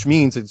 which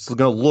means it's going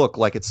to look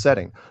like it's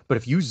setting. But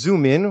if you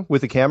zoom in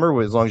with the camera,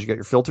 as long as you get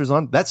your filters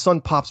on, that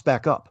sun pops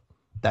back up.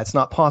 That's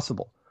not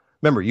possible.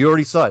 Remember, you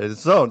already saw it.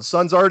 The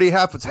sun's already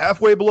it's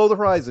halfway below the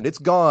horizon. It's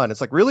gone.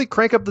 It's like, really?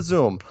 Crank up the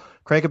zoom.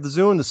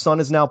 The sun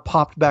is now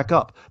popped back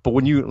up. But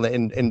when you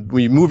when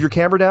you move your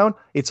camera down,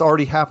 it's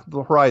already half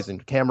the horizon.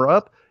 Camera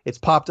up, it's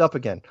popped up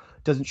again.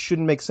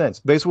 Shouldn't make sense.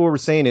 Basically, what we're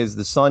saying is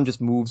the sun just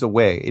moves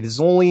away. It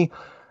is only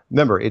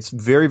Remember, it's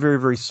very, very,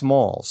 very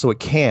small, so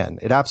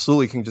it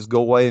absolutely can just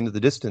go away into the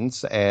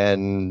distance,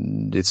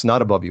 and it's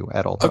not above you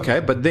at all times.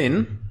 Okay, but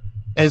then,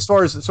 and as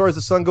far as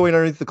the sun going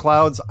underneath the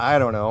clouds, I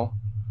don't know.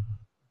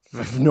 I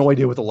have no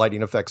idea what the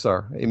lighting effects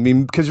are. I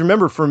mean, because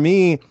remember, for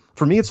me,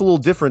 it's a little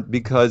different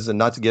because, and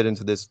not to get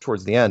into this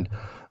towards the end,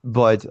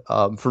 but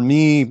for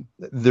me,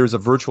 there's a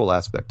virtual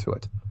aspect to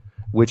it,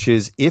 which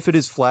is if it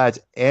is flat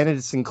and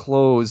it's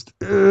enclosed,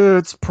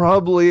 it's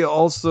probably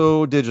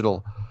also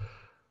digital.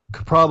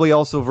 Probably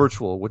also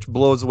virtual, which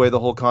blows away the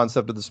whole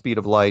concept of the speed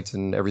of light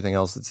and everything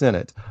else that's in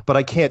it. But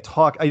I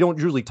don't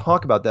usually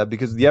talk about that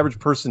because the average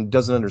person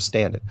doesn't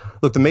understand it.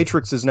 Look, the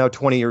Matrix is now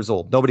 20 years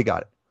old. Nobody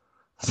got it.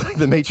 It's like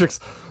the Matrix,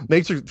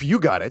 you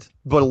got it.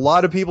 But a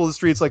lot of people in the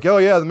streets like, oh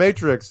yeah, the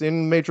Matrix,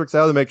 in Matrix,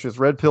 out of the Matrix,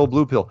 red pill,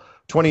 blue pill.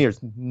 20 years.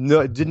 No,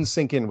 it didn't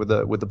sink in with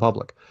the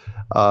public.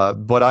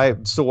 But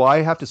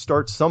I have to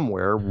start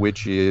somewhere,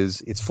 which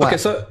is it's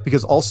flat. Okay,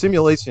 because all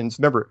simulations,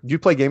 remember, do you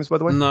play games, by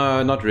the way?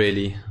 No, not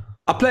really.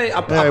 I play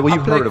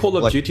Call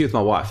of Duty with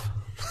my wife.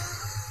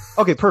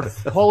 Okay,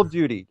 perfect. Call of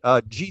Duty,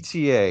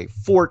 GTA,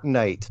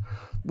 Fortnite,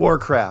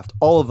 Warcraft,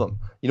 all of them.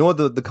 You know what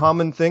the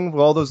common thing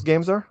with all those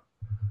games are?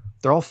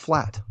 They're all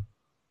flat,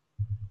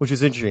 which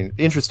is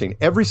interesting.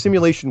 Every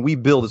simulation we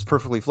build is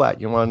perfectly flat.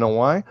 You want to know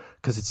why?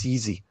 Because it's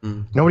easy.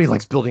 Nobody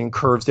likes building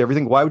curves to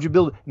everything. Why would you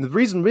build it? And the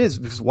reason is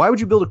because why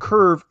would you build a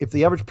curve if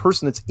the average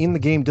person that's in the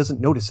game doesn't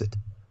notice it?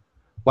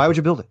 Why would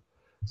you build it?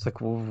 It's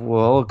like,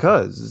 well,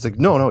 because it's like,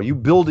 no, you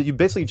build it. You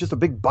basically just a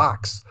big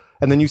box,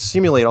 and then you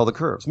simulate all the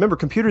curves. Remember,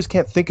 computers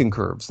can't think in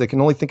curves; they can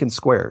only think in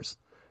squares,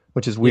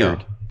 which is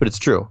weird, but it's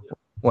true.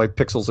 Like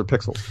pixels are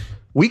pixels.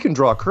 We can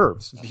draw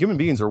curves. Human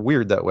beings are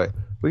weird that way.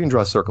 We can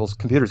draw circles.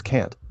 Computers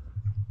can't.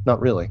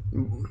 Not really.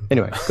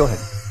 Anyway, go ahead.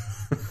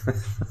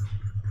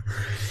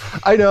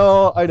 I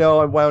know.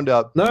 I'm wound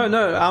up. No.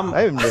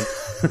 I haven't been.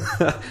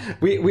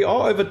 we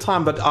are over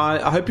time, but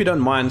I hope you don't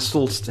mind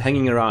still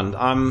hanging around.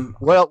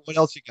 Well, what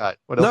else you got?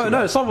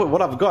 No, it's not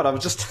what I've got. I've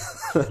just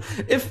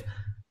if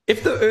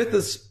the Earth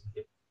is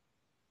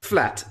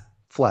flat,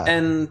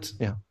 and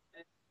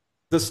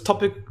this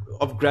topic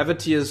of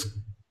gravity is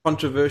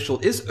controversial.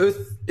 Is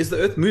the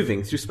Earth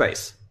moving through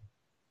space?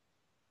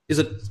 Is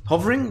it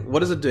hovering?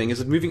 What is it doing? Is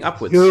it moving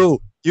upwards?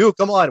 You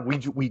come on.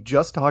 We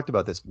just talked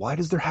about this. Why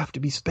does there have to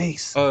be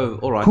space? Oh,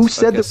 all right. Who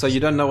said that? So you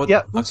don't know what?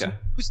 Yeah. Okay.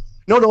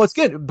 No, it's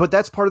good. But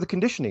that's part of the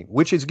conditioning,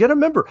 which is, you got to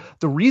remember,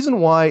 the reason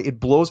why it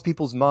blows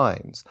people's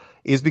minds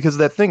is because of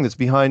that thing that's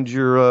behind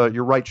your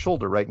right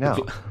shoulder right now,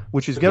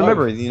 which is, you got to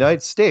remember, in the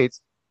United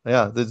States,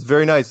 yeah, that's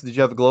very nice. Did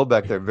you have a globe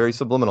back there? Very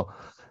subliminal.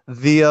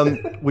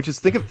 Which is,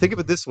 think of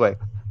it this way.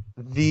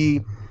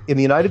 In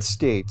the United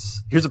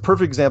States, here's a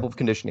perfect example of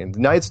conditioning. In the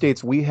United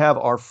States, we have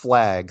our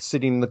flag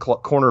sitting in the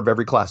corner of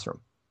every classroom,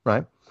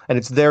 right? And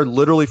it's there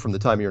literally from the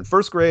time you're in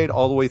first grade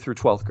all the way through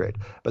 12th grade.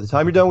 By the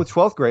time you're done with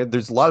 12th grade,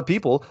 there's a lot of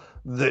people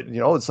that,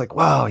 it's like,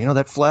 wow,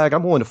 that flag,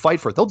 I'm willing to fight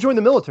for it. They'll join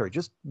the military,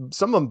 just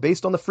some of them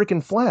based on the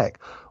freaking flag.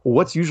 Well,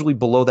 what's usually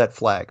below that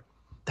flag?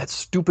 That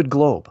stupid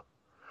globe.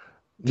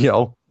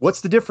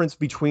 What's the difference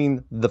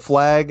between the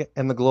flag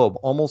and the globe?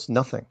 Almost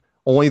nothing.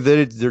 Only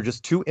that they're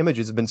just two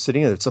images have been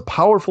sitting in it. It's a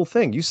powerful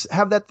thing. You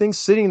have that thing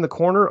sitting in the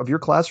corner of your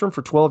classroom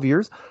for 12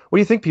 years. What do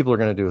you think people are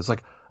going to do? It's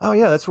like, oh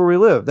yeah, that's where we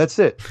live. That's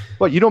it.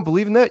 What, you don't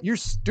believe in that? You're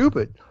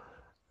stupid.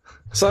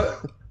 So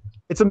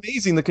it's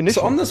amazing the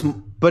condition. So on this,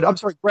 but I'm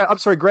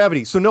sorry,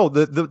 gravity. So no,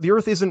 the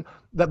Earth isn't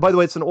that. By the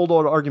way, it's an old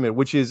argument,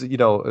 which is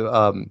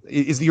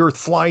is the Earth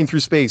flying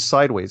through space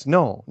sideways?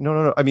 No.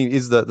 I mean,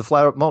 is the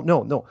flat?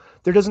 No.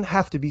 There doesn't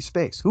have to be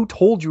space. Who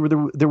told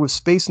you there was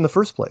space in the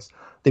first place?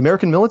 The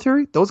American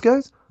military? Those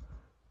guys?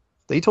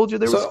 They told you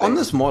there was space? So on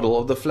this model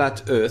of the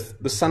flat Earth,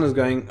 the sun is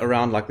going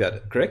around like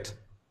that, correct?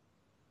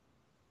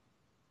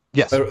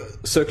 Yes.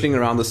 Circling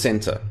around the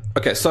center.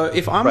 Okay, so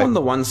if I'm on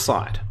the one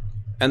side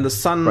and the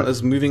sun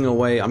is moving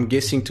away, I'm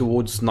guessing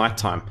towards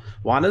nighttime,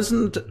 why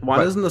doesn't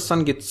the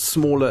sun get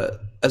smaller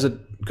as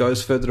it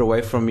goes further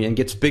away from me and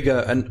gets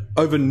bigger? And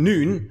over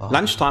noon,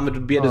 lunchtime, it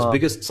would be at its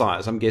biggest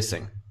size, I'm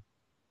guessing.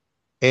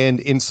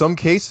 And in some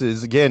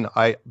cases, again,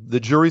 the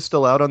jury's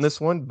still out on this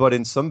one, but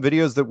in some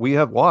videos that we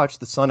have watched,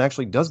 the sun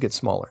actually does get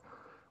smaller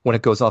when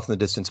it goes off in the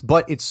distance.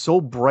 But it's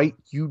so bright,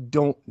 you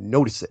don't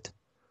notice it.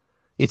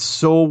 It's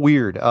so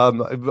weird.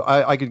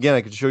 I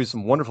could show you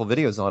some wonderful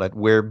videos on it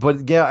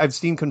but I've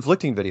seen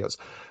conflicting videos,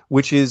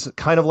 which is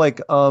kind of like,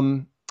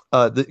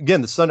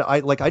 the sun.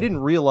 I didn't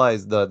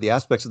realize the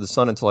aspects of the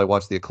sun until I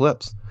watched the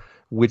eclipse,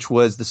 which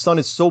was the sun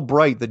is so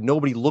bright that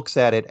nobody looks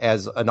at it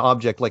as an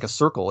object like a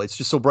circle. It's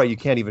just so bright you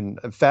can't even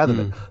fathom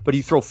it. But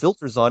you throw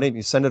filters on it and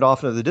you send it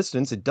off into the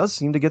distance, it does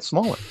seem to get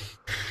smaller.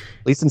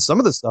 At least in some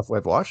of the stuff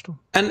I've watched.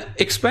 And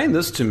explain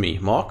this to me,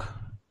 Mark.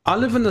 I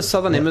live in the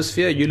southern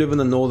hemisphere, you live in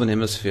the northern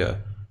hemisphere.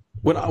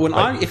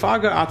 If I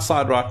go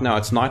outside right now,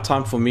 it's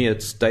nighttime for me,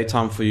 it's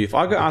daytime for you. If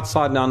I go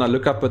outside now and I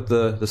look up at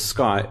the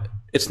sky,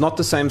 it's not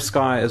the same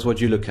sky as what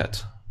you look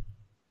at.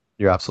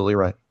 You're absolutely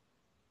right.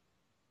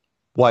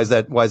 Why does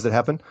that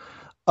happen?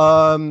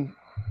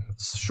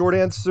 Short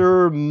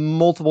answer,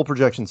 multiple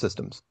projection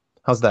systems.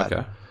 How's that?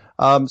 Okay.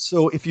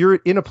 So if you're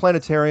in a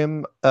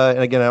planetarium, and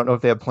again, I don't know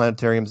if they have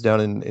planetariums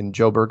down in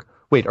Joburg.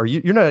 Wait,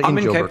 you're not I'm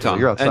in in Joburg, Cape Town,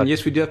 you're outside. and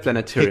yes, we do have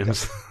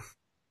planetariums.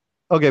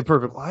 Okay,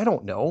 perfect. Well, I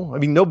don't know. I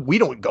mean, no, we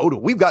don't go to.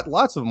 We've got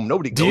lots of them.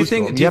 Nobody Do goes you to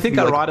think? them. Do you think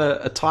I ride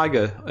a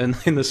tiger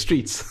in the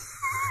streets,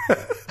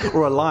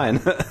 or a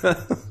lion?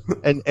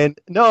 And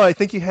no, I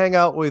think you hang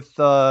out with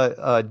D.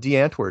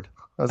 Antwoord.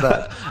 How's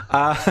that?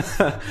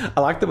 I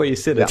like the way you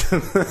said it.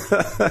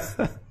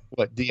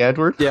 What, D.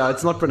 Antwoord? Yeah,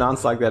 it's not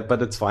pronounced like that,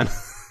 but it's fine.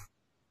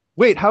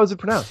 Wait, how is it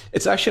pronounced?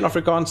 It's actually an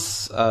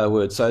Afrikaans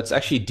word, so it's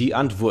actually die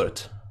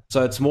Antwoord.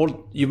 So it's more.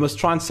 You must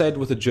try and say it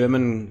with a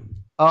German.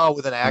 Oh,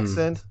 with an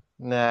accent?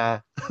 Nah.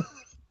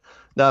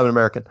 No, I'm an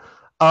American.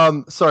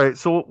 Sorry.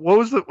 So what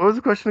was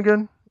the question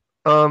again?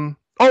 Oh,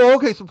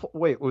 okay. So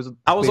wait,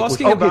 I was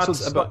asking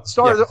about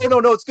stars. Yeah. Oh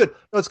no, it's good.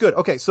 No, it's good.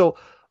 Okay, so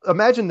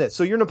imagine this.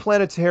 So you're in a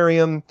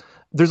planetarium.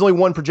 There's only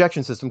one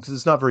projection system because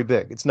it's not very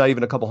big. It's not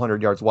even a couple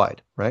 100 yards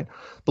wide, right?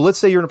 But let's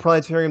say you're in a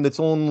planetarium that's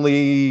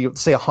only,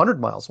 say, 100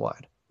 miles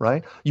wide,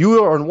 right?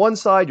 You are on one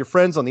side, your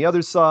friend's on the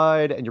other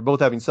side, and you're both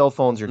having cell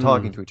phones, you're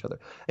talking to each other.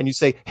 And you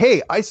say,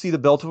 hey, I see the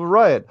Belt of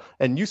Orion.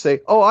 And you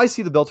say, oh, I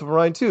see the Belt of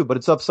Orion too, but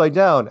it's upside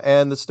down,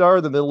 and the star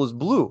in the middle is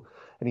blue.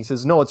 And he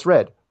says, no, it's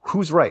red.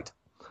 Who's right?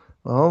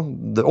 Well,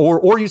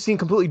 or you've seen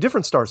completely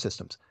different star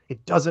systems.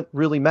 It doesn't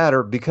really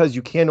matter because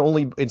you can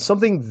only, in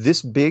something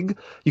this big,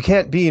 you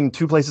can't be in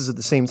two places at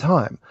the same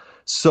time.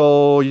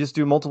 So you just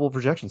do multiple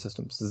projection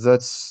systems.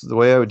 That's the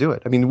way I would do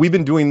it. I mean, we've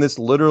been doing this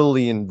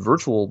literally in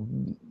virtual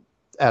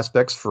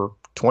aspects for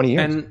 20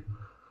 years.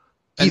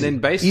 And then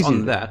based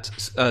on that,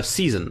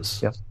 seasons.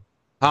 Yes.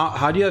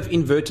 How do you have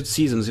inverted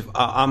seasons? If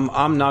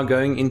I'm now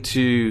going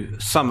into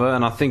summer,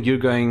 and I think you're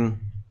going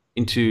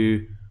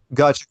into.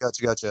 Gotcha.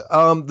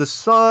 The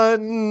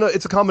sun,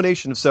 it's a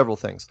combination of several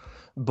things.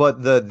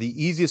 But the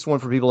easiest one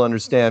for people to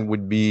understand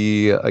would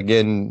be,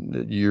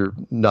 again, you're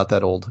not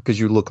that old because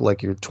you look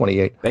like you're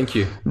 28. Thank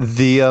you.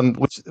 The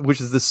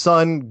which is the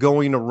sun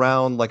going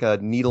around like a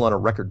needle on a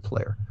record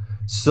player.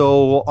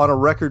 So on a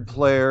record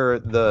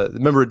player,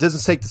 remember, it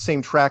doesn't take the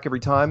same track every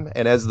time,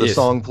 and as the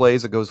song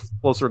plays, it goes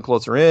closer and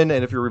closer in,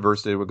 and if you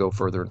reversed it, it would go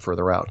further and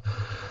further out.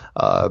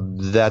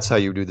 That's how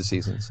you do the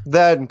seasons.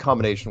 That in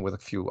combination with a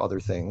few other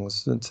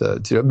things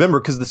to remember,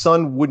 because the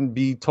sun wouldn't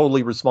be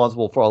totally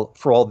responsible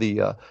for all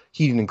the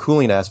heating and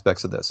cooling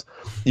aspects of this.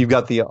 You've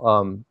got the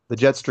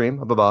jet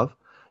stream up above.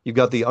 You've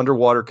got the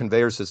underwater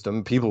conveyor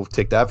system. People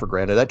take that for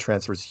granted. That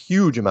transfers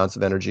huge amounts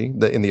of energy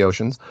in the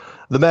oceans.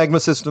 The magma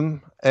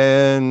system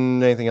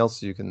and anything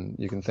else you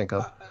can think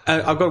of.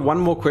 I've got one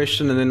more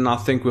question, and then I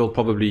think we'll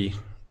probably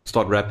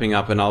start wrapping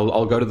up, and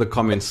I'll go to the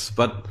comments.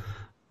 But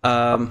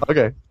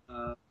okay.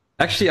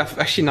 Actually,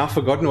 I've now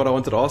forgotten what I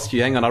wanted to ask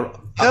you. Hang on,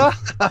 I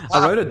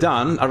wrote it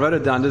down.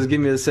 Just give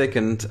me a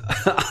second.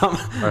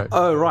 Right.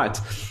 Oh, right.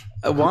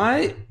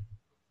 Why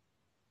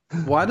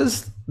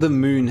does the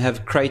moon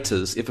have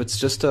craters if it's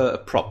just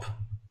a prop?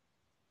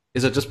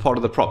 Is it just part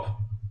of the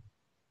prop?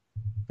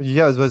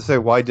 Yeah, I was about to say,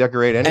 why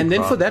decorate any? And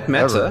then, for that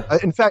matter,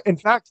 in fact,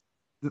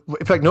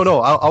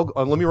 no. I'll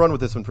let me run with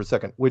this one for a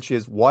second. Which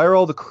is, why are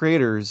all the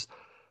craters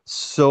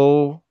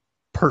so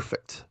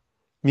perfect?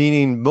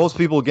 Meaning, most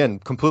people again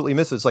completely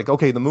miss it. It's like,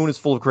 okay, the moon is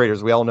full of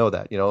craters. We all know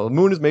that. The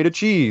moon is made of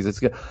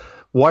cheese.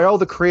 Why are all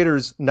the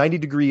craters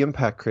 90-degree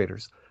impact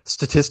craters?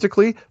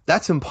 Statistically,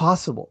 that's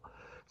impossible.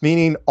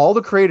 Meaning, all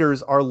the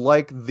craters are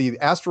like the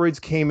asteroids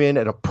came in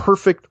at a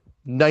perfect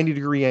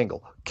 90-degree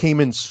angle, came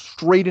in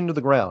straight into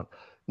the ground,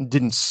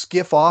 didn't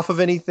skiff off of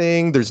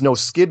anything. There's no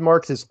skid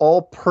marks. It's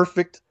all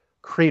perfect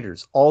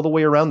craters all the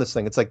way around this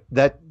thing. It's like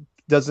that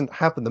doesn't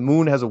happen. The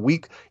moon has a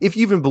weak, if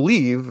you even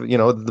believe,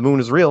 that the moon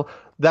is real,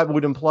 that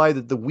would imply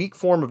that the weak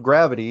form of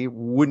gravity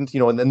wouldn't,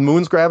 and the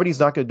moon's gravity is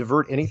not going to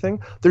divert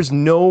anything. There's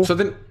no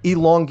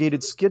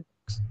elongated skid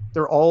marks.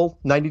 They're all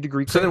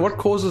 90-degree craters. So then what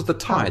causes the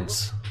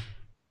tides?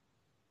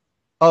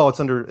 Oh,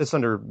 it's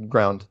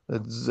underground.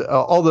 It's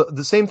all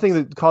the same thing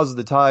that causes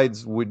the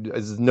tides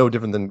is no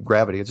different than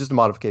gravity. It's just a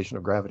modification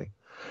of gravity.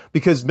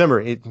 Because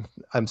remember,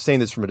 I'm saying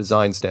this from a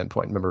design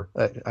standpoint. Remember,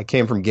 I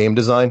came from game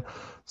design,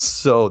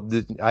 so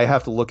I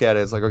have to look at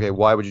it as like, okay,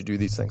 why would you do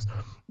these things?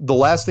 The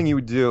last thing you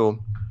would do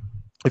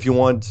if you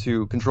want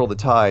to control the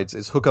tides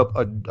is hook up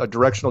a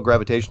directional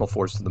gravitational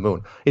force to the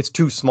moon. It's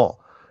too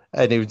small,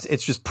 and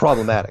it's just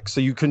problematic. So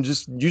you can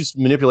just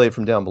manipulate it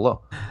from down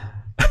below.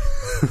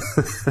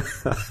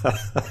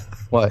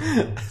 What?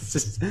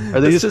 Are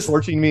they just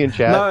torching me in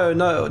chat?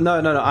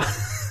 No.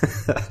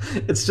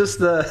 It's just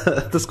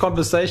this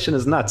conversation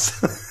is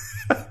nuts.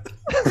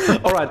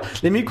 All right,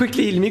 let me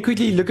quickly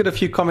look at a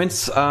few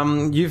comments.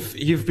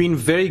 You've been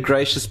very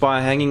gracious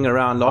by hanging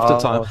around after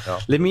time. No.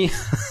 Let me.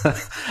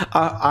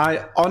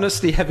 I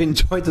honestly have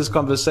enjoyed this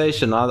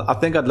conversation. I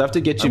think I'd love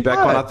to get you back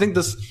on. I think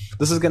this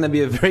is going to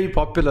be a very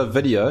popular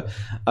video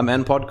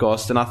and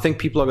podcast, and I think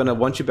people are going to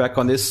want you back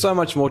on. There's so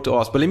much more to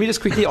ask, but let me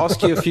just quickly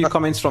ask you a few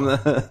comments from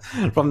the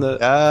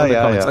comments.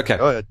 Yeah. Okay.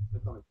 Go ahead.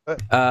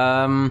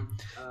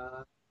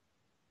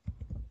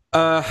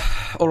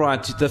 All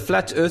right. The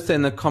flat earther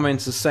in the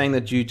comments is saying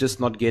that you're just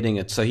not getting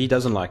it, so he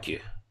doesn't like you.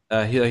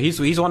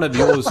 He's one of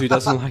yours who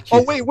doesn't like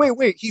you. Oh,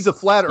 wait. He's a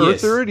flat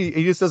Yes. earther and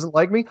he just doesn't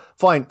like me?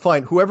 Fine.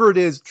 Whoever it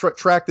is,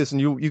 track this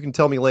and you can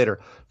tell me later.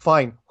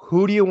 Fine.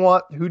 Who do you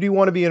want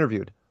to be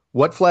interviewed?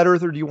 What flat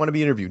earther do you want to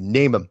be interviewed?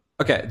 Name him.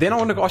 Okay, then I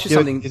want to ask you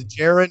something. Is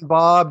Jaron,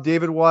 Bob,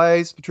 David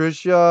Weiss,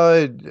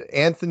 Patricia,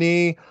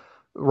 Anthony,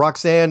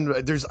 Roxanne?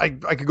 I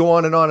could go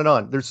on and on and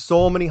on. There's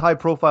so many high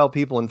profile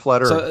people in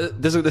flat earth. So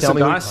there's a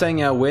guy saying,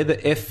 where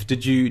the F do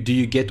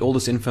you get all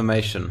this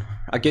information?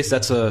 I guess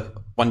that's a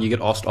one you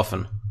get asked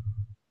often.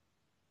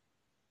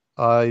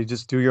 You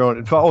just do your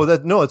own. Oh,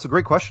 it's a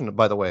great question,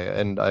 by the way,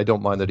 and I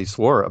don't mind that he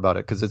swore about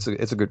it because it's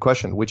a good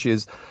question. Which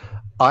is,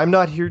 I'm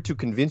not here to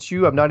convince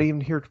you. I'm not even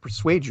here to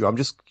persuade you. I'm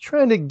just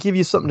trying to give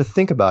you something to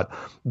think about.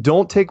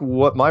 Don't take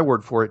my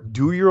word for it.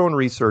 Do your own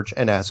research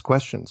and ask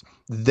questions.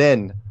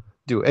 Then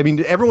do it. I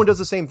mean, everyone does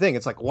the same thing.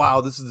 It's like, wow,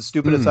 this is the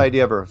stupidest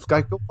idea ever.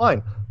 Go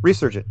fine,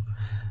 research it.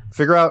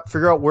 Figure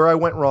out where I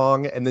went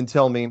wrong, and then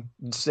tell me.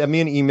 Send me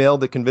an email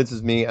that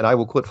convinces me, and I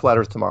will quit Flat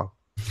Earth tomorrow.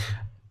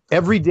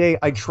 Every day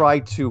I try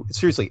to,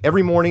 seriously,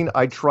 every morning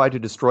I try to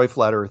destroy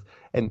Flat Earth,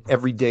 and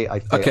every day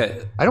I fail.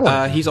 Okay. I don't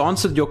want he's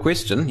answered your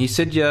question. He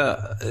said,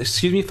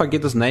 excuse me if I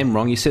get this name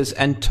wrong. He says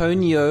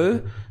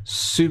Antonio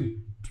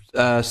Subarats?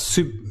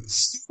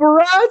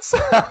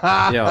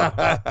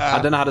 Yeah.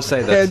 I don't know how to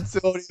say that.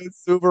 Antonio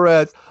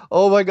Subarats.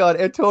 Oh my God.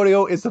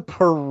 Antonio is a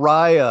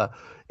pariah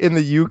in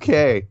the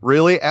UK.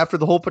 Really? After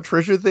the whole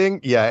Patricia thing?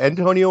 Yeah.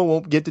 Antonio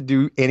won't get to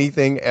do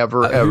anything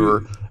ever.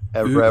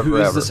 Who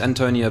is this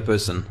Antonio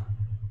person?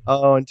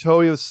 Oh,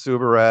 Antonio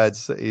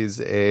Subarats is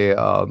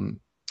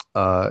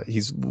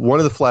he's one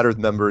of the Flat Earth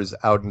members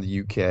out in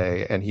the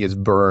UK, and he has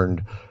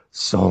burned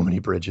so many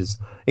bridges,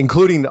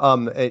 including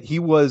he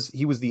was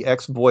the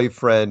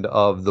ex-boyfriend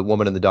of the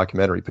woman in the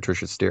documentary,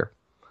 Patricia Steer.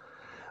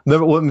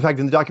 In fact,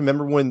 in the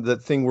documentary, remember when the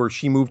thing where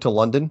she moved to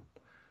London?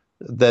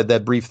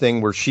 That brief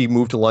thing where she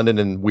moved to London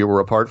and we were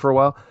apart for a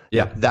while.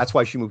 Yeah, that's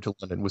why she moved to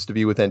London, was to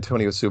be with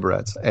Antonio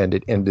Subarats, and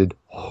it ended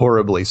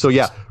horribly. So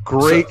yeah,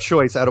 great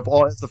choice. Out of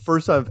all, it's the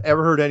first time I've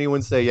ever heard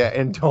anyone say, yeah,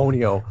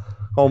 Antonio.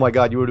 Oh my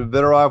God, you would have been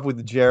better off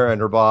with Jaron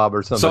or Bob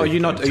or something. So are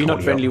you not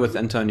friendly with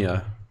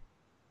Antonio?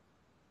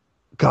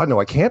 God, no,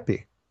 I can't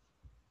be.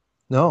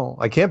 No,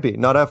 I can't be.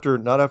 Not after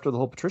the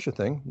whole Patricia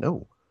thing.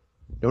 No.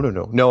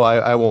 No,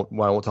 I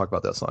won't talk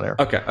about this on air.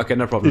 Okay,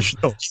 no problem.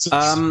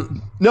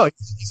 No,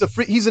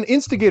 he's an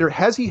instigator.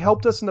 Has he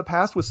helped us in the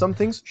past with some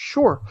things?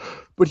 Sure,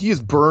 but he has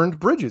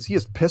burned bridges. He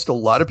has pissed a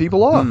lot of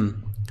people off.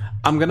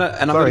 I'm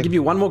gonna give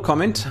you one more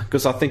comment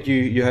because I think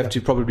you have to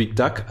probably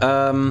duck.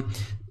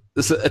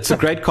 It's a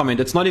great comment.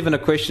 It's not even a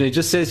question. It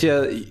just says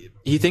here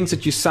he thinks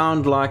that you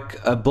sound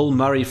like Bill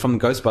Murray from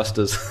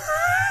Ghostbusters.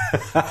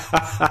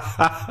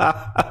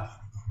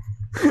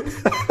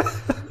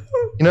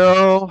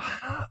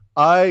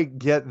 I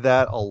get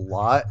that a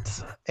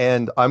lot,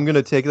 and I'm going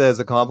to take that as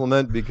a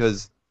compliment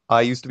because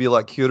I used to be a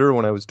lot cuter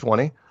when I was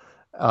 20.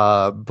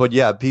 But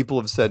yeah, people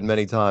have said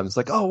many times,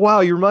 like, oh, wow,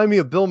 you remind me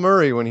of Bill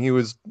Murray when he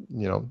was,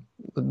 a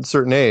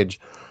certain age.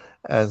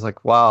 And it's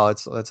like, wow,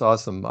 that's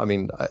awesome. I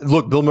mean,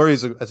 look, Bill Murray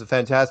is a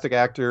fantastic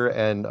actor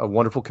and a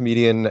wonderful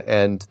comedian,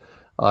 and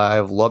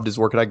I've loved his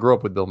work, and I grew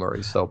up with Bill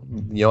Murray. So,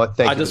 you know what?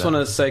 Thank you. I just want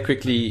to say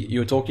quickly, you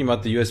were talking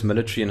about the US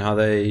military and how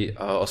they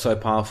are so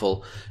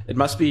powerful. It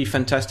must be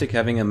fantastic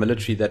having a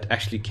military that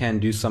actually can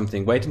do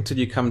something. Wait until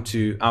you come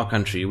to our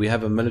country. We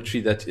have a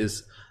military that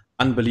is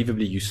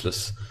unbelievably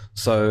useless.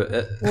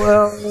 So,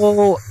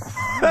 well,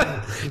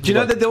 do you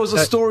know that there was a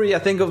story, I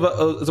think, it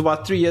was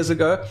about 3 years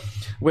ago,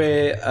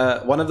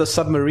 where one of the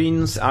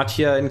submarines out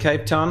here in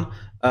Cape Town,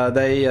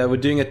 they were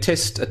doing a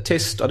test. I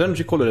don't know if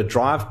you call it a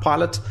drive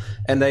pilot,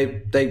 and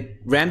they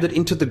rammed it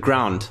into the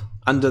ground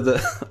onto the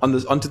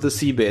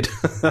seabed,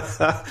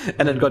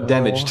 and it got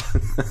damaged.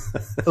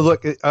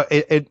 Look,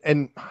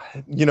 and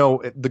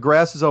the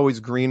grass is always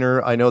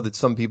greener. I know that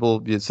some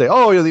people say,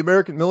 "Oh, the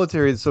American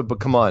military." So, but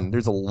come on,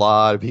 there's a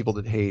lot of people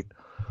that hate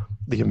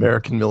the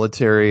American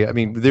military. I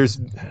mean,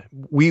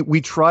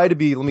 we try to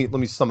be. Let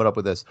me sum it up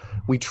with this: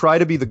 we try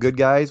to be the good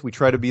guys. We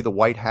try to be the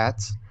white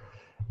hats.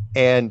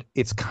 And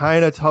it's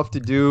kind of tough to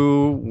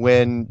do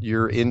when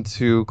you're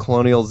into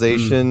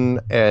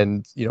colonialization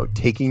and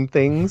taking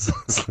things.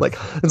 It's like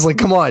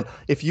come on,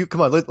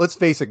 let's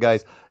face it,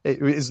 guys.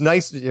 It's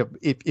nice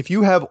if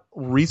you have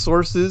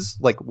resources,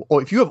 like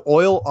if you have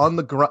oil on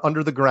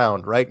under the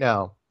ground right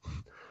now.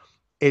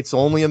 It's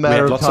only a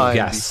matter of time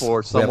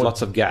before someone. We have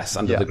lots of gas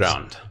under the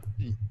ground.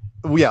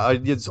 Yeah,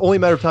 it's only a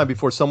matter of time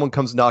before someone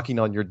comes knocking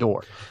on your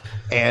door,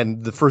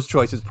 and the first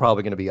choice is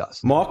probably going to be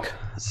us. Mark,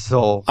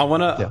 so I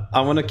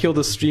wanna kill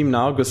the stream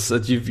now because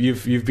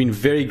you've been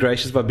very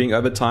gracious by being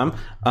over time.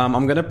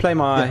 I'm gonna play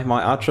my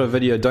outro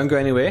video. Don't go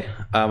anywhere.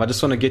 I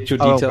just want to get your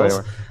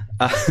details.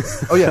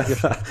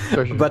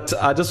 Sure. But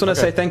I just want to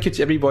say thank you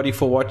to everybody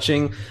for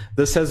watching.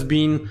 This has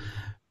been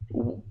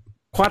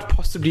quite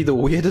possibly the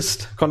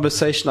weirdest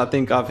conversation I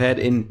think I've had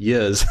in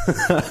years,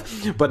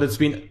 but it's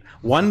been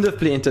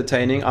wonderfully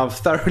entertaining. I've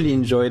thoroughly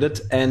enjoyed it,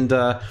 and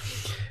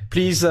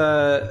please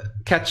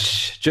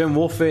catch Germ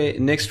Warfare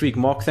next week.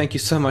 Mark, thank you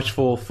so much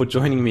for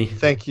joining me.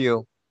 Thank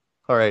you.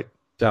 All right.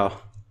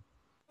 Ciao.